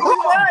not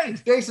wrong.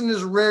 Right. Jason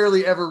is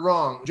rarely ever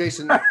wrong.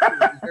 Jason is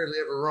rarely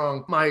ever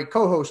wrong. My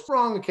co-host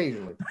wrong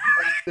occasionally.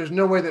 There's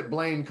no way that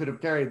Blaine could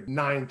have carried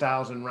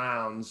 9,000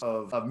 rounds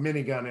of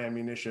minigun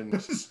ammunition.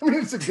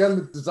 It's a gun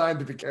that's designed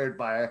to be carried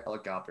by a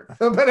helicopter.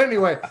 But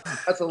anyway,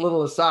 that's a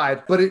little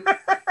aside. But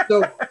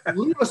so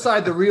leave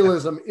aside the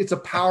realism. It's a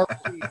powerful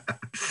scene.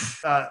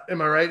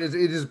 Am I right? It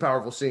is a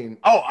powerful scene.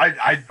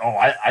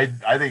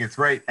 I think it's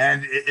great,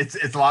 and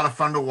it's a lot of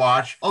fun to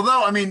watch.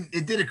 Although,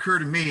 it did occur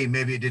to me,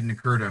 maybe it didn't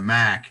occur to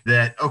Mac,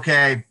 that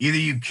either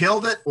you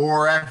killed it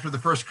or after the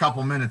first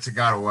couple minutes it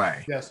got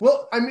away. Yes.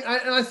 Well,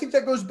 I think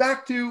that goes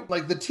back to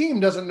the team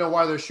doesn't know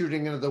why they're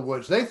shooting into the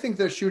woods. They think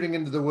they're shooting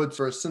into the woods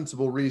for a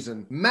sensible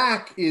reason.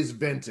 Mac is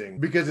venting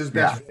because his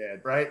best friend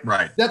dead, right?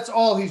 Right. That's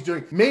all he's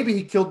doing. Maybe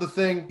he killed the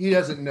thing. He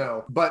doesn't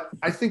know. But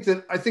I think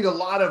a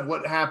lot of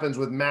what happens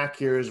with Mac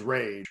here is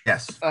rage.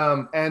 Yes.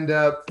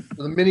 The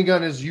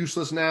minigun is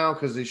useless now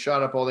because he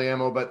shot up all the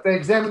ammo. But they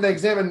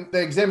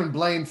examine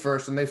Blaine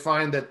first, and they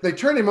find that they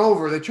turn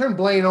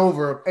Blaine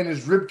over, and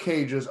his rib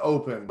cage is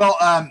open. Well,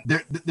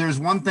 there's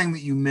one thing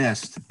that you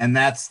missed, and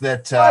that's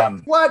that.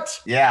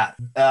 What? Yeah.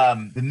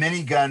 The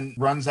minigun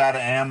runs out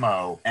of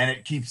ammo, and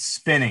it keeps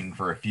spinning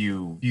for a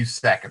few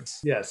seconds.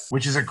 Yes.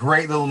 Which is a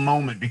great little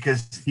moment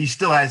because he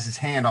still has his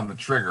hand on the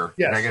trigger.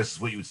 Yes. I guess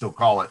is what you would still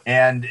call it.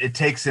 And it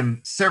takes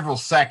him several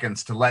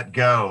seconds to let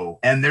go.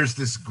 And there's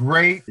this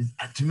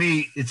to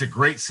me, it's a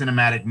great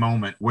cinematic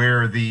moment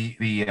where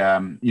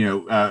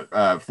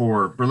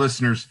for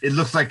listeners, it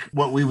looks like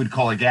what we would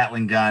call a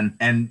Gatling gun,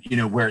 and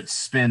where it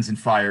spins and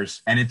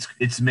fires, and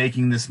it's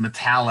making this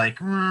metallic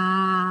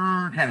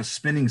kind of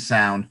spinning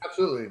sound.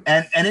 Absolutely.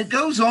 And it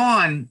goes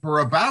on for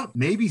about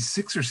maybe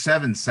 6 or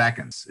 7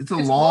 seconds. It's a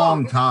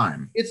long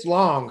time. It's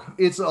long.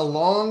 It's a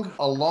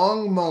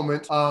long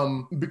moment.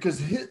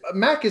 Because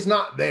Mac is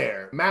not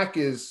there. Mac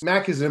is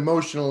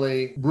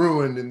emotionally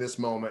ruined in this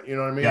moment. You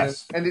know what I mean?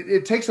 Yes. And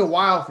it takes a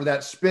while for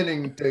that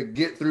spinning to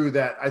get through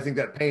that. I think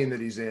that pain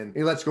that he's in.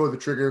 He lets go of the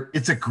trigger.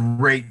 It's a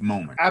great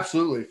moment.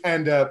 Absolutely.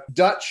 And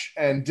Dutch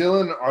and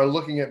Dylan are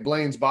looking at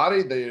Blaine's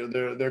body.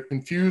 They're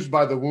confused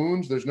by the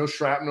wounds. There's no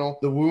shrapnel.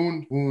 The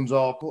wounds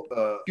all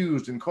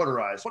fused and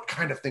cauterized. What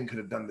kind of thing could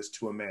have done this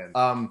to a man?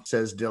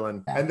 Says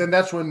Dylan. And then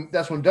that's when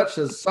Dutch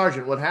says,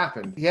 "Sergeant, what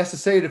happened?" He has to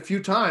say it a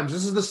few times.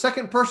 This is the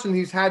second person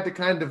he's had to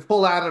kind of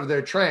pull out of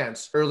their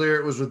trance. Earlier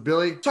it was with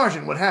Billy.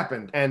 "Sergeant, what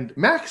happened?" And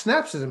Mac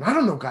snaps at him. "I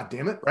don't know,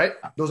 goddammit," right?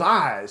 Those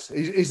eyes.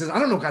 He says, "I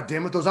don't know,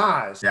 goddammit, those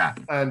eyes." Yeah.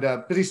 And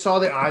because he saw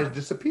the eyes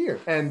disappear.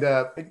 And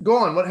go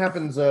on. What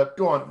happens?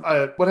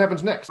 What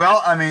happens next?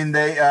 Well,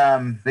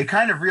 they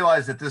kind of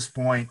realize at this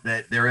point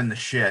that they're in the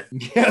shit.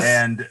 Yes.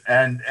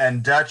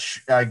 And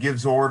Dutch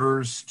gives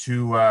orders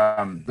to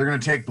they're going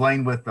to take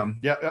Blaine with them.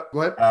 Yep.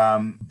 Go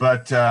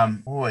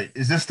ahead. Boy,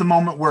 is this the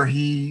moment where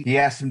he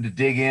asks him to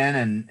dig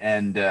in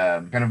and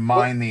kind of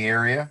mine the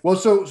area? Well,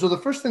 so the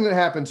first thing that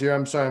happens here,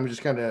 I'm sorry,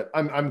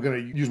 I'm going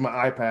to use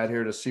my iPad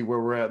here to see where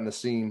we're at in the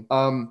scene.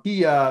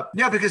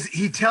 Because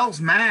he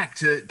tells Mac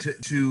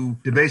to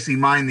basically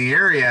mine the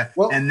area,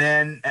 and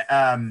then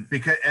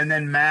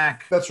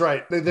Mac that's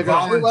right. They're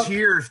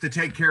volunteers to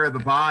take care of the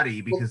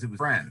body because it was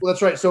friend. Well,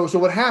 that's right. So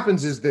what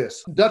happens is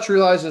this. Dutch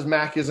realizes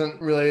Mac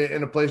isn't really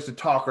in a place to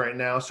talk right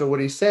now. So what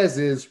he says,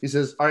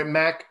 "All right,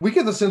 Mac," we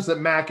get the sense that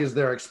Mac is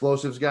their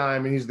explosives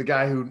guy. He's the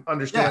guy who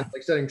understands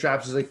setting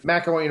traps. He's like,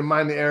 "Mac, I want you to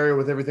mine the area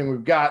with everything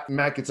we've got." And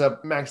Mac gets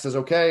up. Mac says,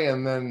 "Okay."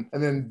 And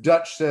then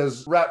Dutch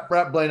says, wrap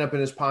Blaine up in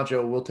his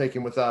poncho. We'll take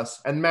him with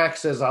us. And Mac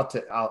says,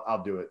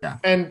 I'll do it. Yeah.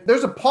 And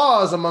there's a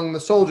pause among the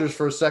soldiers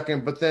for a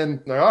second, but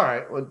then they're all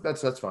right. Well,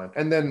 that's fine.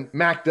 And then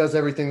Mac does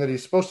everything that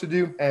he's supposed to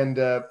do. And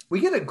we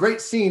get a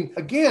great scene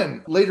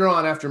again later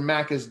on after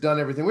Mac has done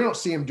everything. We don't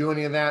see him do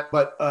any of that,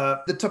 but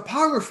the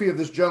topography of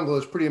this jungle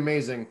is pretty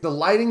amazing. The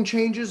lighting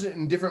changes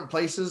in different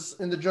places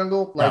in the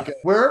jungle.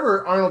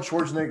 Wherever Arnold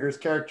Schwarzenegger's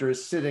character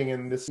is sitting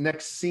in this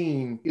next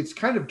scene, it's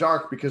kind of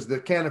dark because the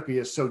canopy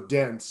is so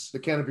dense. dense. The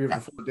canopy of the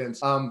forest dense.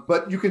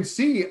 But you can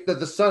see that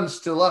the sun's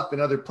still up in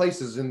other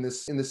places in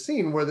this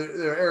scene where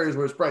there are areas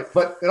where it's bright.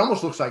 But it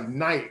almost looks like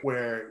night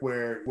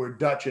where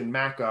Dutch and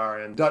Mac are.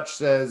 And Dutch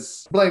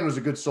says Blaine was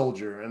a good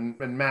soldier,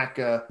 and Mac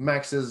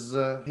says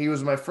he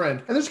was my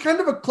friend. And there's kind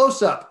of a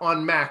close up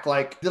on Mac.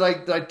 Like, did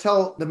I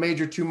tell the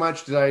major too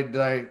much? Did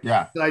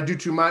I do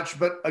too much?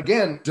 But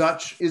again,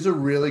 Dutch is a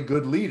really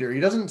good leader. He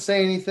doesn't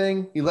say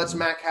anything. He lets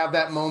Mac have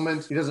that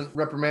moment. He doesn't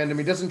reprimand him.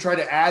 He doesn't try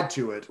to add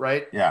to it,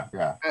 right? Yeah.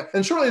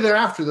 And shortly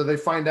thereafter, though, they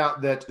find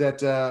out that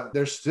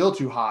they're still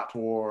too hot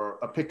for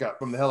a pickup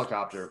from the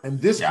helicopter. And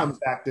this comes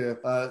back to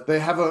they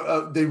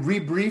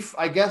rebrief,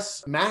 I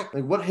guess, Mac,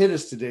 like, what hit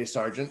us today,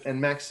 Sergeant? And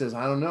Mac says,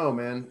 I don't know,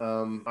 man.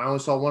 I only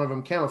saw one of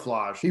them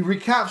camouflage. He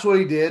recaps what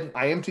he did.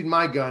 I emptied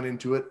my gun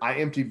into it. I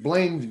emptied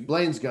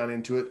Blaine's gun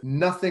into it.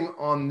 Nothing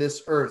on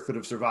this earth could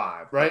have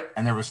survived, right?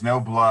 And there was no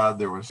blood.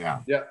 There was,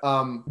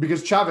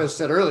 because Chavez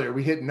said earlier,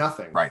 we hit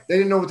nothing. Right. They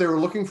didn't know what they were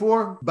looking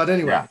for. But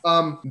anyway,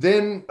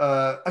 then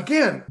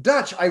again,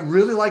 Dutch, I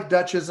really like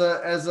Dutch as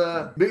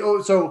a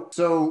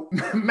so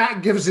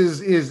Mac gives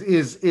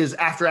his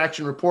after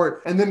action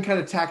report and then kind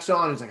of tacks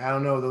on. He's like, I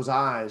don't know, those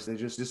eyes, they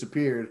just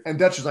disappeared. And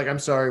Dutch is like, I'm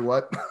sorry,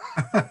 what?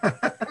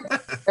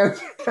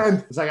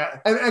 and it's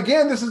like, and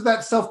again, this is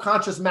that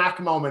self-conscious Mac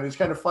moment. It's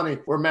kind of funny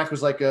where Mac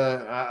was like,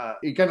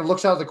 he kind of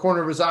looks out the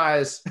corner of his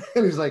eyes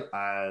and he's like,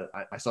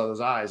 I saw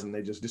those eyes and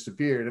they just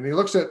disappeared. And he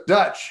looks at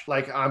Dutch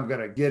like, I'm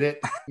gonna get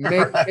it.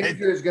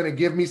 Major is gonna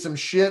give me some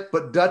shit,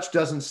 but Dutch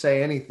doesn't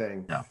say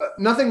anything. Yeah.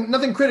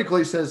 Nothing critical.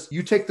 He says,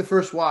 you take the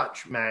first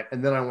watch, Mac,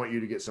 and then I want you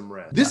to get some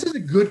rest. This is a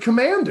good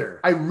commander.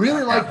 I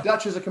really like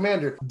Dutch as a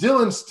commander.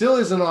 Dylan still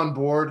isn't on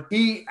board.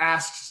 He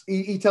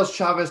tells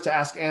Chavez to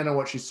ask Anna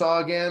what she saw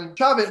again.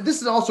 Chavez,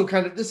 this is also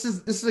kind of, this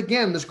is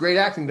again, this great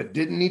acting that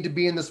didn't need to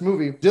be in this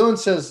movie. Dylan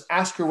says,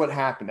 ask her what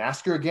happened.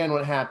 Ask her again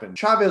what happened.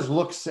 Chavez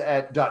looks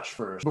at Dutch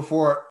first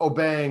before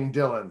obeying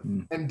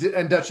Dylan.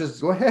 And Dutch says,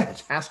 go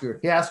ahead, ask her.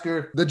 He asked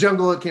her, the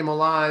jungle that came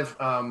alive.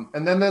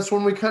 And then that's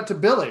when we cut to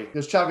Billy,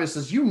 because Chavez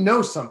says, you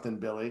know something,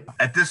 Billy.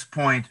 At this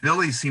point,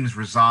 Billy seems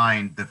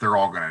resigned that they're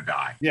all going to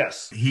die.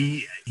 Yes.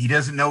 He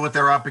doesn't know what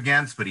they're up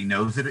against, but he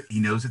knows it. He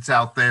knows it's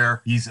out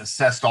there. He's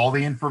assessed all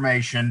the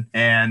information.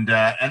 And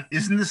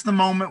isn't this the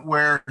moment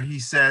where he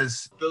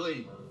says,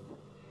 Billy,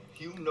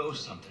 you know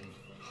something.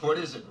 What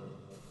is it?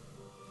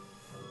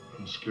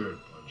 I'm scared,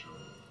 Pancho.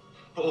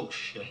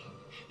 Bullshit.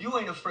 You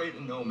ain't afraid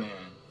of no man.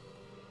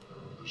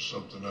 There's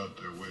something out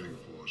there waiting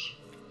for us.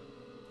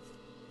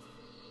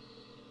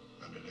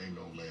 And it ain't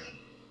no man.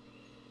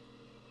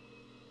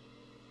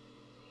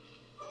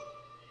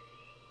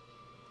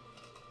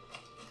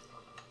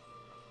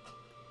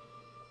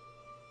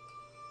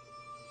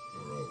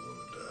 We're all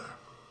gonna die.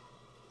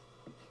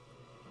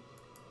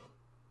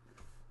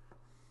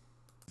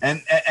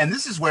 And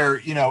this is where,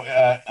 in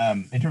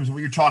terms of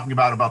what you're talking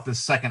about this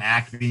second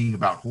act being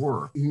about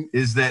horror,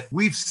 is that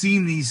we've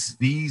seen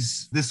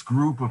this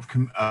group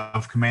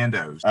of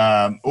commandos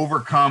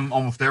overcome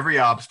almost every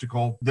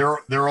obstacle.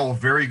 They're all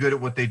very good at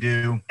what they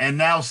do. And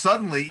now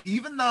suddenly,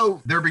 even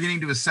though they're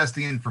beginning to assess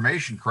the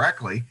information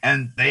correctly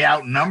and they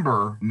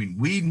outnumber, I mean,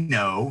 we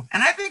know,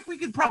 and I think we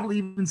could probably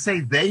even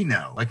say they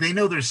know, like they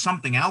know there's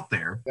something out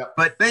there,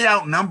 but they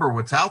outnumber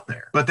what's out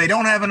there, but they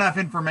don't have enough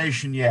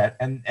information yet.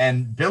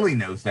 And Billy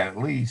knows that at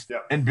least.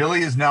 And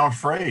Billy is now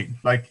afraid.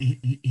 Like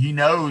he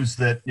knows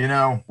that,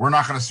 we're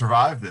not going to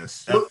survive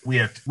this. We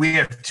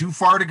have too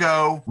far to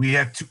go.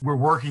 We're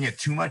working at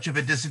too much of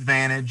a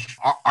disadvantage.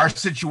 Our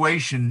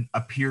situation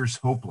appears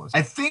hopeless.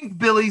 I think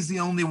Billy's the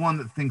only one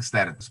that thinks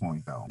that at this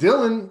point, though.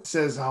 Dylan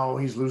says, oh,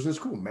 he's losing his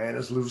cool. Man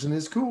is losing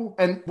his cool.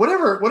 And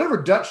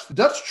whatever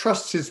Dutch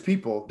trusts his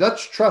people.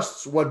 Dutch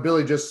trusts what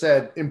Billy just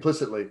said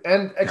implicitly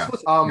and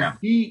explicitly.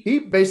 He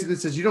basically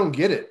says, you don't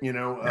get it,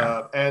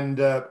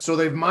 so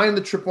they've mined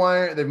the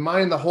tripwire. They've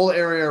mined the whole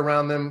area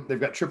around them. They've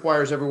got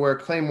tripwires everywhere,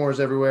 claymores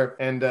everywhere.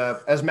 And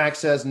as Max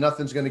says,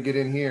 nothing's going to get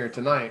in here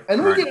tonight.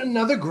 And we get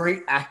another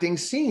great acting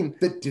scene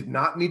that did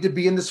not need to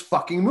be in this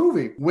fucking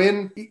movie.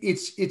 When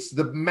it's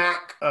the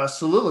Mac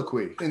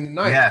soliloquy in the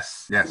night.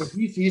 Yes. So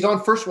he's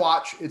on first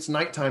watch. It's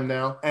nighttime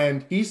now.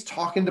 And he's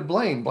talking to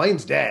Blaine.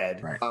 Blaine's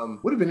dead. Right.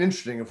 Would have been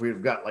interesting if we'd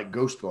have got like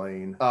Ghost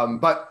Blaine.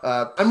 But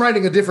I'm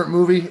writing a different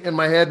movie in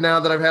my head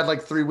now that I've had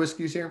like 3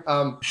 whiskeys here.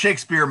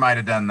 Shakespeare might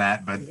have done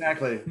that, but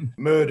exactly.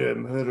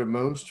 Murder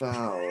most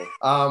foul.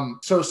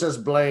 So says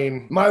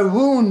Blaine, my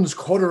wounds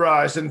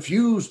cauterized and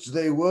fused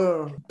they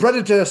were.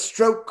 Predator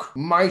stroke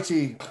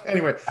mighty.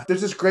 Anyway,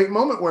 there's this great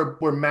moment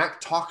where Mac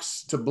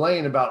talks to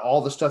Blaine about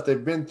all the stuff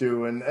they've been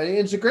through. And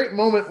it's a great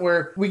moment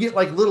where we get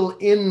like little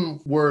in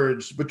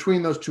words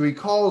between those two. He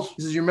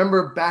says, you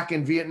remember back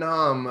in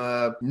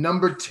Vietnam,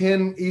 number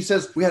 10 he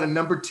says, we had a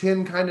number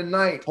 10 kind of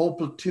night. Whole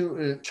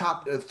platoon,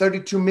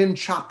 32 men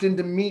chopped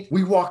into meat.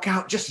 We walk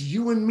out, just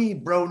you and me,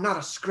 bro. Not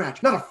a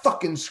scratch. Not a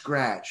fucking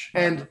scratch.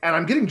 And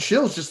I'm getting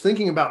chills just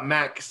thinking about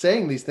Mac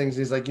saying these things.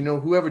 He's like,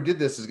 whoever did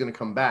this is going to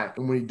come back.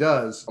 And when he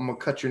does, I'm going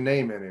to cut your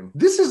name in him.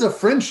 This is a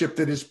friendship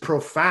that is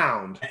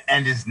profound.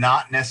 And is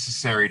not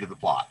necessary to the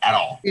plot at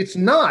all. It's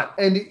not.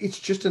 And it's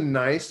just a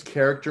nice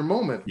character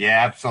moment.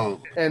 Yeah,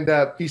 absolutely. And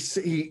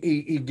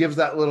he gives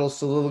that little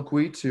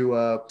soliloquy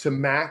to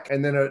Mac,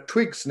 and then a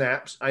twig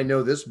snaps. I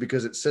know this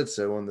because it said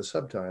so on the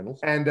subtitles.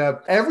 And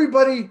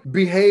everybody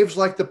behaves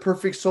like the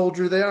perfect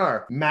soldier they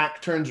are.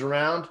 Mac turns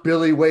around,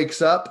 Billy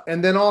wakes up,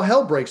 and then all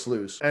hell breaks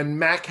loose. And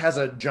Mac has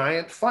a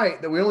giant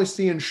fight that we only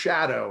see in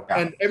shadow. Yeah.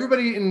 And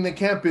everybody in the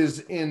camp is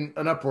in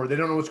an uproar. They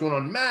don't know what's going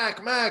on.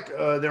 Mac,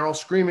 they're all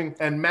screaming.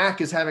 And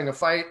Mac is having a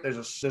fight.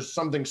 There's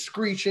something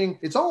screeching.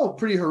 It's all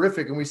pretty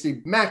horrific. And we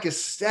see Mac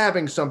is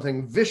stabbing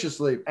something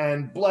viciously,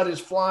 and blood is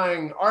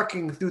flying,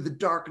 arcing through the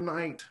dark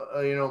night,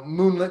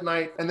 moonlit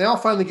night. And they all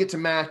finally get to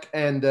Mac,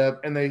 and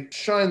they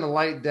shine the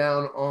light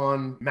down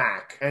on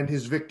Mac and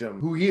his victim,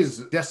 who he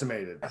is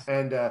decimated.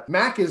 And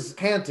Mac is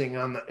panting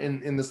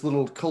in this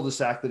little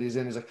cul-de-sac that he's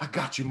in. He's like, I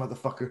got you,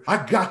 motherfucker.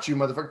 I got you,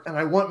 motherfucker. And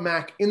I want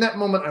Mac, in that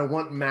moment, I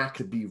want Mac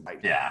to be right.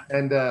 Yeah.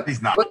 And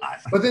he's not.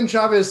 But then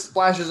Chavez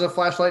flashes a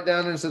flashlight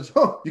down and says,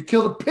 oh, you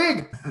killed a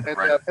pig. And,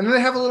 right. And then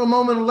they have a little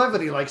moment of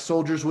levity like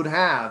soldiers would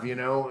have, and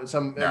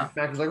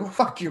Mac was like, well,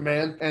 fuck you,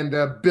 man. And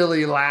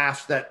Billy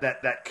laughs,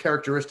 that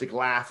characteristic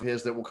laugh of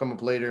his that will come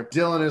up later.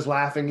 Dylan is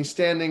laughing. He's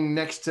standing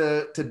next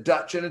to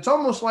Dutch, and it's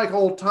almost like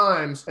old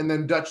times. And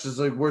then Dutch is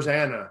like, where's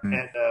Anna?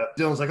 And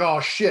Dylan's like, oh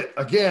shit,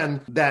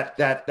 again,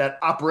 that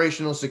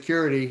operational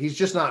security, he's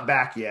just not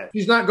back yet.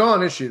 She's not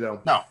gone, is she,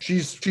 though? No.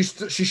 She's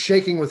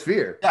shaking with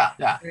fear.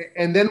 Yeah.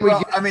 And then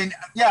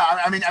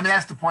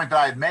that's the point that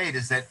I had made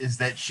is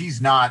that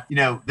she's not,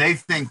 they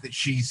think that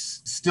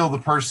she's still the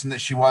person that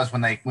she was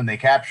when they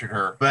captured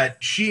her, but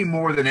she,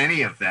 more than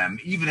any of them,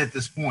 even at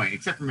this point,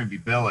 except for maybe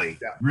Billy,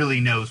 really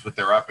knows what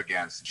they're up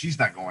against. She's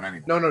not going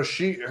anywhere. No,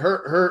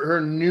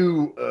 her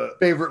new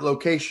favorite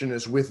location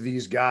is with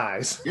these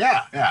guys.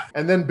 Yeah.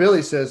 And then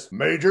Billy says,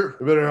 Major,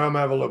 you better come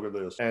have a look at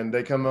this. And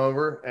they come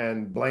over,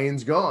 and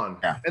Blaine's gone.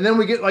 Yeah. And then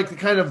we get like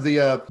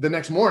the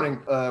next morning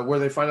where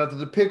they find out that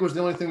the pig was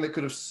the only thing that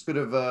could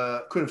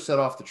have set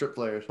off the trip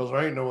flares. Because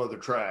there ain't no other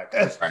track,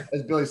 as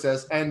Billy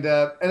says. And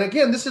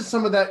again, this is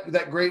some of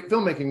that great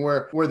filmmaking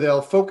where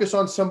they'll focus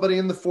on somebody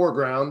in the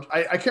foreground.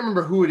 I can't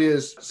remember who it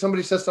is.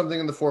 Somebody says something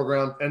in the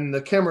foreground, and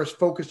the camera is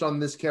focused on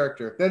this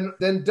character.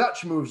 Then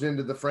Dutch moves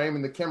into the frame,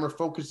 and the camera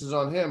focuses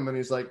on him, and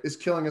he's like, it's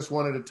killing us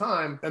one at a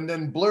time. And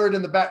then blurred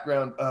in the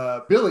background,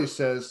 Billy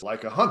says,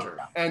 like a hunter.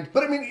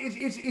 But I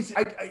mean,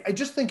 I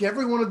just think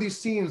every one of these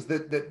scenes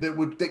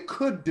that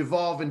could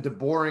devolve into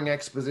boring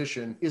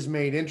exposition is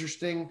made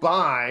interesting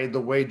by the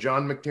way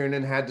John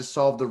McTiernan had to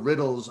solve the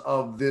riddles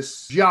of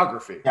this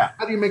geography. Yeah.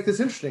 How do you make this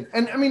interesting?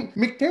 And I mean,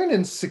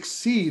 McTiernan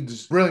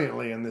succeeds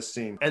brilliantly in this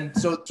scene. And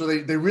so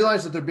they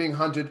realize that they're being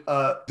hunted.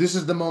 This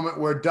is the moment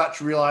where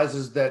Dutch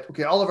realizes that,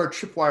 okay, all of our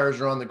tripwires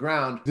are on the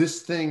ground.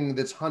 This thing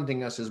that's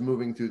hunting us is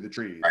moving through the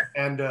trees. Right.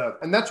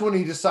 And that's when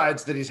he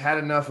decides that he's had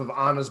enough of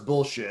Anna's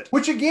bullshit,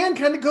 which again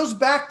kind of goes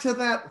back to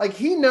that, like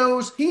he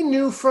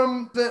knew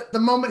from the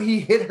moment he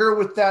hit her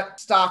with that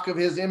stock of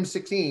his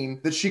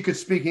M16 that she could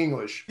speak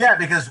English. Yeah,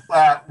 because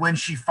when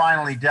she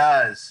finally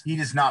does, he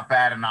does not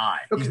bat an eye.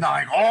 Okay. He's not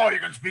like, oh, you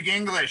can speak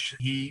English.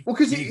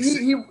 Because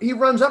he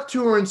runs up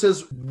to her and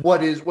says,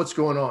 what's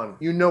going on?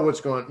 You know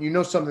what's going on. You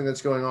know something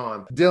that's going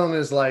on. Dylan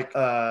is like,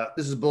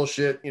 this is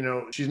bullshit.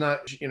 She's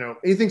not,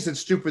 he thinks it's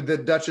stupid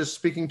that Dutch is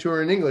speaking to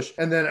her in English.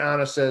 And then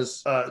Anna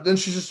says, then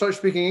she just starts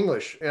speaking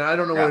English. And I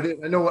don't know what it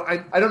is.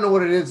 I don't know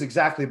what it is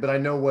exactly, but I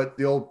know what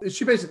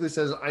she basically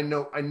says, I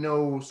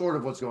know sort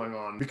of what's going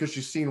on because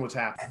she's seen what's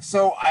happened.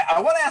 So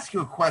I want to ask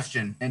you a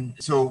question. And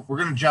so we're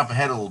going to jump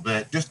ahead a little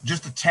bit,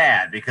 just a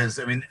tad, because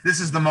I mean, this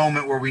is the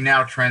moment where we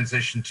now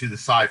transition to the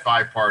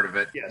sci-fi part of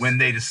it. Yes. When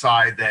they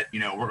decide that, we're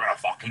going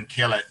to fucking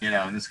kill it,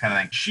 and this kind of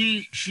thing.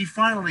 She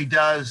finally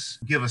does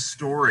give a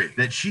story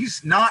that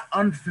she's not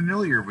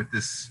unfamiliar with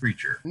this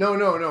creature. No.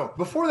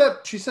 Before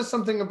that, she says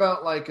something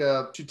about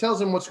she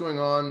tells him what's going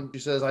on. She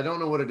says, I don't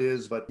know what it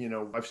is, but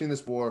I've seen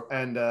this before.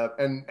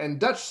 And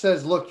Dutch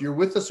says, look, you're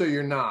with us or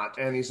you're not.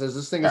 And he says,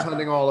 this thing is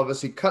hunting all of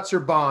us. He cuts her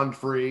bond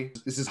free.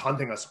 This is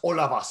hunting us, all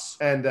of us.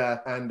 And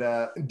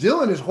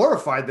Dylan is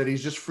horrified that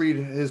he's just freed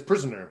his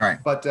prisoner. Right.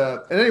 But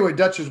and anyway,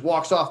 Dutch just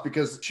walks off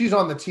because she's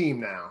on the team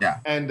now. Yeah.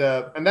 And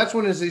that's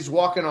when as he's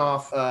walking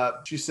off,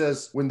 she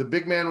says, when the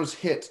big man was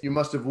hit, you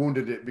must have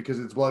wounded it because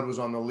its blood was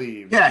on the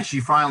leaves. Yeah, she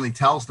finally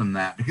tells them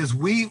that because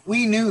we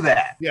knew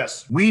that.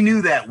 Yes. We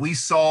knew that. We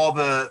saw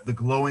the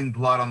glowing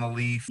blood on the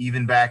leaf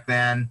even back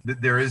then.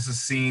 There is a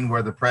scene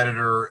where the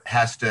Predator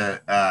has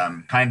to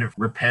kind of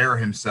repair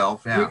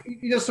himself. Yeah.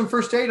 He does some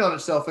first aid on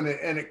itself and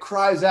it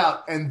cries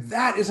out. And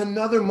that is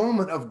another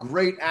moment of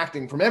great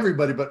acting from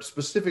everybody, but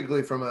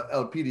specifically from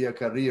Elpidia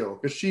Carrillo.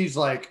 Because she's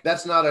like,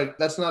 that's not an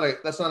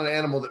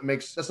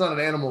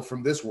animal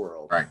from this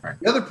world. Right.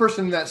 The other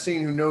person in that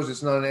scene who knows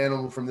it's not an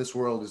animal from this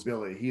world world is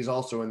Billy. He's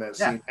also in that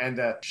scene. And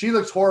she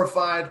looks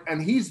horrified,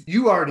 and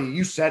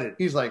you said it.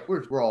 He's like,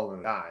 we're all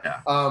gonna die.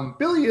 Yeah.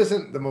 Billy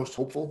isn't the most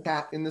hopeful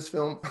cat in this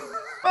film.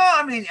 Well,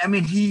 I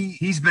mean,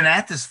 he's been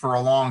at this for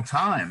a long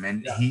time,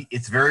 and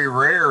it's very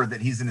rare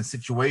that he's in a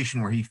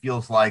situation where he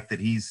feels like that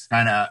he's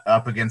kind of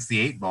up against the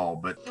 8 ball.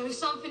 But there is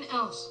something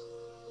else.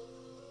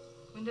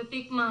 When the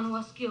big man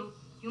was killed,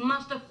 you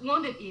must have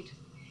wanted it.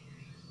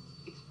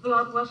 Its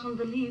blood was on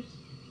the leaves.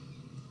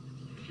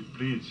 If it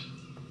bleeds,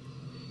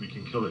 we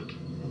can kill it.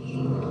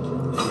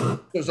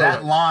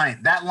 That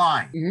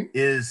line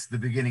is the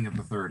beginning of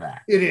the third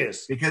act. It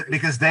is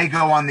because they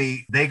go on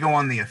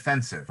the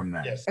offensive from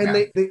that. Yes. And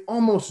they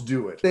almost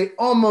do it. They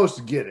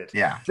almost get it.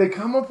 Yeah. They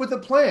come up with a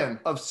plan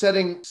of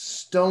setting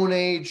Stone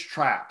Age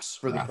traps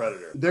for the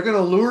Predator. They're going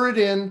to lure it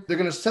in. They're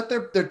going to set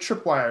their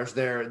tripwires,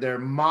 their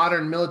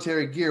modern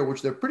military gear,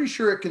 which they're pretty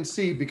sure it can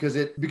see because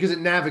it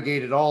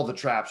navigated all the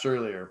traps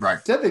earlier. Right.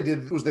 Instead,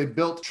 they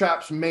built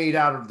traps made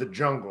out of the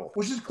jungle,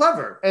 which is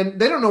clever. And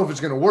they don't know if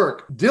it's going to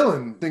work.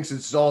 Dylan thinks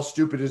it's all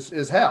stupid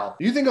as hell.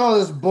 You think all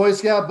this Boy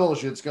Scout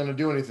bullshit's going to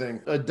do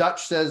anything?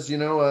 Dutch says,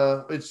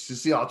 it's to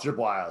see our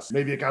tripwires.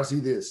 Maybe I can see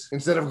this.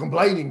 Instead of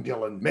complaining,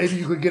 Dylan, maybe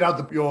you could get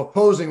out your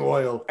posing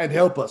oil and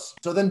help us.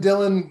 So then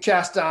Dylan,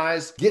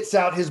 chastised, gets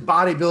out his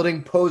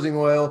bodybuilding posing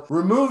oil,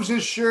 removes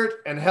his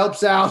shirt, and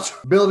helps out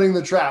building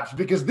the traps.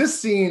 Because this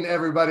scene,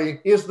 everybody,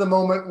 is the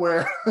moment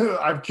where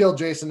I've killed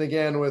Jason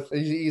again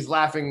he's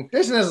laughing.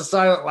 Jason has a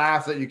silent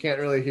laugh that you can't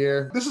really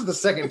hear. This is the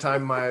second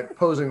time my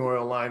posing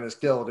oil line is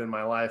killed in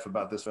my life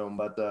about this film,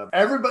 but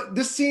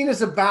this scene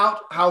is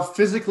about how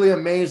physically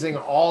amazing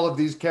all of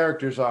these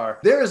characters are.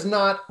 There is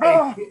not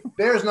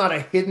a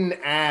hidden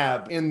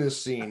ab in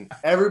this scene.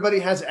 Everybody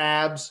has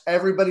abs.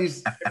 Everybody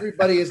is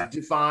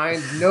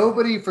defined.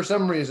 Nobody, for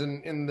some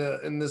reason,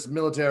 in this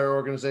military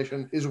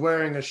organization is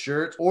wearing a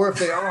shirt, or if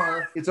they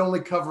are, it's only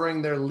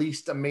covering their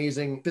least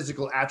amazing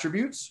physical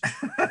attributes.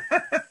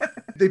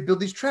 They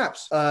build these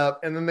traps,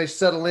 and then they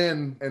settle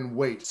in and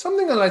wait.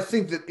 Something that I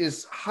think that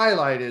is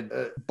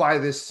highlighted by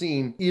this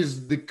scene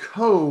is the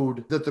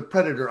code that the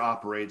Predator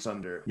operates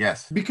under.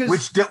 Yes, because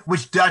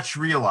which Dutch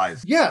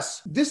realized.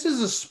 Yes, this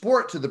is a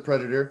sport to the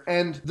Predator,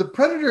 and the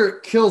Predator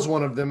kills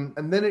one of them,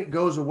 and then it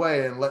goes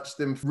away and lets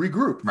them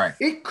regroup. Right.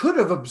 It could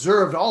have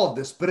observed all of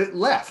this, but it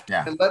left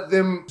and let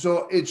them.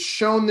 So it's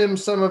shown them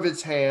some of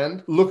its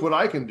hand. Look what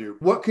I can do.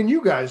 What can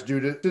you guys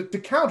do to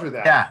counter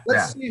that? Yeah.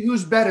 Let's see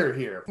who's better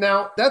here.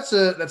 Now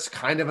that's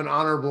kind of an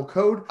honorable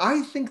code.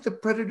 I think the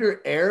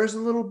Predator errs a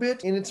little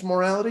bit in its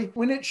morality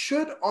when it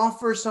should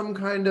offer some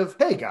kind of,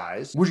 hey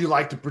guys, would you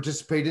like to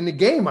participate in a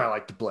game I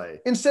like to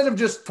play? Instead of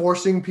just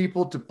forcing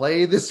people to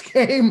play this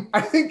game, I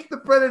think the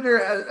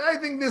Predator, I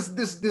think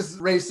this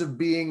race of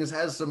beings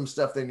has some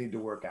stuff they need to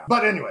work out.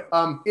 But anyway,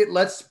 it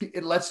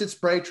lets its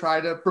prey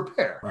try to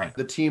prepare. Right.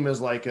 The team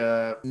is like,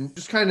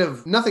 just kind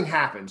of, nothing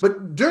happens.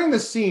 But during the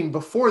scene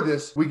before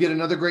this, we get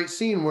another great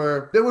scene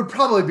where there would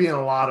probably be in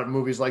a lot of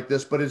movies like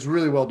this, but it's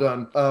really well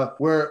done,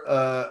 where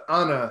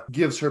Anna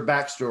gives her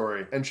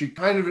backstory, and she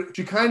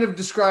kind of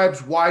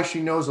describes why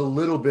she knows a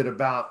little bit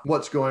about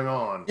what's going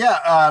on.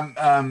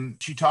 Yeah,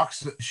 she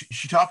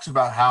talks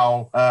about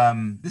how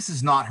this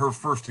is not her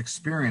first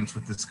experience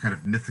with this kind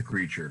of mythic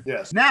creature.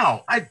 Yes.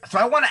 Now, I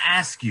want to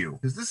ask you,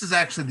 because this is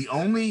actually the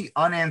only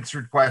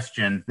unanswered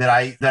question that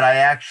I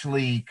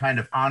actually kind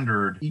of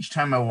pondered each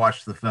time I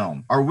watched the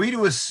film. Are we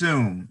to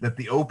assume that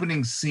the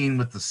opening scene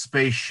with the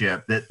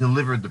spaceship that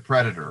delivered the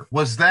Predator,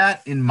 was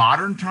that in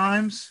modern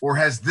times, or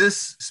has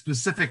this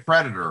specific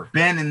Predator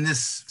been in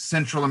this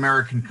Central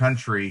American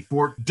country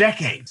for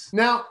decades?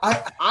 Now,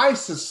 I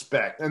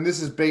suspect, and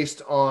this is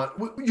based on,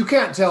 you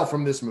can't tell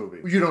from this movie.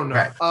 You don't know.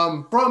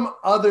 Right. From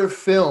other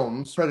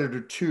films,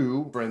 Predator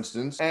 2, for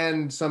instance,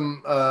 and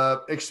some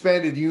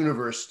expanded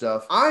universe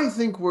stuff, I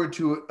think we're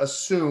to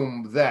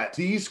assume that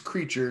these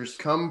creatures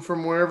come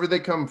from wherever they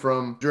come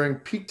from during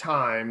peak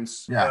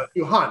times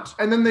to hunt,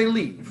 and then they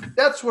leave.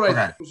 That's what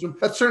I think.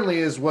 That certainly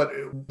is what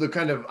the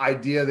kind of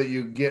idea that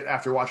you get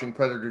after watching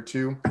Predator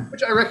 2,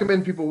 which I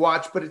recommend people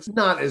watch, but it's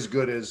not as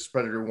good as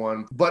Predator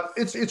 1. But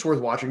it's worth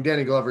watching.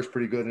 Danny Glover's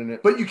pretty good in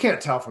it. But you can't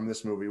tell from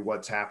this movie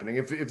what's happening.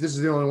 If this is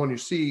the only one you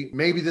see,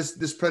 maybe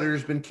this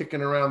Predator's been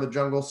kicking around the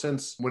jungle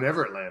since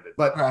whenever it landed.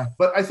 But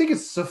I think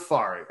it's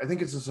safari. I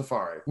think it's a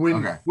safari.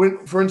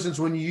 When for instance,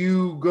 when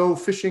you go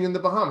fishing in the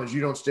Bahamas,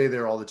 you don't stay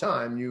there all the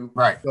time. You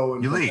go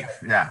and leave.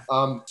 Yeah.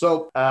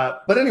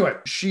 But anyway,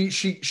 she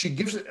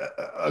gives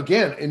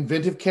again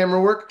inventive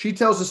camera work. She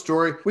tells a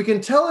story. We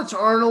can tell it's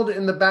Arnold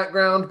in the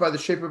background by the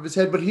shape of his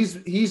head, but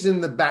he's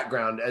in the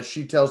background as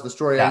she tells the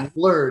story and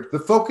blurred. The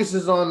focus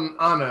is on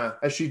Anna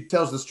as she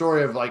tells the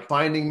story of like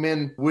finding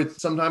men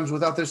sometimes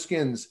without their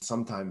skins,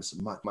 sometimes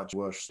much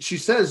worse. She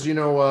says,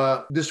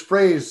 this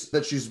phrase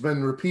that she's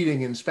been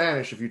repeating in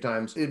Spanish a few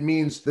times, it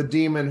means the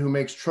demon who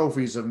makes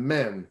trophies of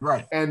men.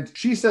 Right. And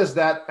she says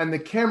that, and the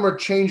camera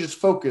changes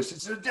focus.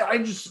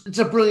 It's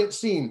a brilliant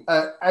scene.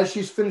 As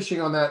she's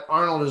finishing on that,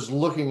 Arnold is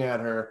looking at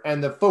her,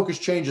 and the focus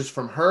changes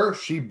from her.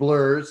 She blurs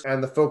blurs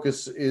and the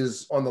focus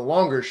is on the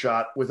longer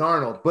shot with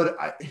Arnold. But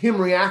him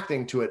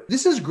reacting to it,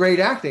 this is great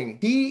acting.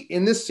 He,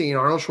 in this scene,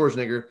 Arnold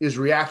Schwarzenegger, is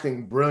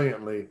reacting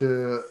brilliantly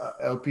to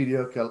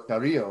Elpidio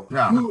Carrillo,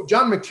 who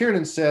John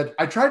McTiernan said,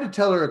 I tried to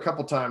tell her a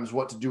couple times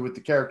what to do with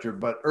the character,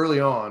 but early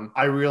on,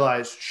 I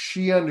realized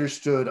she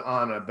understood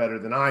Anna better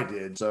than I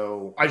did,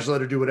 so I just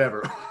let her do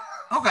whatever.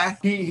 Okay.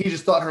 He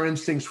just thought her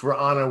instincts for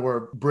Anna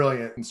were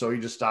brilliant, and so he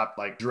just stopped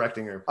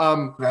directing her.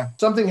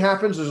 Something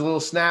happens. There's a little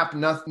snap.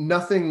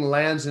 Nothing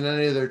lands in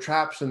any of their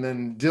traps, and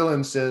then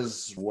Dylan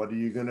says, "What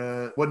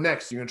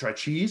next? You gonna try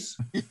cheese?"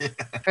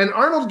 And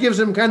Arnold gives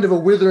him kind of a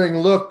withering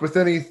look, but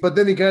then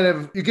he kind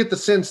of, you get the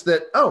sense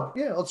that, oh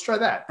yeah, let's try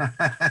that.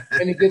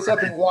 And he gets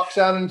up and walks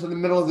out into the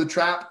middle of the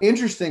trap.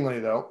 Interestingly,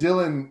 though,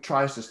 Dylan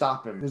tries to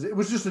stop him because it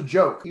was just a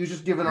joke. He was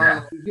just giving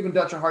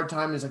Dutch a hard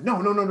time. He's like,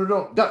 no,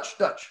 don't,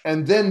 Dutch.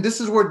 And then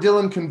this is where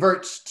Dylan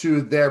converts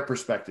to their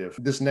perspective.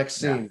 This next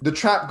scene, the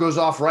trap goes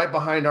off right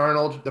behind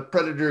Arnold. The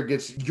Predator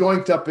gets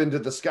yoinked up into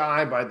the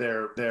sky by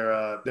their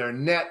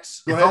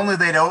nets. If only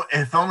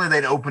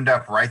they'd opened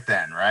up right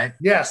then, right?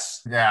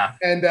 Yes. Yeah.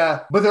 And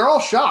but they're all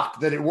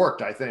shocked that it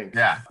worked, I think.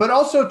 Yeah. But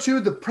also too,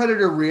 the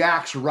Predator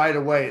reacts right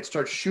away. It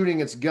starts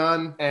shooting its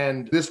gun,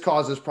 and this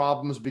causes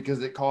problems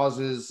because it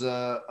causes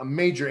a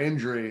major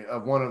injury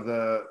of one of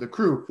the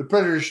crew. The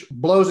Predator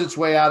blows its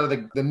way out of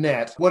the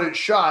net. What it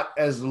shot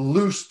as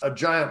loosed a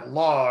giant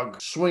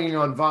log swinging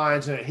on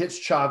vines, and it hits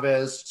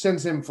Chavez,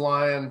 sends him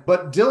flying.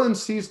 But Dylan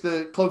sees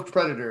the cloaked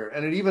Predator,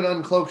 and it even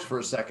uncloaks for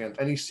a second,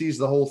 and he sees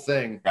the whole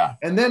thing. Yeah.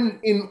 And then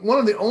in one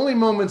of the only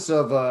moments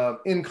of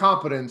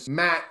incompetence,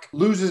 Mac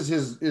loses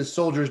his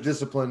soldier's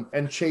discipline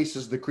and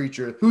chases the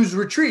creature, who's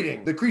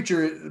retreating. The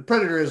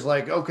Predator is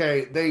like,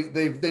 okay,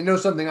 they know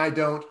something I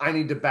don't. I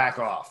need to back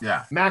off.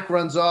 Yeah. Mac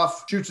runs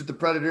off, shoots at the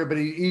Predator, but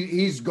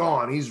he's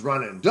gone. He's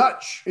running.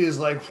 Dutch is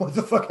like, what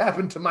the fuck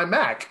happened to my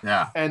Mac?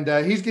 Yeah. And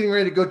he's getting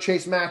ready to go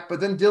chase Mac, but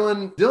then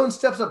Dylan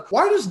steps up.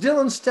 Why does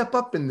Dylan step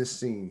up in this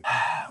scene?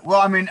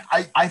 Well, I mean,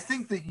 I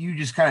think that you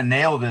just kind of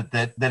nailed it,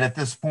 that at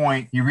this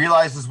point he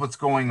realizes what's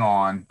going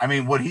on. I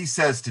mean, what he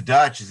says to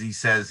Dutch is, he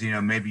says,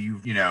 maybe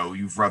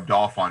you've rubbed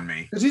off on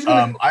me. Because he's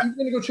gonna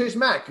go chase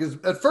Mac. Because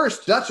at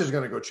first Dutch is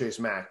gonna go chase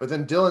Mac, but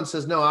then Dylan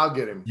says, no, I'll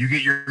get him. You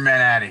get your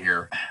men out of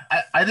here.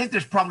 I think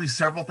there's probably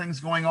several things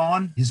going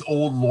on. His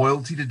old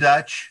loyalty to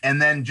Dutch,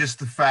 and then just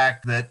the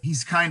fact that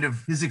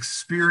his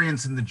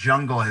experience in the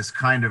jungle has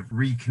kind of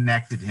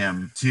reconnected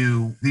him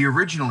to the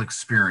original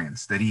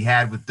experience that he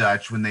had with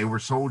Dutch when they were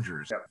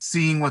soldiers. Yep.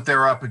 Seeing what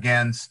they're up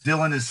against,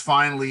 Dylan is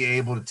finally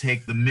able to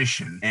take the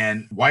mission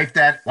and wipe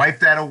that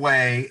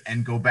away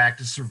and go back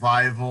to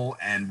survival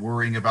and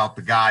worrying about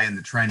the guy in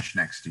the trench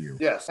next to you.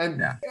 Yes.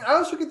 And I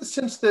also get the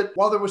sense that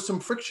while there was some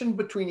friction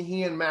between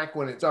he and Mac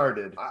when it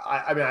started,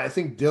 I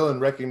think Dylan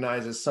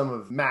recognizes some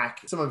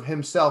of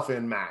himself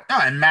in Mac. Oh,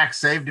 and Mac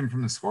saved him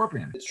from the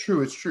scorpion. It's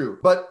true.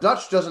 But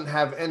Dutch doesn't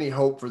have any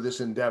hope for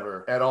this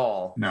endeavor at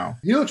all. No.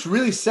 He looks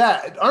really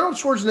sad. Arnold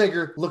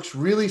Schwarzenegger looks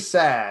really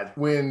sad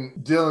when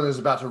Dylan is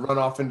about to run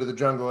off into the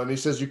jungle, and he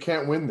says, you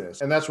can't win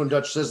this. And that's when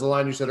Dutch says the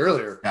line you said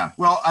earlier. Yeah.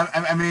 Well,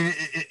 I mean,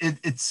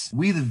 it's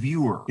we, the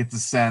viewer, get the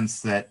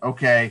sense that,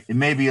 okay, it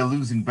may be a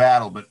losing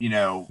battle, but,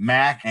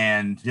 Mac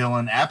and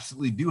Dylan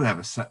absolutely do have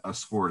a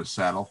score to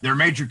settle. They're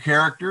major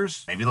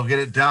characters. Maybe they'll get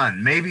it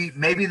done.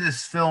 Maybe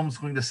this film's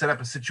going to set up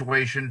a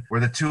situation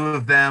where the two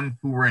of them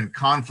who were in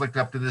conflict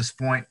up to this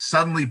point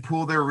suddenly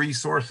pool their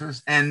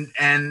resources and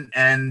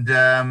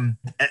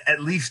at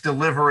least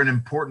deliver an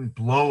important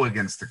blow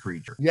against the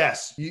creature.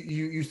 Yes,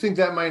 you think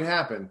that might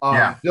happen.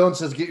 Yeah. Dylan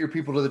says, get your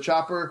people to the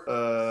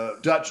chopper.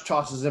 Dutch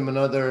tosses him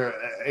another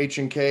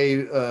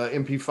H&K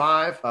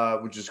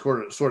MP5, which is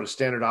sort of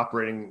standard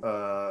operating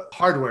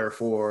hardware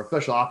for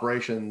special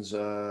operations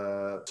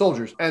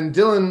soldiers. And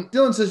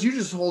Dylan says, you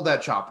just hold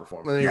that chopper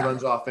for him. And then he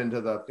runs off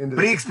into the...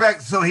 But he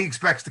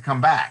expects to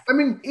come back. I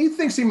mean, he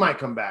thinks he might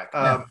come back.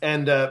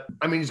 And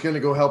he's going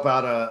to go help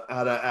out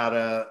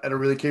a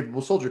really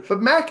capable soldier.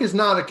 But Mac is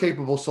not a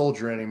capable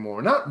soldier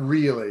anymore. Not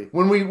really.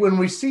 When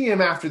we see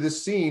him after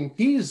this scene,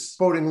 he's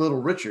quoting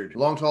Little Richard.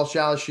 Long, tall,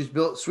 shallow, she's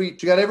built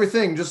sweet. She got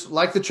everything, just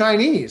like the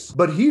Chinese.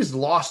 But he's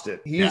lost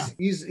it.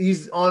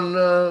 He's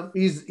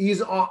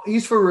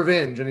for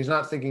revenge, and he's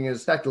not thinking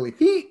as tactically.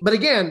 But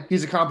again,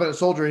 he's a competent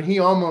soldier, and he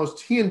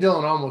and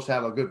Dylan almost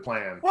have a good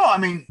plan. Well, I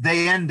mean,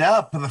 they end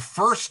up for the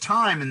first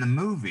time in the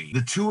movie,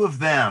 the two of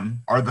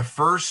them are the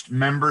first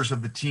members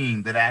of the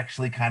team that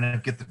actually kind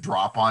of get the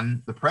drop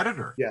on the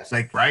Predator. Yes.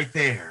 Like right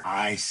there.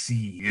 I see.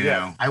 You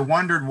know. I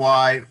wondered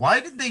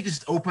why did they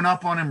just open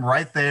up on him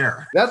right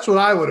there? That's what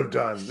I would have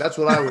done.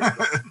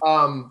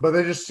 But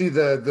they just see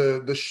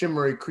the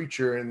shimmery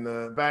creature in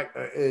the back,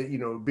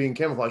 being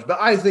camouflaged. But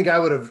I think I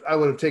would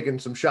have taken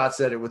some shots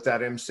at it with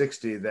that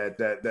M60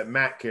 that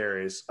Matt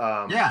carries.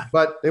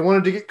 But they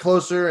wanted to get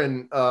closer,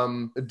 and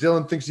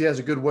Dylan thinks he has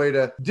a good way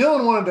to.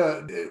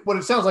 What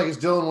it sounds like is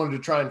Dylan wanted to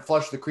try and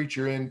flush the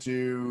creature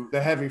into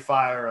the heavy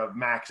fire of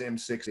Mac's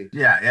M60.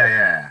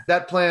 Yeah.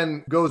 That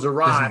plan goes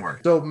awry. Doesn't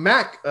work. So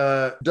Mac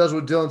does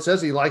what Dylan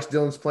says. He likes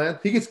Dylan's plan.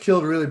 He he gets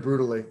killed really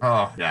brutally.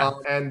 Oh, yeah.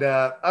 And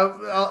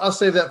I'll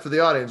save that for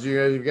the audience.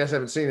 You guys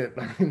haven't seen it.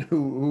 I mean,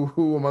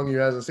 who among you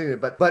hasn't seen it?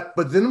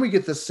 But then we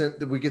get the sense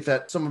that we get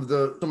that some of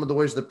the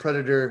ways the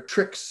Predator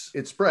tricks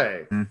its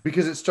prey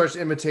because it starts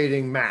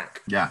imitating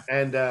Mac. Yeah.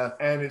 And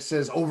it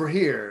says over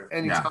here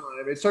anytime.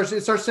 Yeah. It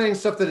starts saying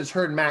stuff that it's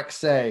heard Mac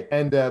say.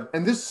 And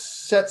this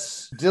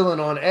sets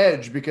Dylan on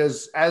edge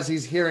because as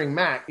he's hearing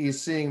Mac,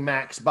 he's seeing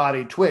Mac's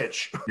body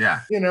twitch.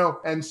 Yeah.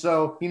 And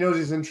so he knows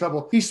he's in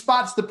trouble. He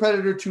spots the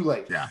Predator too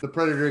late. Yeah. The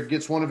Predator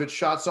gets one of its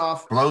shots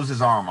off. Blows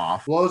his arm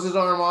off.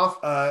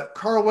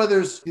 Carl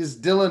Weathers, his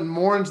Dylan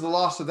mourns the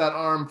loss of that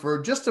arm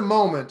for just a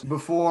moment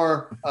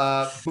before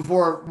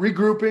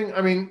regrouping.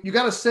 I mean, you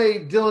got to say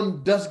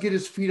Dylan does get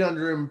his feet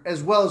under him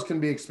as well as can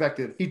be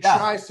expected. He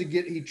tries to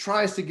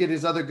get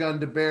his other gun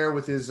to bear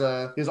with his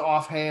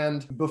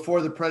offhand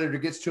before the Predator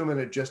gets to him, and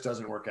it just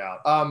doesn't work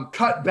out.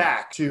 Cut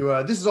back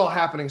to this is all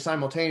happening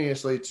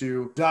simultaneously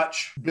to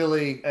Dutch,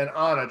 Billy, and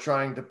Anna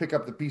trying to pick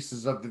up the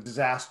pieces of the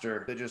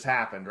disaster that just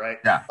happened. Right?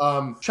 Yeah.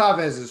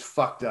 Chavez is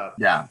fucked up.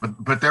 Yeah,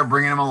 but they're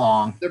bringing him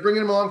along.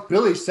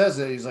 Billy says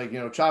it. He's like,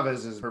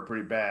 Chavez is hurt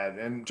pretty bad.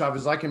 And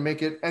Chavez, I can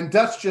make it. And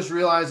Dutch just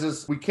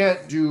realizes we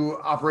can't do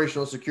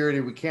operational security.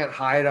 We can't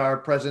hide our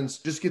presence.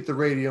 Just get the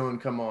radio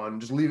and come on.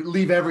 Just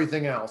leave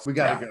everything else. We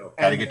gotta go.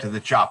 Gotta get to the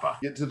choppa.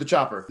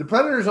 The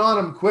Predator's on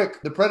him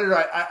quick. The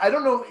Predator, I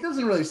don't know, it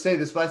doesn't really say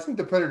this, but I think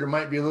the Predator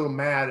might be a little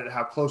mad at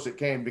how close it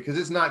came because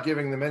it's not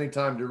giving them any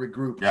time to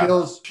regroup. Yeah.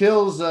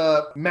 Kills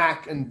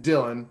Mac and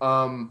Dylan.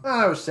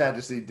 I was sad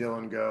to see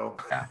Dylan go.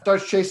 Yeah.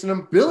 Starts chasing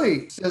him.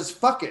 Billy says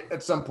fuck it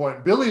at some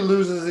point. Billy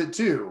loses it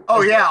too.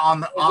 Oh yeah,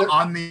 on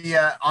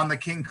the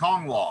King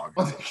Kong log.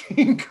 On the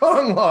King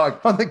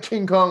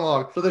Kong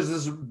log. So there's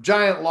this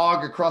giant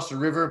log across the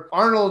river.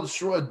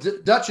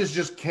 Dutch is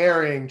just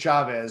carrying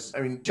Chavez.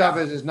 I mean,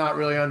 Chavez is not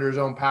really under his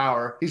own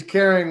power. He's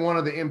carrying one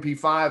of the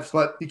MP5s,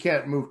 but he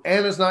can't move.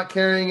 Anna's not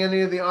carrying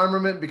any of the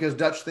armament because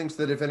Dutch thinks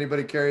that if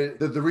anybody carries,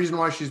 that the reason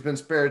why she's been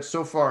spared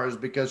so far is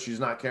because she's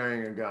not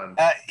carrying a gun.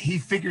 He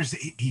figures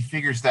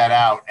that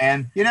out.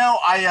 And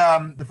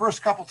I the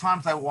first couple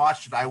times I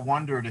watched it, I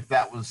wondered if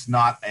that was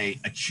not a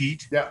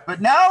cheat. Yeah.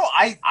 But no,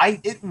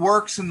 it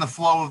works in the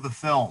flow of the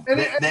film.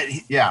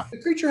 The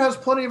creature has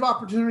plenty of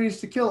opportunities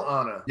to kill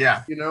Anna.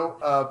 Yeah.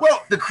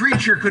 Well, the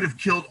creature could have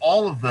killed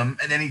all of them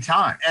at any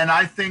time. And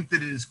I think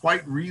that it is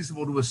quite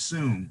reasonable to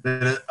assume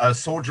that a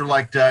soldier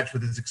like Dutch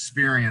with his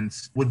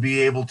experience would be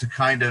able to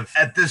kind of,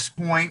 at this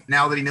point,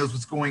 now that he knows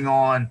what's going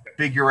on,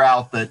 figure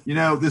out that,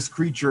 this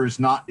creature is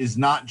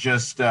not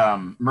just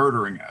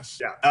murdering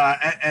us.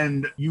 Yeah.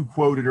 And you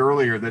quoted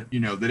earlier that,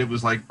 that it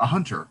was like a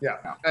hunter. Yeah.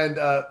 And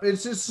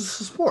it's a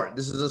sport.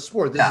 This is a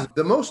sport. This is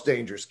the most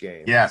dangerous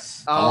game.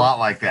 Yes. A lot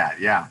like that.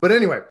 Yeah. But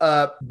anyway,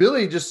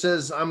 Billy just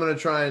says, I'm going to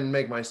try and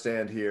make my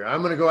stand here.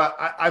 I'm going to go out.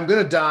 I'm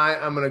going to die.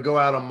 I'm going to go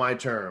out on my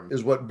terms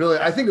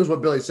I think is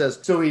what Billy says.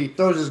 So he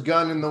throws his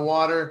gun in the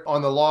water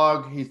on the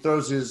log. He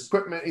throws his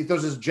equipment. He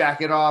throws his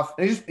jacket off.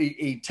 And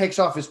he takes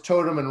off his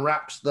totem and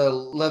wraps the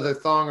leather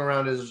thong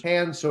around his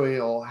hand so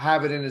he'll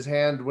have it in his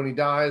hand when he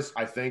dies,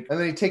 I think. And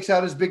then he takes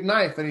out his big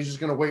knife and he's just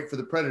going to wait for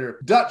the Predator.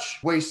 Dutch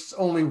wastes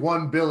only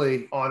one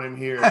Billy on him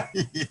here.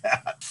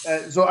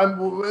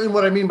 And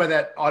what I mean by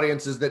that,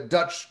 audience, is that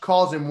Dutch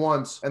calls him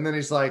once and then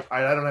he's like,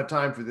 I don't have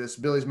time for this.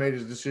 Billy's made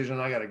his decision.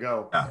 I got to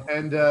go. Yeah.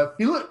 And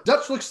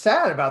Dutch looks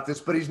sad about this,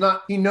 but he's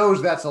not. He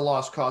knows that's a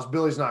lost cause.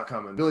 Billy's not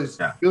coming.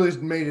 Billy's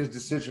made his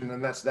decision,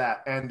 and that's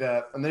that. And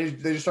then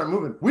they just start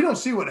moving. We don't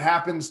see what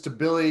happens to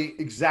Billy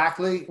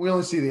exactly. We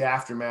only see the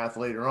aftermath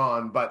later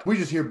on, but we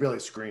just hear Billy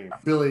scream.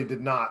 Billy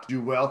did not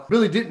do well.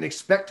 Billy didn't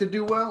expect to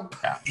do well.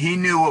 Yeah. He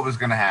knew what was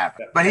going to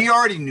happen, but he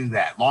already knew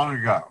that long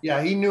ago.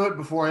 Yeah, he knew it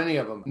before any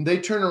of them. And they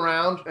turn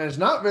around, and it's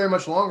not very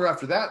much longer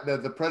after that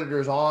the Predator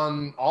is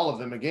on all of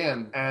them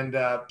again, and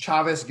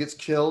Chavez gets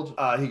killed.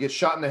 He gets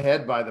shot in the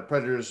head by the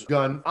Predator's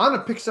gun. Anna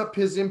picks up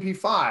his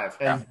MP5,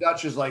 and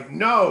Dutch is like,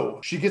 no!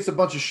 She gets a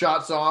bunch of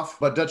shots off,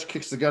 but Dutch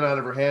kicks the gun out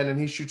of her hand, and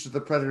he shoots at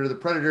the Predator. The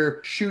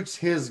Predator shoots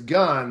his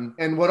gun,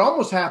 and what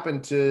almost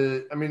happened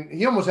to,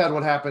 he almost had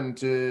what happened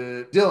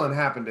to Dylan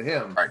happen to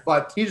him,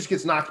 but he just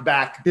gets knocked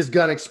back. His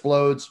gun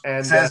explodes,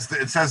 and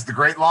it says the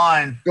great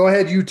line. Go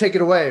ahead, you take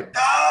it away.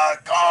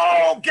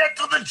 Go! Get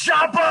to the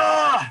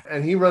chopper!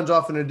 And he runs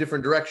off in a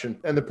different direction,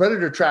 and the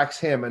Predator tracks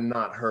him and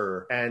not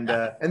her. And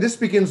this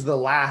begins the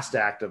last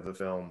act of the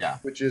film,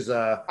 which is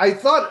I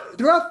thought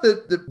throughout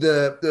the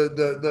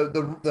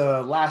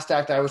last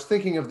act I was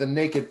thinking of The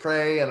Naked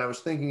Prey, and I was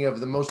thinking of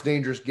The Most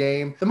Dangerous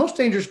Game. The Most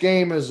Dangerous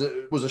Game was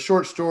a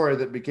short story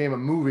that became a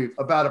movie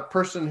about a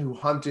person who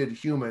hunted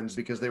humans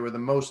because they were the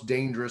most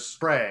dangerous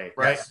prey,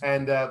 right? Yes.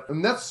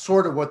 And that's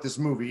sort of what this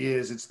movie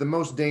is. It's The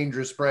Most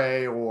Dangerous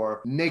Prey,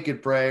 or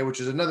Naked Prey, which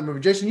is another the movie.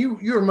 Jason,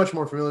 you are much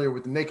more familiar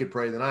with The Naked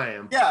Prey than I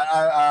am.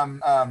 Yeah,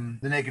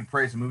 The Naked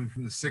Prey is a movie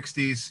from the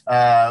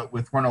 60s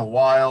with Ronald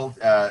Wild,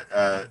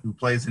 who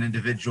plays an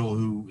individual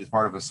who is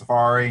part of a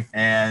safari,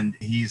 and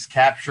he's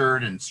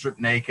captured and stripped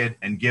naked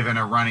and given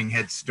a running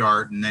head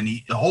start. And then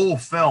the whole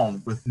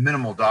film, with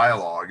minimal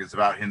dialogue, is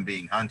about him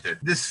being hunted.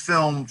 This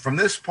film, from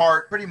this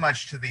part pretty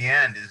much to the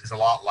end, is a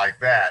lot like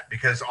that,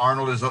 because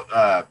Arnold is,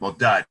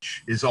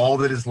 Dutch is all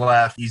that is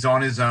left. He's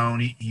on his own.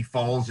 He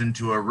falls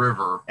into a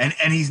river, and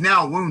he's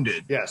now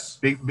wounded. Yes.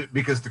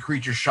 Because the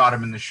creature shot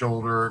him in the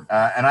shoulder,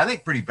 and I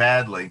think pretty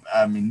badly.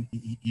 I mean,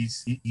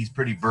 he's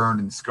pretty burned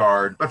and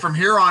scarred. But from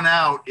here on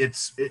out,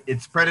 it's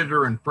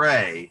Predator and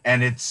Prey,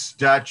 and it's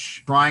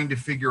Dutch trying to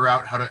figure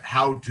out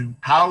how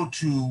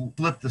to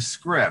flip the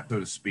script, so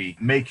to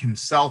speak, make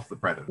himself the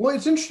Predator. Well,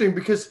 it's interesting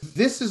because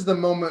this is the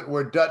moment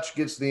where Dutch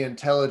gets the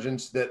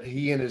intelligence that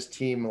he and his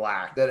team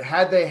lack. That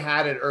had they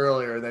had it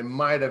earlier, they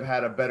might have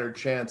had a better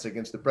chance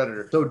against the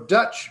Predator. So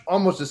Dutch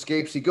almost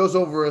escapes. He goes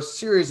over a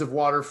series of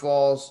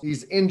waterfalls.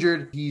 He's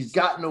injured. He's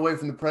gotten away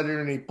from the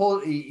Predator,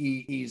 and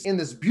he's in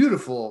this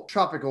beautiful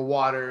tropical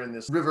water in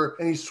this river,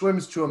 and he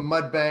swims to a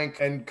mud bank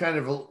and kind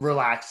of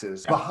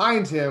relaxes. Yeah.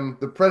 Behind him,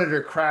 the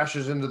Predator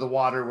crashes into the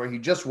water where he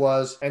just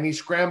was, and he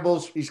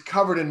scrambles. He's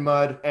covered in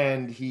mud,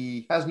 and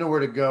he has nowhere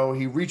to go.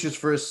 He reaches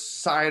for his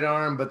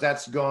sidearm, but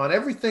that's gone.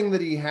 Everything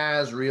that he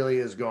has really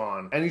is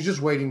gone, and he's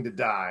just waiting to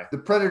die. The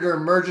Predator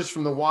emerges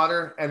from the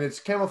water, and its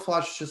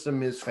camouflage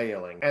system is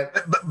failing. And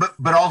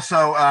but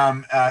also,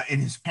 in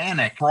his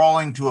panic,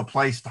 crawling to a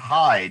place to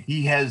hide,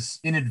 he has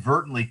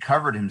inadvertently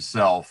covered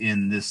himself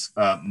in this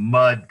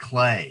mud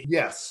clay.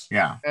 Yes.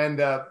 Yeah. And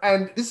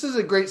this is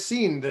a great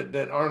scene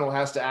that Arnold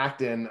has to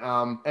act in.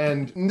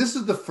 And this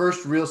is the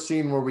first real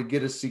scene where we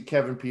get to see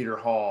Kevin Peter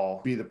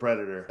Hall be the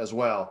Predator as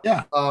well.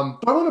 Yeah. So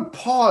I want to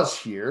pause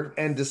here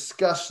and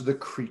discuss the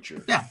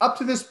creature. Yeah. Up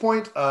to this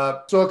point,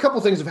 so a couple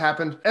things have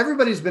happened.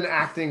 Everybody's been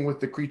acting with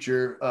the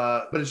creature,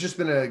 but it's just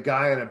been a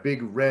guy in a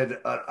big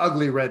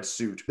ugly red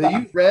suit. They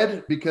used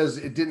red because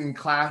it didn't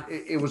clash.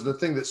 It was the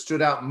thing that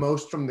stood out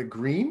most from the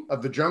green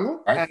of the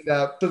jungle. Right.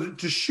 And so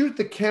to shoot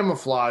the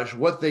camouflage,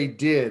 what they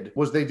did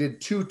was they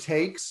did 2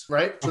 takes,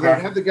 right? So they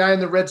would have the guy in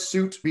the red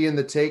suit be in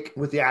the take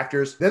with the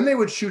actors. Then they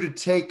would shoot a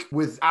take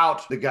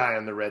without the guy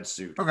in the red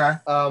suit. Okay.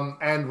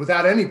 And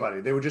without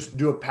anybody. They would just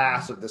do a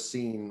pass of the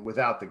scene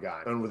without the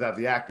guy and without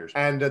the actors.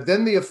 And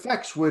then the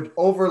effects would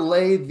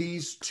overlay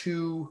these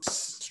 2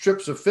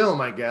 strips of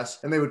film, I guess,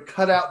 and they would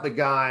cut out the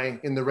guy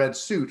in the red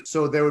suit.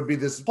 So there would be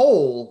this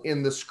hole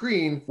in the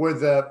screen where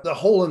the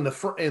hole in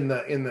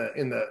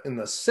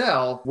the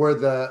cell where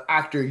the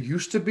actor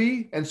used to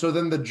be, and so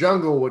then the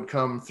jungle would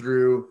come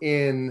through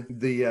in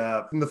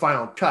the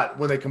final cut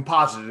when they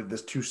composited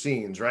this 2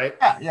 scenes, right?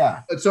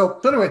 Yeah. And so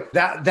anyway,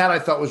 that I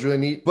thought was really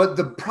neat. But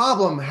the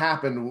problem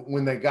happened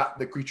when they got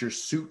the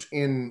creature's suit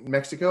in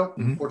Mexico,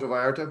 Puerto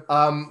Vallarta.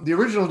 The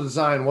original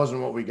design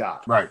wasn't what we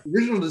got. Right. The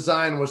original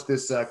design was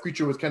this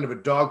creature with kind of a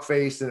dog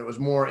face, and it was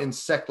more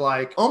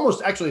insect-like.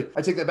 Almost, actually,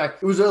 I take that back.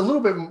 It was a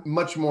little bit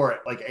much more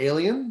like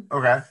alien.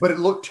 Okay. But it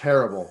looked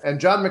terrible. And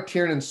John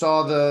McTiernan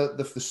saw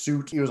the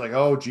suit. He was like,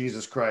 "Oh,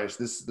 Jesus Christ,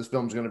 this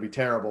film's going to be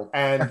terrible."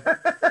 And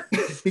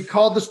he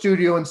called the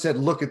studio and said,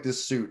 "Look at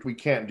this suit. We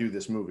can't do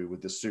this movie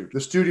with this suit."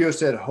 The studio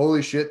said,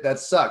 "Holy shit, that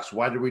sucks.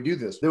 Why did we do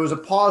this?" There was a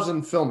pause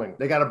in filming.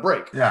 They got a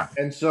break. Yeah.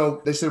 And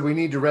so they said, "We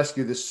need to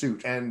rescue this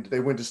suit." And they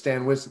went to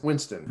Stan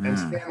Winston.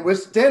 And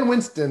Stan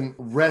Winston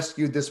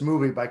rescued this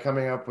movie by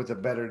coming up with a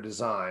better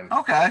design.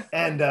 Okay.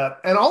 And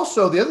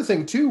also the other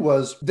thing too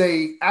was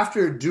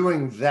after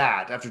doing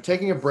that, after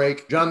taking a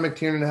break, John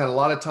McTiernan had a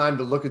lot of time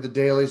to look at the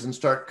dailies and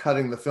start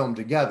cutting the film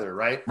together,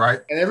 right? Right.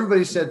 And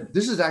everybody said,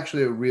 this is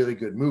actually a really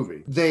good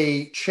movie.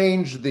 They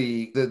changed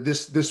the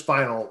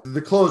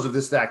close of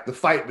this act, the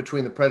fight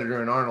between the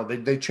Predator and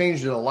Arnold. They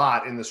changed it a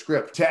lot in the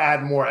script to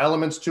add more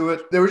elements to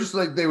it. They were just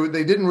like,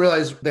 they didn't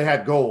realize they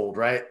had gold,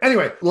 right?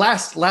 Anyway,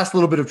 last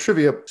little bit of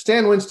trivia.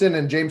 Stan Winston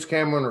and James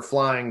Cameron are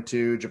flying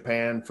to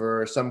Japan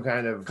for some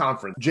kind of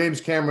conference.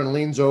 James Cameron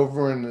leans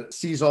over and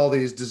sees all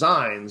these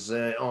designs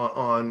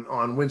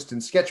on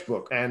Winston's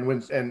sketchbook, and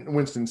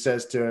Winston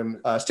says to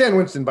him, Stan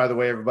Winston, by the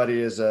way,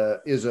 everybody, is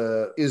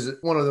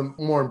one of the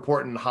more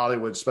important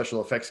Hollywood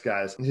special effects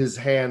guys. His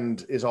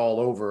hand is all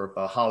over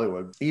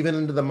Hollywood, even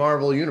into the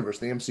Marvel universe,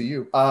 the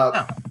MCU.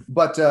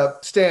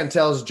 But Stan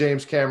tells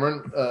James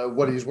Cameron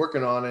what he's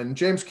working on, and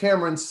James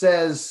Cameron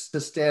says to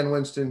Stan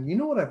Winston, "You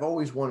know what I've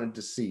always wanted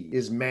to see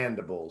is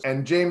mandibles."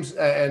 And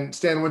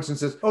Stan Winston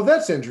says, "Oh,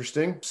 that's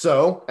interesting."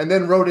 So, and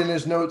then wrote in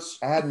his notes,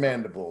 "Add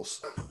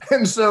mandibles."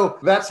 And so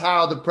that's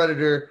how the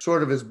Predator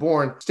sort of is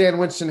born. Stan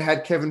Winston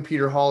had Kevin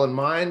Peter Hall in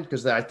mind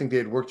because I think they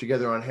had worked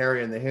together on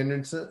Harry and the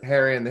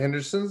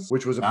Hendersons,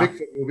 which was a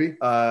Bigfoot movie.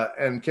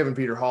 And Kevin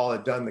Peter Hall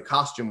had done the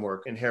costume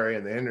work in Harry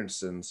and the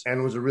Hendersons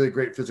and was a really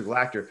great physical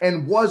actor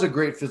and was a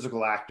great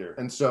physical actor.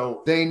 And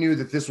so they knew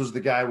that this was the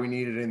guy we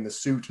needed in the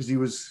suit because he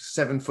was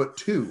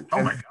 7'2".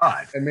 Oh my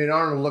God. And made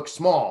Arnold look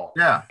small.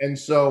 Yeah. And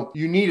so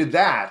you needed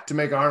that to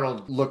make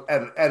Arnold look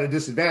at a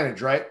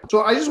disadvantage, right?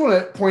 So I just want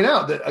to point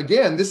out that,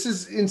 again, this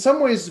is in some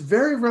ways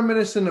very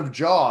reminiscent of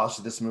Jaws,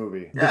 this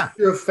movie. Yeah.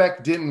 The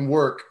effect didn't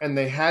work, and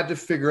they had to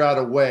figure out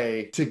a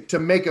way to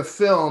make a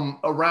film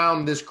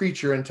around this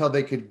creature until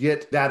they could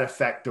get that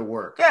effect to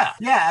work. Yeah,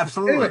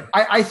 absolutely. Anyway,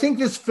 I think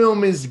this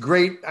film is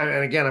great,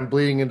 and again, I'm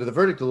bleeding into the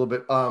verdict a little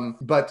bit,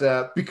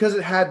 but because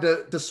it had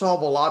to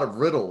solve a lot of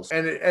riddles,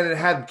 and it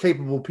had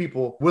capable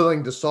people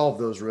willing to solve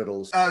those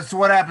riddles. So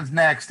what happens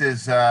next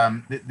is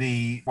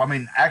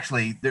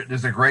actually,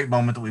 there's a great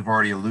moment that we've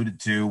already alluded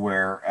to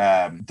where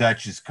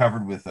Dutch is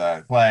covered with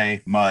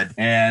clay, mud,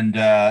 and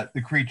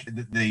the creature,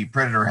 the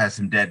predator, has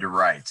him dead to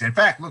rights. In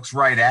fact, looks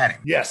right at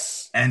him.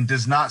 Yes. And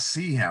does not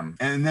see him.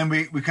 And then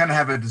we kind of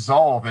have a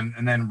dissolve,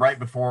 and then right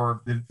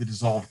before the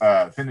dissolve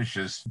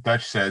finishes,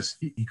 Dutch says,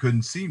 he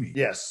couldn't see me.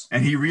 Yes.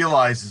 And he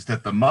realizes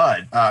that the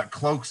mud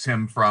cloaks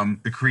him from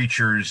the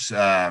creature's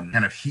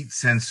kind of heat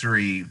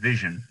sensory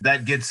vision.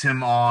 That gets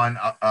him on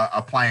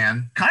a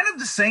plan, kind of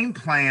the same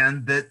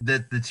plan that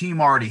the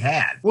team already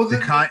had. Well,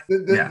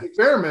 the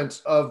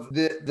experiments of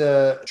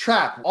the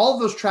trap, all of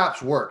those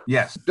traps work.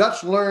 Yes.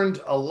 Dutch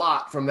learned a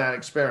lot from that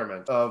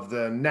experiment of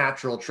the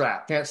natural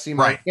trap. Can't see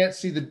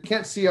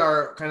can't see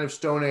our kind of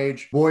Stone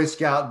Age Boy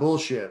Scout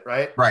bullshit,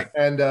 right? Right.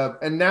 And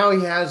now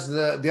he has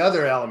the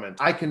other element.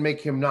 I can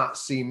make him not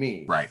see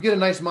me. Right. You get a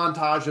nice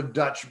montage of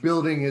Dutch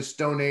building his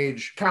Stone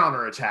Age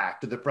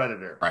counterattack to the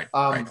Predator. Right.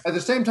 At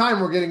the same time,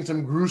 we're getting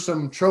some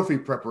gruesome trophy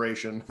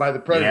preparation by the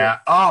Predator. Yeah.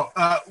 Oh,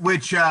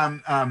 which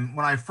when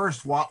I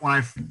first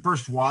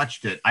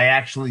watched it, I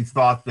actually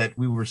thought that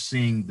we were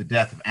seeing the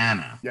death of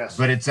Anna. Yes.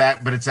 But it's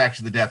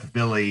actually the death of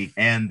Billy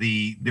and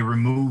the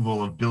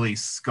removal of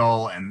Billy's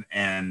skull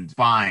and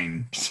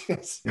spine.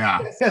 Yes.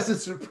 Yeah. Yes,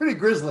 it's pretty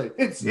grisly.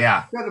 It's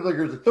incredibly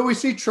grisly. So we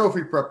see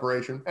trophy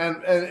preparation,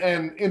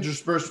 and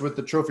interspersed with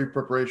the trophy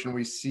preparation,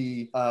 we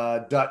see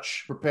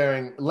Dutch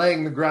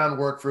laying the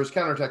groundwork for his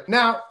counterattack.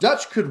 Now,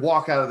 Dutch could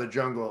walk out of the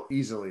jungle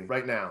easily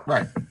right now.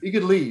 Right. He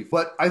could leave,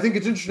 but I think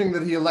it's interesting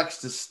that he elects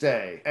to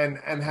stay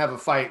and have a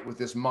fight with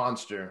this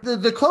monster.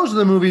 The close of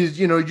the movie is,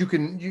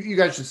 you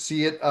guys should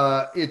see it.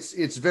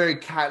 It's very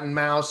cat and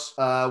mouse.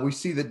 We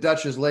see that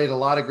Dutch has laid a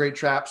lot of great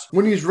traps.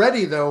 When he's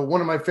ready, though,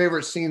 one of my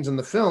favorite scenes in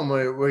the film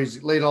where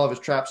he's laid all of his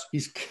traps,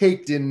 he's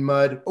caked in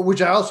mud,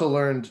 which I also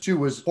learned too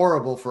was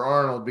horrible for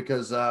Arnold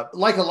because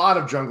like a lot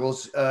of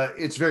jungles,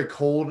 it's very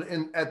cold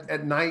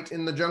at night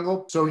in the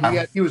jungle. So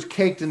he was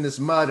caked in this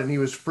mud and he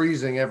was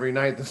freezing every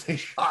night that they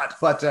shot.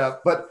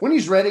 But when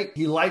he's ready,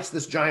 he lights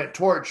this giant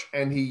torch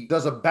and he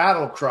does a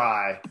battle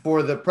cry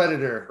for the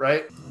Predator,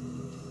 right?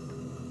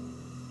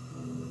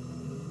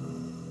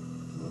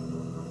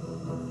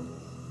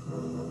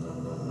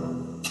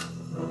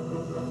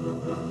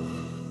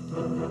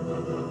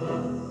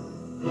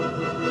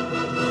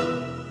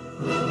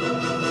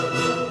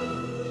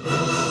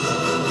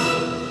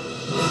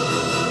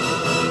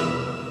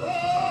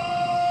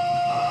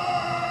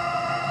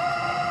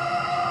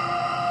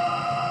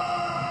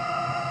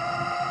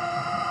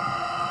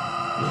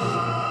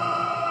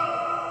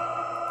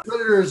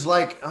 Predator's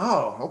like,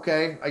 oh,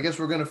 okay, I guess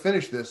we're going to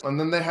finish this. And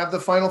then they have the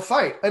final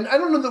fight. And I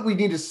don't know that we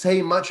need to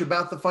say much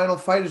about the final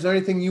fight. Is there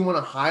anything you want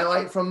to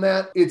highlight from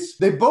that?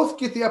 They both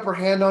get the upper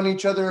hand on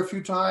each other a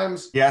few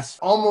times. Yes.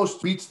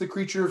 Almost beats the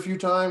creature a few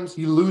times.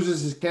 He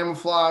loses his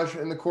camouflage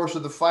in the course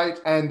of the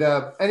fight. And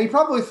he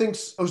probably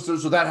thinks,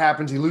 so that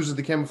happens. He loses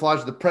the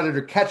camouflage. The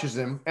Predator catches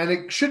him. And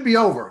it should be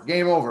over.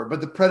 Game over.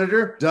 But the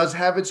Predator does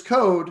have its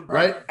code,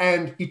 right?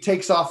 And he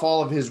takes off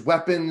all of his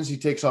weapons. He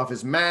takes off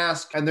his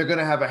mask. And they're going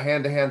to have a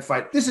hand-to-hand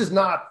fight. This is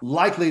not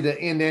likely to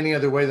end any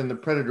other way than the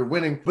Predator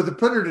winning, but the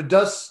Predator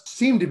does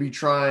seem to be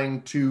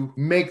trying to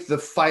make the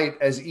fight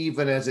as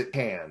even as it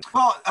can.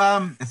 Well,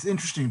 it's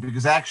interesting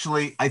because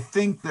actually I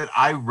think that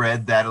I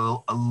read that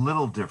a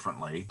little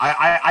differently.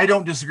 I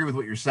don't disagree with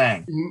what you're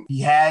saying. Mm-hmm.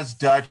 He has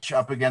Dutch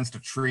up against a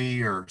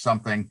tree or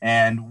something,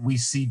 and we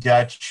see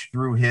Dutch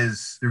through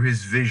his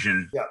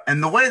vision. Yeah.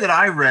 And the way that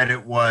I read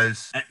it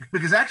was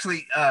because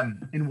actually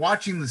in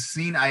watching the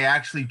scene, I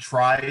actually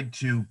tried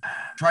to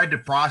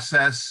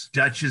process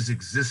Dutch's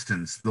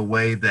existence the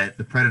way that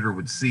the Predator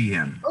would see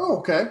him. Oh,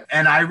 okay.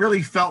 And I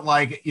really felt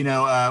like,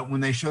 when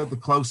they showed the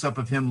close-up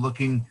of him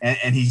looking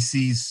and he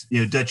sees,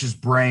 Dutch's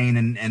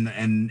brain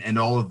and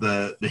all of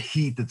the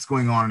heat that's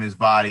going on in his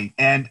body.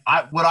 And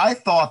what I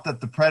thought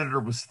that the Predator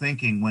was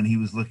thinking when he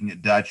was looking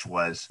at Dutch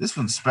was, this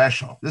one's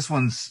special. This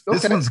one's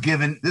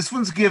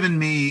given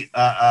me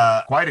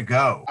quite a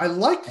go. I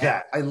like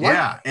that.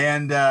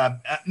 And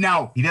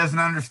now he doesn't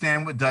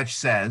understand what Dutch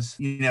says.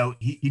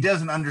 He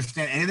doesn't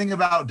understand anything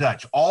about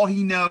Dutch. All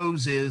he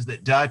knows is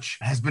that Dutch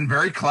has been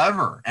very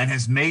clever and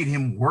has made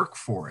him work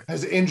for it.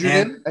 Has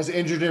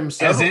injured him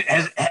several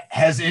times.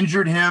 has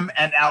injured him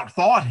and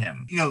outthought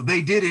him.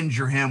 They did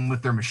injure him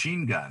with their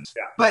machine guns.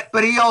 Yeah.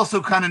 But he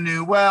also kind of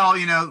knew, well,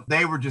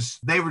 they were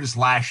just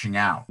lashing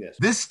out. Yes.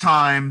 This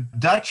time,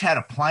 Dutch had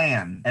a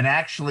plan and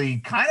actually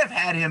kind of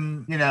had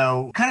him,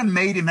 kind of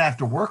made him have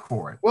to work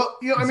for it. Well,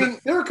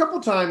 there were a couple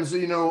times,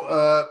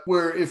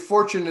 where if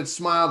fortune had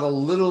smiled a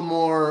little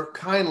more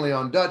kindly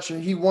on Dutch,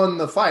 and he won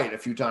the fight a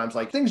few times.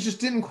 Like, things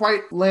just didn't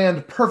quite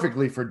land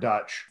perfectly for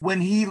Dutch. When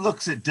he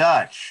looks at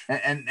Dutch,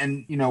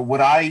 and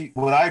what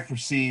I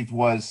perceived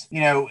was,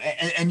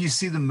 and you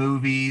see the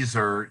movies,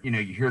 or you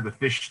hear the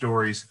fish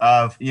stories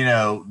of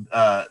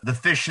the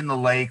fish in the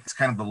lake. It's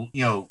kind of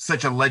the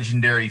such a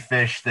legendary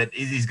fish that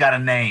he's got a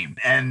name,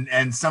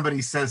 and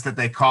somebody says that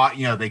they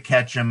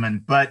catch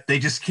him, but they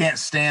just can't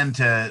stand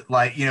to,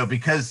 like,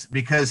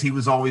 because he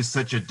was always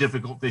such a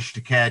difficult fish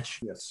to catch.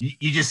 Yes.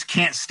 You just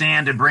can't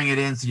stand to bring it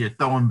in, so you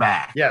throw him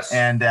back. Yes.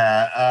 And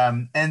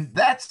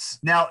that's,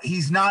 now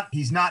he's not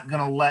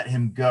going to let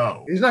him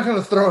go. He's not going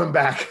to throw him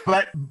back.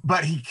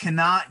 But he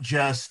cannot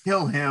just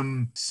kill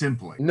him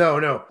simply. No.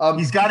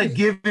 He's got to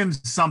give him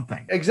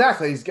something.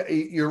 Exactly.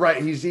 You're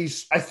right.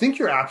 He's. I think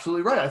you're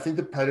absolutely right. I think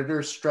the Predator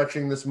is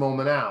stretching this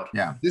moment out.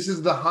 Yeah. This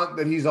is the hunt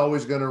that he's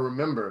always going to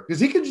remember, because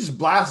he could just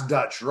blast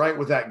Dutch right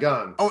with that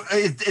gun. Oh,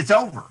 it's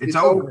over. It's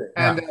over.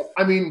 Yeah.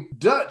 And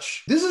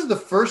Dutch. This is the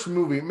first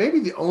movie, maybe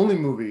the only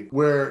movie,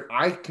 where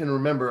I can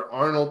remember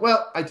Arnold.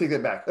 Well, I take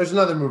that back. There's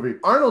another movie.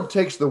 Arnold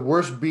takes the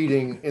worst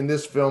beating in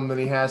this film than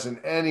he has in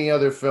any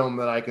other film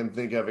that I can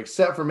think of,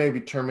 except for maybe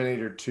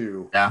Terminator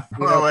 2. Yeah.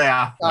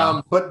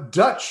 Yeah. But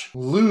Dutch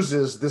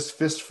loses this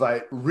fist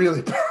fight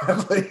really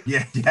badly.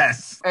 Yeah.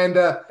 Yes. And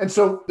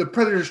so the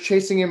Predator's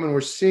chasing him, and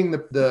we're seeing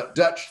the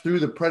Dutch through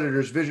the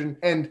Predator's vision.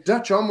 And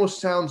Dutch almost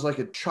sounds like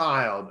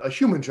a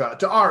human child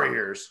to our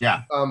ears.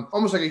 Yeah.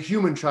 Almost like a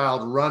human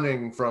child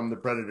running from the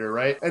Predator,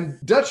 right? And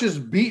Dutch is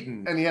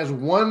beaten, and he has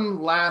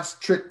one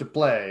last trick to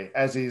play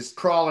as he's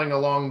crawling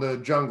along the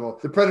jungle.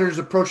 The Predator's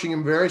approaching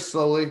him very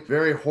slowly,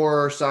 very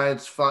horror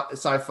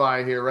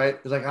sci-fi here, right?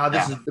 It's like,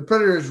 the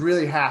Predator is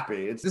really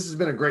happy. This has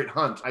been a great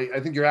hunt. I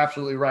think you're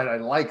absolutely right. I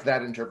like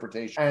that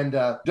interpretation. And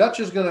Dutch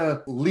is going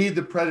to lead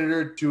the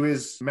Predator to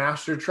his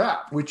master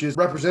trap, which is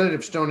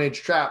representative Stone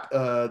Age trap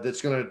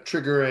that's going to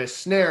trigger a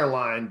snare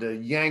line to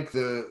yank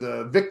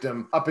the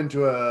victim up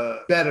into a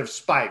bed of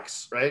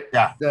spikes, right?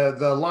 Yeah.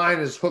 The line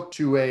is hooked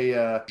to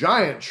a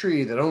giant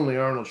tree that only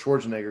Arnold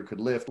Schwarzenegger could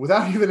lift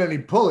without even any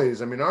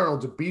pulleys.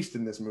 Arnold's a beast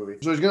in this movie.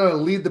 So he's going to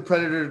lead the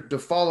Predator to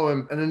follow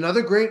him. And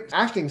another great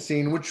acting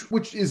scene,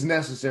 which is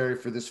necessary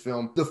for this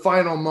film. The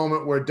final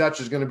moment where Dutch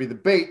is going to be the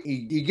bait.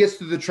 He gets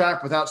through the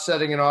trap without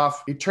setting it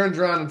off. He turns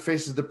around and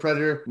faces the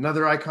Predator.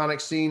 Another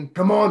iconic scene.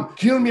 Come on,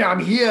 kill me.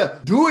 I'm here.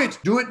 Do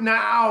it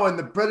now. And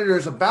the Predator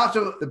is about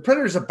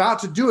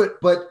to do it,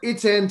 but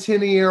its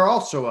antennae are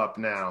also up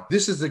now.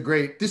 This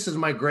is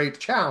my great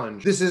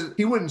challenge.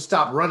 He wouldn't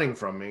stop running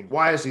from me.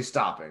 Why is he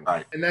stopping?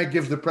 Right. And that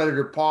gives the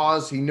Predator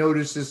pause. He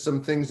notices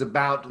some things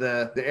about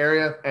the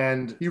area,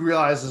 and he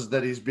realizes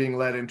that he's being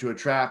led into a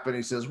trap, and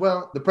he says,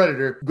 well, the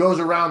Predator goes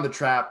around the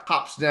trap,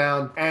 hops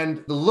down,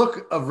 and the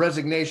look of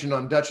resignation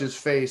on Dutch's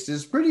face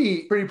is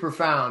pretty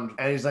profound.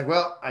 And he's like,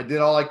 well, I did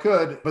all I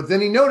could. But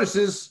then he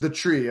notices the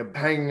tree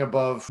hanging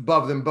above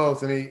them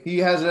both, and he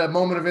has a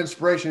moment of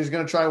inspiration. He's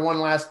going to try one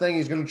last thing.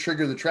 He's going to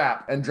trigger the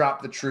trap and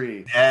drop the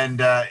tree.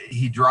 And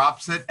he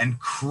drops it and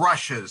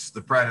crushes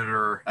the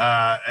Predator.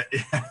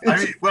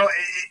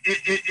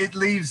 It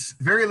leaves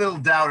very little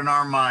doubt in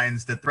our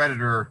minds that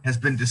Predator has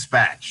been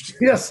dispatched.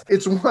 Yes,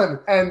 it's won.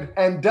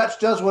 And Dutch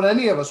does what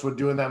any of us would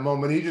do in that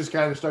moment. He just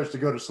kind of starts to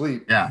go to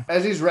sleep. Yeah.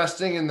 As he's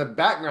resting in the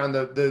background,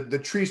 the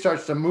tree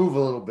starts to move a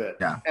little bit.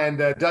 Yeah. And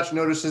Dutch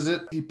notices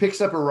it. He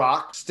picks up a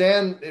rock.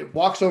 It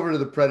walks over to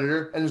the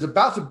Predator and is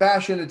about to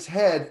bash in its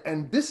head.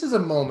 And this is a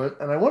moment,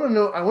 and I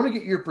want to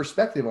get your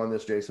perspective on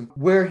this, Jason,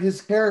 where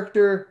his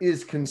character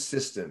is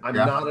consistent. I'm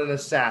not an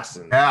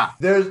assassin. Yeah.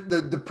 There's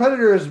the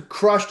Predator is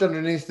crushed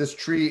underneath this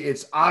tree.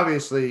 It's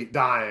obviously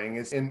dying.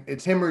 It's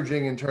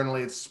hemorrhaging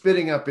internally. It's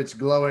spitting up its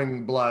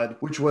glowing blood,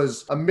 which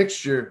was a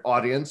mixture,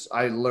 audience,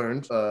 I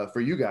learned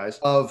for you guys,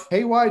 of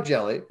KY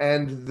jelly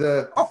and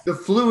the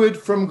fluid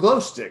from glow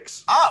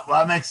sticks. Oh, well,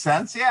 that makes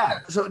sense. Yeah.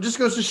 So it just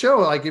goes to show,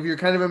 like, if you're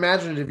kind of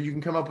imaginative, you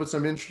can come up with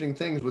some interesting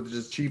things with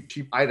just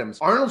cheap items.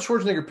 Arnold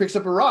Schwarzenegger picks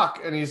up a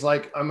rock and he's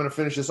like, I'm going to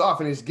finish this off.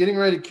 And he's getting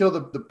ready to kill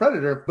the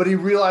Predator, but he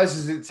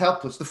realizes it's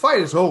helpless. The fight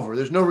is over.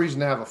 There's no reason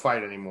to have a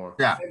fight anymore.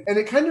 Yeah. And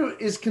it kind of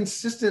is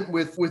consistent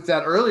with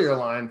that earlier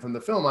line from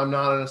the film, I'm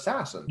not an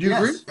assassin. Do you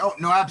agree? Oh,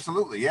 no,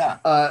 absolutely.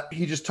 Yeah.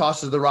 He just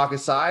tosses the rock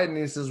aside and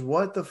he says,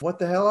 what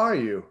the hell are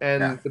you?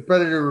 And the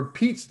Predator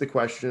repeats the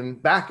question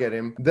back at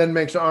him, then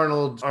makes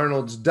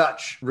Arnold's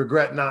Dutch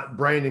regret not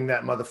braining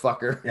that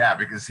motherfucker. Yeah,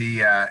 because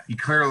he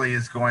clearly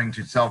is going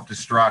to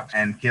self-destruct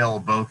and kill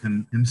both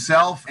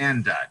himself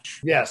and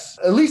Dutch. Yes,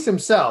 at least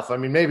himself.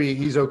 Maybe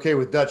he's okay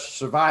with Dutch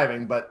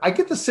surviving, but I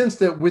get the sense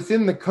that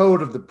within the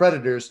code of the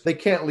Predators, they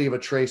can't leave a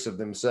trace of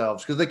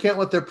themselves because they can't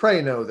let their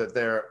prey know that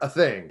they're a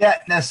thing. Yeah,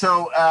 now,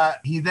 so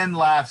he then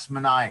laughs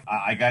maniacally.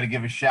 I got to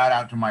give a shout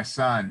out to my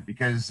son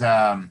because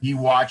he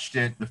watched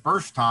it the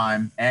first time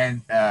time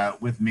and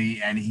with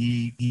me, and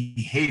he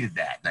hated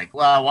that. Like,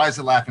 well, why is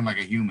it laughing like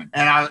a human?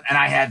 And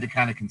I had to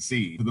kind of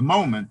concede for the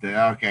moment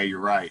that okay, you're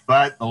right.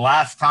 But the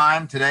last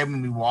time today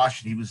when we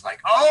watched it, he was like,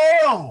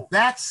 oh,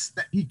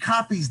 he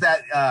copies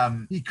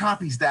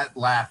that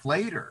laugh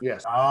later.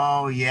 Yes.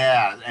 Oh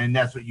yeah, and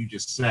that's what you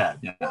just said.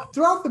 Yeah.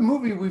 Throughout the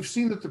movie, we've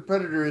seen that the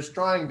Predator is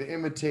trying to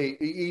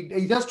imitate.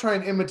 He does try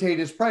and imitate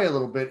his prey a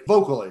little bit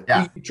vocally.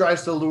 Yeah. He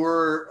tries to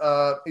lure.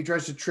 He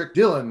tries to trick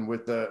Dylan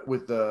with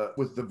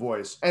the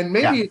voice, and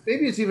maybe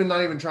it's even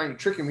not even trying to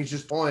trick him. He's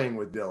just toying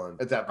with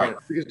Dylan at that point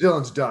because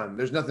Dylan's done.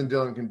 There's nothing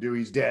Dylan can do.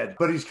 He's dead.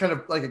 But he's kind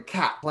of like a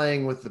cat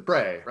playing with the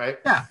prey, right?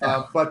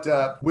 Yeah.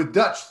 But with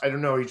Dutch, I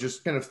don't know. He's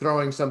just kind of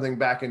throwing something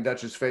back in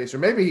Dutch's face, or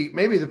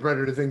maybe the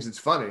Predator thinks it's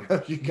funny.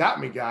 You got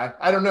me, guy.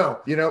 I don't know.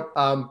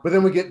 But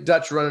then we get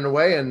Dutch running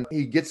away, and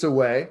he gets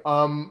away.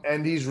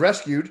 And he's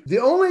rescued. The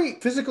only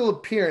physical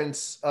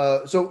appearance.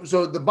 So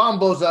the bomb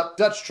blows up.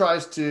 Dutch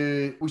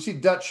we see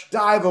Dutch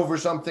dive over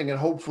something and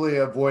hopefully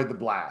avoid the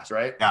blast,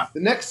 right? Yeah. The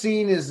next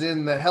scene is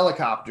in the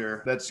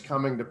helicopter that's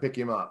coming to pick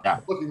him up,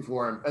 looking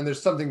for him, and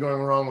there's something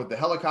going wrong with the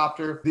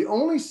helicopter. The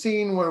only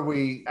scene where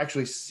we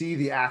actually see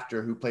the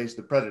actor who plays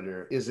the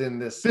Predator is in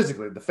this,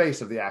 physically, the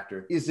face of the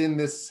actor is in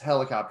this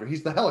helicopter.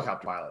 He's the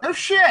helicopter pilot. Oh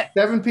shit!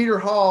 Kevin Peter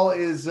Hall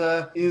is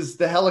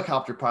the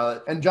helicopter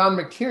pilot, and John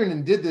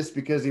McTiernan did this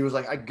because he was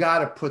like, I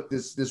gotta put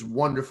this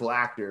wonderful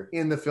actor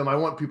in the film. I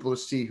want people to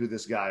see who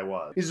this guy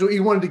was. He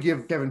wanted to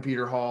give Kevin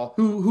Peter Hall,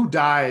 who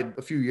died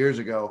a few years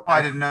ago. Oh,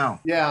 I didn't know.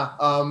 Yeah,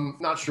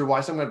 not sure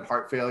why. Some kind of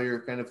heart failure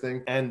kind of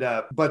thing. And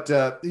but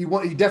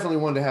he definitely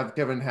wanted to have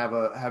Kevin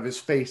have his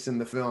face in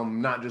the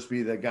film, not just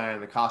be the guy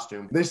in the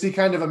costume. They see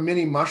kind of a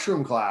mini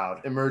mushroom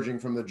cloud emerging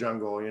from the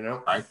jungle,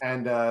 Right.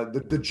 And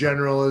the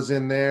general is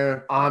in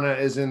there. Anna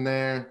is in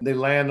there. They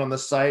land on the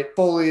site.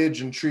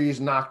 Foliage and trees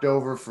knocked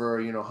over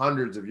for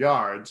hundreds of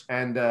yards.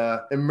 And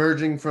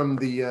emerging from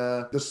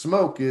the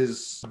smoke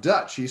is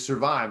Dutch. He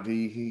survived.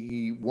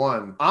 He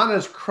won.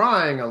 Anna's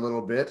crying a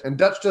little bit, and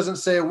Dutch doesn't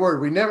say a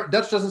word.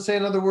 Dutch doesn't say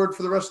another word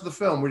for the rest of the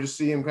film. We just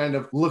see him kind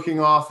of looking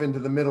off into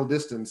the middle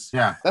distance.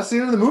 Yeah. That's the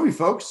end of the movie,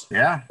 folks.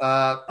 Yeah.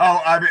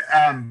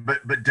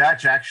 But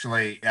Dutch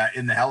actually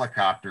in the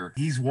helicopter,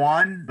 he's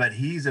won, but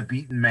he's a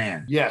beaten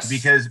man. Yes.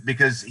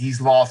 Because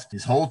he's lost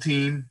his whole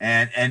team,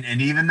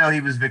 and even though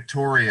he was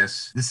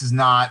victorious, this is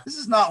not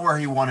where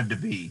he wanted to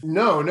be.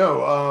 No.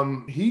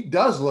 He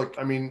does look.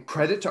 I mean,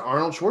 credit to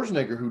Arnold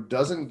Schwarzenegger, who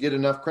doesn't get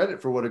enough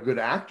credit for what a good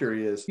actor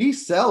he is. He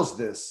sells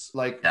this.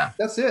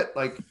 That's it.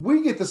 Like,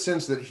 we get the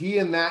sense that he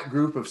and that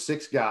group of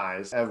 6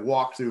 guys have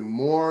walked through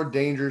more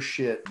dangerous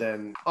shit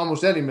than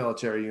almost any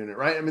military unit,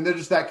 right? I mean, they're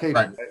just that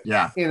capable. Right.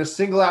 Yeah. In a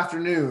single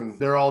afternoon,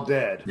 they're all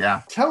dead.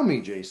 Yeah. Tell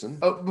me, Jason,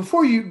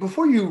 before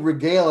you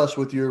regale us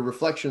with your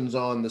reflections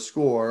on the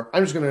score,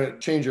 I'm just going to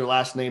change your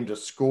last name to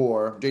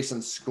Score.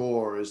 Jason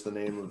Score is the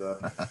name of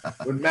the...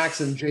 when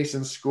Max and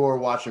Jason Score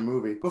watch a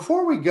movie.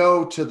 Before we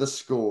go to the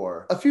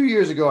score, a few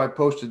years ago, I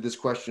posted this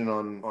question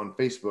on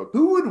Facebook.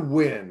 Who would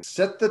win?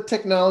 Set the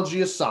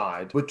technology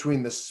aside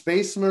between the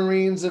Space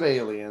Marines of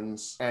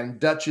Aliens and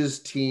Dutch's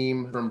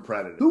team from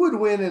Predator. Who would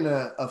win in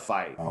a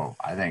fight? Oh,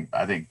 I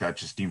think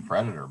Dutch's team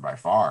Predator by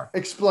far.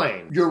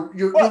 Explain.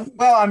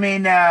 Well, I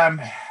mean,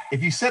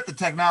 if you set the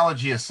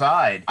technology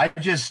aside,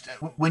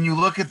 when you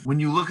look at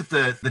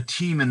the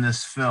team in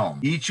this film,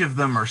 each of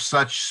them are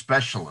such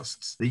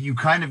specialists that you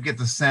kind of get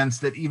the sense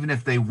that even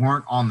if they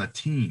weren't on the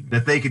team,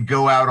 that they could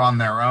go out on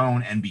their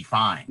own and be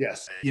fine.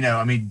 Yes.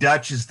 I mean,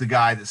 Dutch is the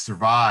guy that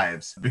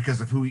survives because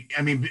of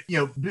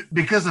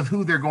because of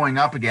who they're going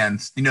up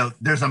against.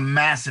 There's a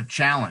massive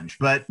challenge,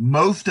 but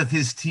most of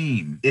his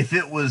team, if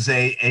it was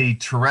a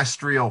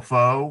terrestrial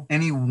foe,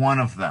 any one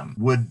of them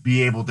would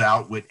be able to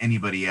outwit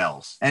anybody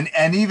else. And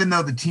even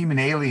though the team in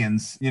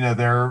Aliens,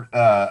 they're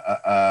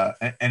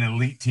an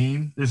elite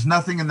team, there's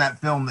nothing in that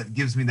film that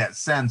gives me that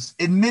sense.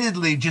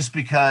 Admittedly, just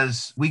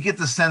because we get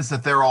the sense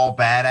that they're all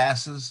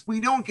badasses, we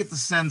don't get the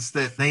sense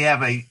that they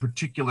have a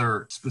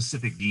particular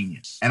specific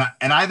genius.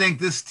 And I think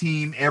this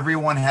team,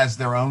 everyone has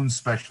their own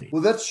specialty.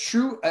 Well, that's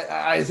true.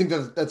 I think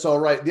that's all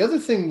right. The other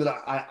thing that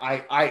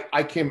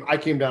I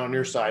came down on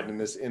your side in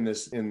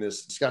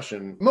this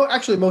discussion.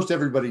 Actually, most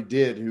everybody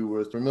did who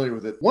was familiar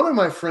with it. One of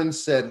my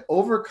friends said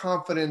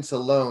overconfidence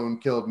alone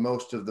killed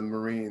most of the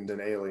Marines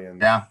and Aliens.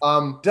 Yeah.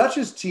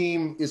 Dutch's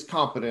team is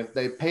competent.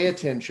 They pay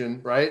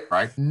attention, right?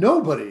 Right.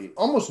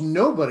 Almost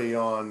nobody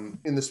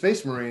in the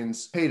Space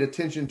Marines paid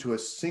attention to a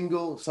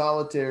single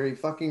solitary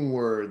fucking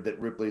word that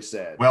Ripley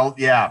said. Well,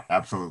 yeah,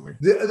 absolutely.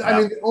 I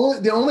mean,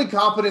 the only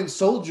competent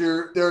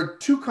soldier, there are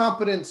 2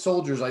 competent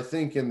soldiers, I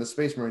think, in the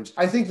Space Marines.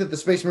 I think that the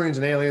Space Marines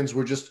and Aliens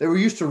they were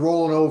used to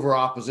rolling over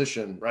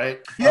opposition, right?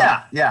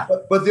 Yeah, yeah.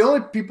 But the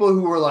only people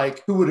who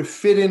would have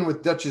fit in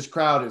with Dutch's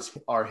crowd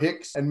are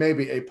Hicks bass and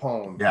maybe a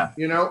poem. Yeah.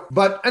 You know?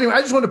 But anyway,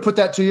 I just wanted to put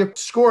that to you.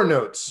 Score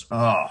notes.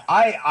 Oh,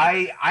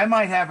 I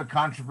might have a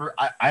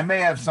I may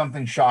have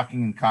something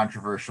shocking and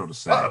controversial to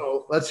say.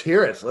 Uh-oh. Let's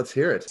hear it. Let's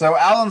hear it. So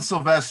Alan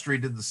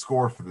Silvestri did the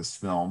score for this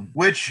film,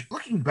 which,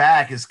 looking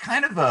back, is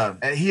kind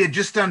of he had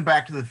just done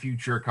Back to the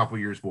Future a couple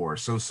years before.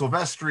 So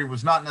Silvestri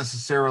was not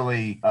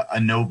necessarily a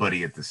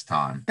nobody at this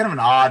time. Kind of an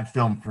odd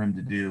film for him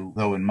to do,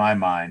 though, in my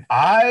mind.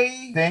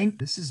 I think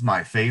this is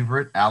my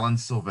favorite Alan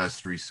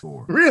Silvestri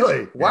score.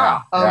 Really?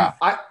 Wow. Yeah.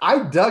 I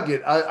dug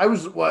it. I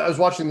was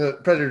watching the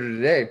Predator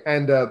today,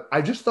 and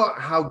I just thought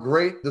how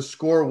great the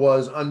score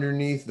was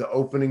underneath the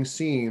opening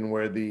scene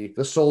where the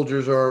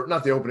soldiers are,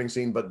 not the opening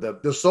scene, but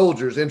the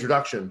soldiers'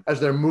 introduction as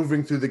they're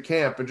moving through the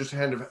camp, and just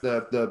kind of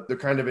the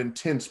kind of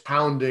intense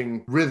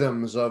pounding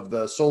rhythms of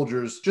the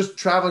soldiers just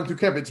traveling through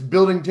camp. It's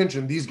building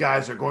tension. These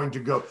guys are going to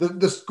go.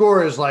 The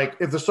score is like,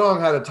 if the song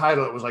had a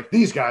title, it was like,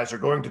 these guys are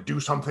going to do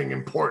something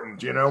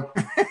important, you know?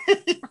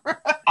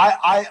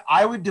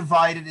 I would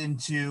divide it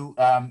into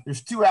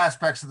there's two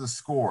aspects of the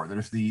score.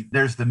 There's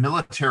the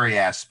military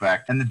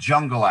aspect and the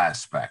jungle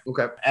aspect.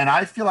 Okay. And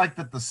I feel like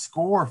that the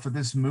score for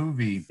this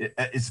movie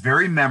it's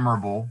very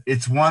memorable.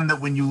 It's one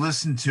that when you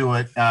listen to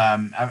it,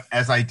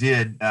 as I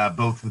did,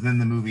 both within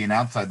the movie and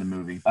outside the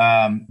movie,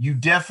 you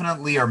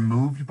definitely are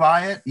moved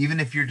by it, even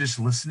if you're just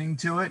listening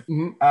to it.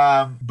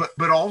 Mm-hmm.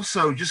 But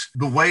also just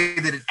the way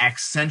that it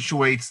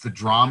accentuates the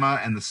drama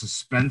and the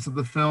suspense of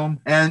the film,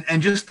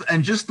 and just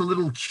the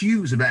little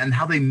cues about and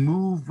how they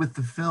move with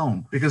the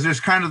film, because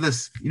there's kind of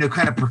this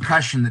kind of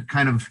percussion that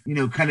kind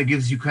of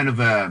gives you kind of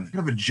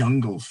a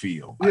jungle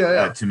feel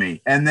to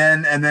me, and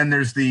then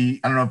there's the,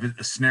 I don't know if it's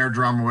a snare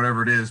drum or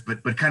whatever it is,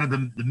 but kind of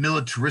the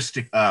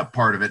militaristic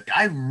part of it.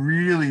 I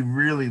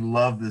really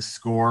love this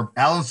score.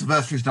 Alan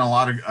Silvestri's done a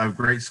lot of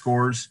great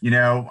scores.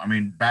 I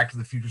mean, Back to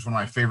the Future is one of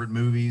my favorite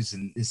movies,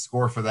 and his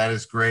score for that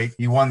is great.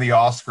 He won the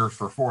Oscar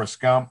for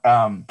Forrest Gump.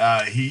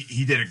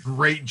 He did a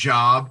great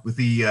job with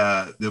the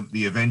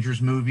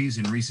Avengers movies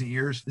in recent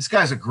years. This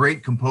guy's a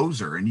great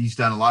composer, and he's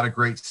done a lot of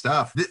great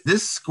stuff.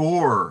 This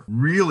score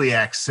really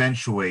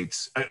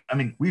accentuates. I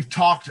mean, we've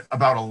talked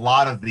about a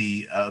lot of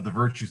the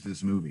virtues of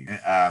this movie,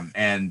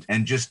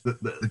 and just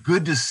the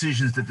good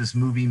decisions that this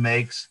movie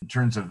makes in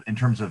terms of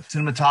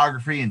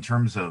cinematography, in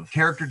terms of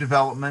character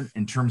development,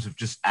 in terms of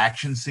just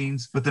action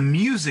scenes. But the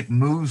music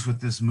moves with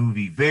this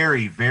movie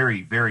very,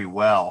 very, very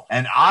well,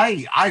 and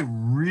I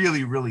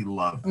really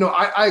love it. No,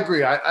 I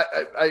agree. I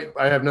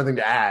have nothing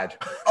to add.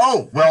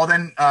 Oh, well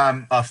then,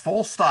 a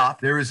full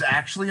stop. There is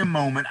actually a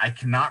moment, I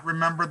cannot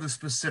remember the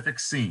specific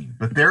scene,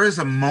 but there is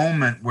a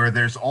moment where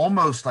there's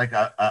almost like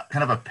a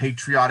kind of a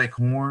patriotic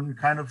horn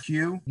kind of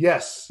cue.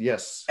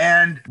 Yes.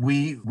 And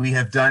we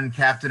have done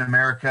Captain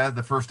America,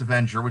 the First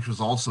Avenger, which was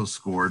also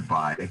scored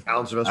by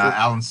Alan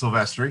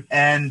Silvestri.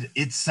 And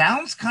it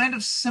sounds kind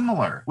of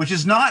similar, which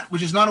is not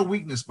a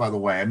weakness, by the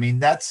way. I mean,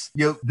 that's,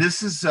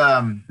 this is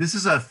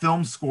a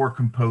film score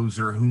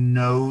composer who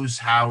knows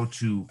how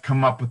to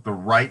come up with the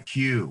right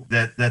cue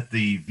that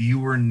the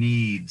viewer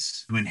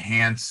needs to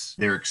enhance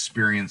their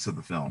experience of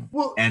the film.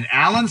 Well, and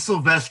Alan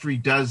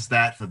Silvestri does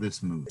that for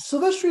this movie.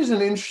 Silvestri is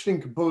an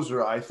interesting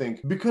composer, I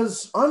think,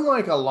 because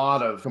unlike a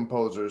lot of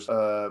composers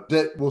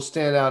that will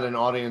stand out in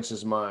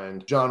audience's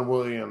mind, John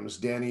Williams,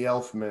 Danny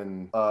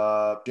Elfman,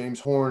 James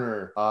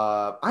Horner,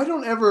 I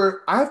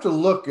have to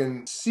look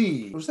and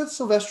see, was that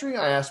Silvestri?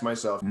 I asked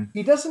myself. Mm-hmm.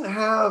 He doesn't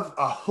have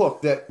a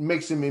hook that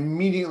makes him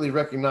immediately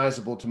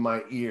recognizable to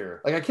my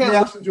ear. Like, I can't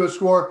listen to a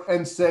score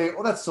and say,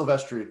 oh, that's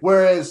Silvestri.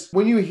 Whereas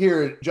when you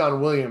hear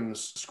John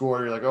Williams'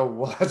 score, you're like, oh,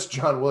 well, that's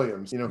John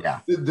Williams.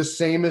 The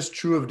same is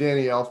true of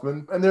Danny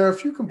Elfman. And there are a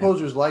few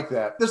composers like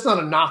that. That's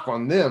not a knock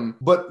on them,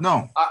 but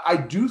no, I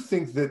do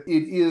think that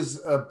it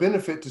is a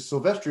benefit to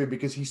Silvestri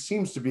because he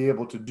seems to be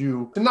able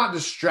to not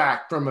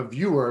distract from a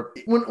viewer.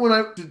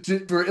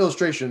 For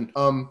illustration,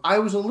 I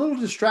was a little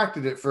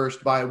distracted at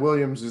first by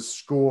Williams'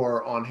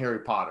 score on Harry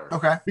Potter.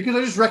 Okay. Because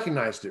I just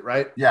recognized it,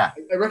 right? Yeah.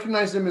 I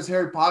recognized him as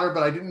Harry Potter,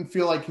 but I didn't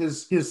feel like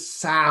his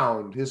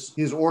sound,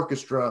 his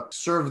orchestra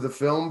served the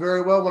film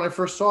very well when I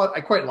first saw it.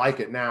 I quite like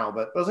it now,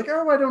 but I was like,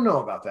 oh, I don't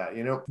know about that,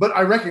 But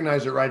I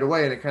recognized it right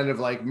away, and it kind of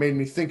like made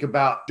me think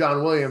about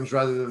John Williams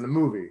rather than the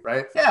movie,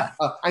 right? Yeah.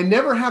 I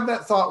never have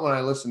that thought when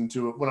I listen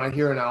to it, when I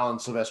hear an Alan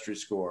Silvestri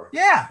score.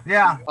 Yeah.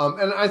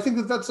 And I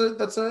think that's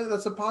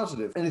a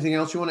positive. Anything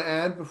else you want to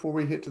add before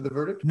we hit to the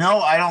verdict? No,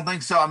 I don't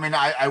think so. I mean,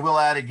 I will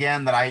add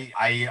again that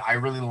I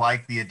really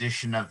like the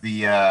addition of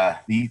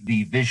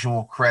the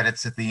visual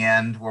credits at the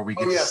end where we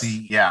get to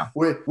see. Yeah.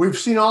 We've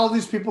seen all of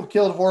these people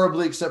killed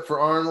horribly except for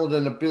Arnold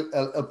and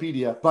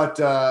Elpidia,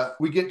 but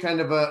we get kind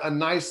of a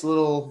nice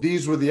little,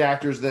 these were the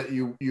actors that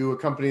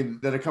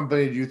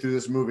accompanied you through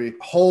this movie.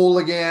 Whole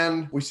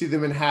again. We see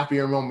them in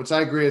happier moments.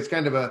 I agree. It's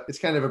kind of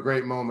a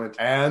great moment.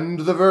 And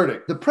the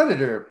verdict. The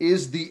Predator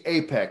is the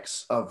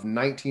apex of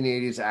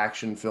 1980s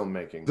action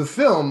filmmaking. The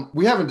film,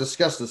 we haven't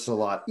discussed this a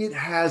lot, it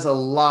has a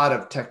lot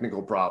of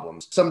technical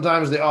problems.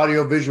 Sometimes the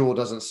audio visual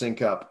doesn't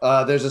sync up.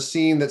 There's a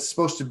scene that's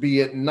supposed to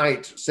be at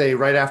night, say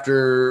right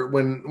after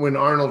when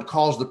Arnold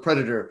calls the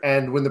Predator,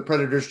 and when the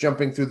Predator's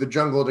jumping through the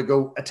jungle to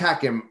go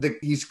attack him,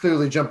 he's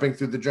clearly jumping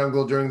through the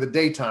jungle during the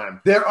daytime.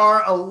 There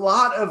are a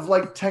lot of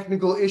like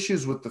technical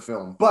issues with the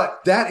film, but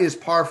that is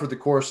par for the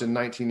course in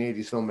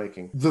 1980s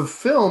filmmaking. The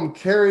film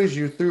carries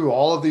you through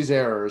all of these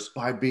errors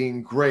by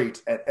being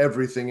great at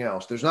everything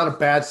else. There's not a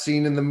bad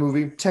scene in the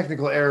movie,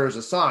 technical errors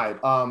aside.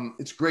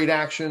 It's great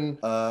action.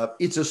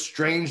 It's a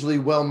strangely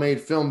well-made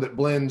film that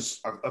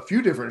blends a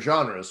few different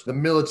genres. The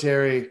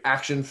military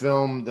action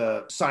film,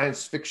 the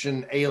science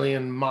fiction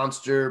alien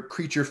monster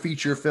creature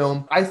feature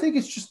film. I think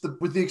it's just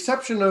with the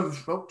exception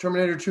of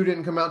Terminator 2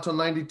 didn't come out till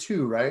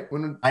 92, right?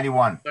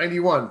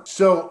 91.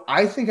 So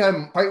I think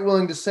I'm quite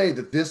willing to say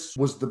that this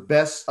was the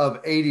best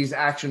of 80s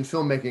action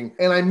filmmaking.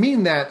 And I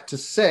mean that to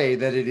say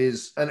that it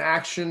is an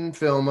action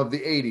film of the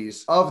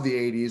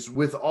 80s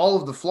with all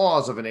of the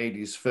flaws of an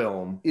 80s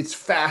film. It's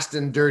fast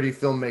and dirty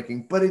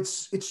filmmaking, but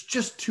it's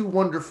just too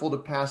wonderful to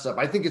pass up.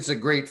 I think it's a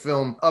great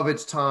film of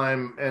its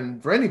time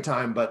and for any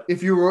time, but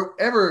if you were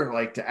ever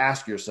like to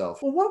ask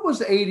yourself, well, what was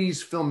the 80s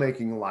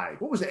filmmaking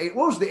like? What was the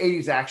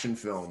 80s action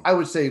film? I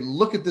would say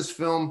look at this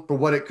film for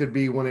what it could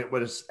be when it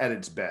was at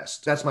its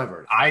best. That's my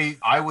verdict.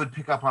 I would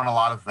pick up on a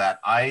lot of that.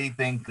 I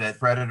think that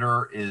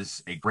Predator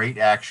is a great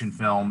action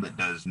film that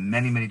does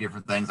many, many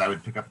different things. I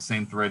would pick up the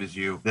same thread as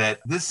you, that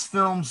this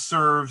film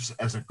serves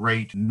as a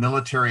great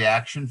military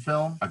action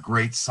film, a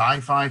great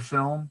sci-fi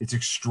film. It's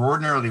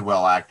extraordinarily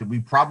well acted. We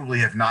probably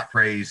have not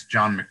praised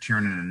John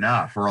McTiernan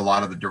enough for a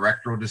lot of the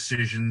directorial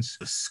decisions,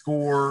 the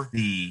score,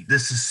 the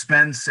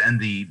suspense, and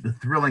the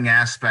thrilling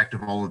aspect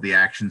of all of the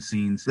action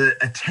scenes, the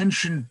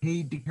attention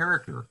paid to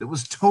character that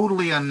was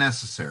totally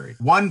unnecessary.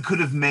 One could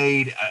have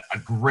made a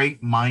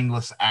great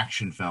mindless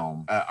action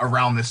film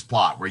around this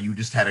plot where you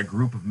just had a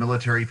group of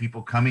military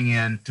people coming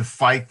in to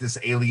fight this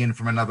alien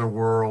from another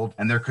world,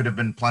 and there could have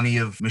been plenty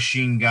of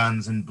machine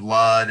guns and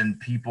blood and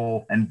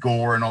people and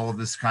gore and all of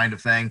this kind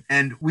of thing,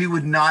 and we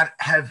would not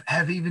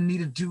have even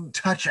needed to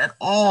touch at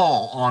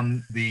all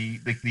on the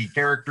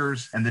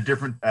characters and the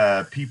different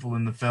people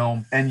in the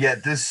film. And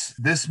yet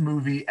this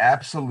movie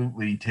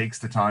absolutely takes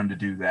the time to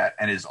do that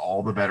and is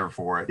all the better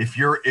for it. If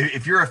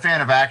you're a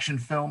fan of action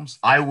films,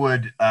 I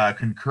would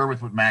concur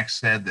with what Max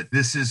said, that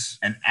this is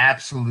an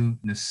absolute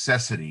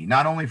necessity,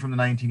 not only from the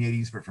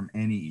 1980s, but from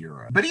any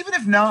era. But even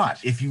if not,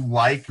 if you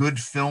like good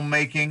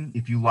filmmaking,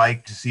 if you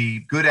like to see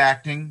good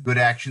acting, good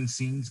action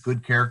scenes,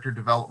 good character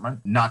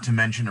development, not to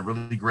mention a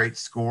really great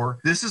score,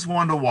 this is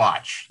one to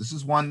watch. This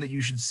is one that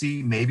you should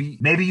see. Maybe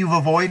you've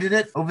avoided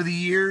it over the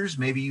years.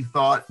 Maybe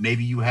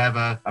you have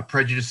a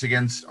prejudice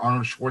against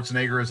Arnold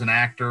Schwarzenegger as an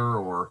actor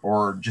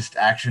or just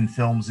action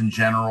films in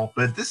general.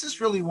 But this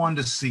is really one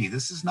to see.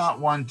 This is not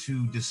one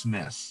to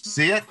dismiss.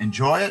 See it,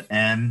 enjoy it,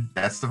 and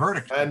that's the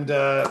verdict. And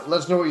let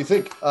us know what you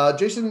think.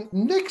 Jason,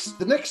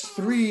 the next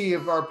three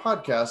of our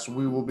podcasts,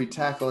 we will be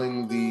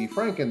tackling the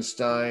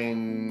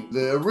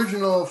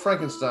original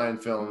Frankenstein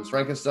films.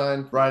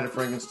 Frankenstein, Bride of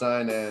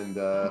Frankenstein, and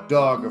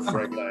Dog of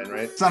Frankenstein,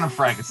 right? Son of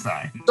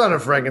Frankenstein. Son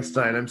of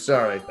Frankenstein, I'm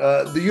sorry.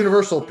 The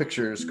Universal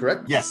Pictures,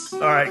 correct? Yes.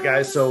 All right,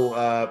 guys,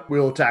 so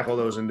we'll tackle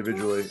those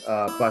individually.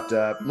 But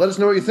let us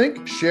know what you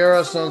think. Share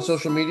us on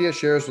social media.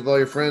 Share us with all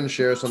your friends.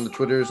 Share us on the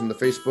Twitters and the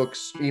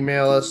Facebooks.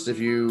 Email us if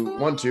you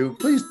want to.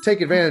 Please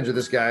take advantage of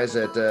this, guys,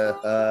 at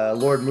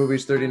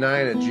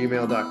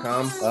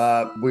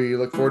lordmovies39@gmail.com. We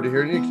look forward to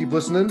hearing you. Keep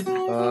listening.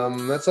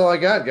 That's all I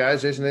got,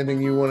 guys. Jason,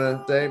 anything you want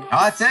to say?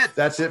 That's it.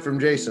 That's it from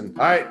Jason.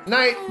 All right,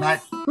 night.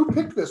 Night. Who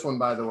picked this one,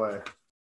 by the way?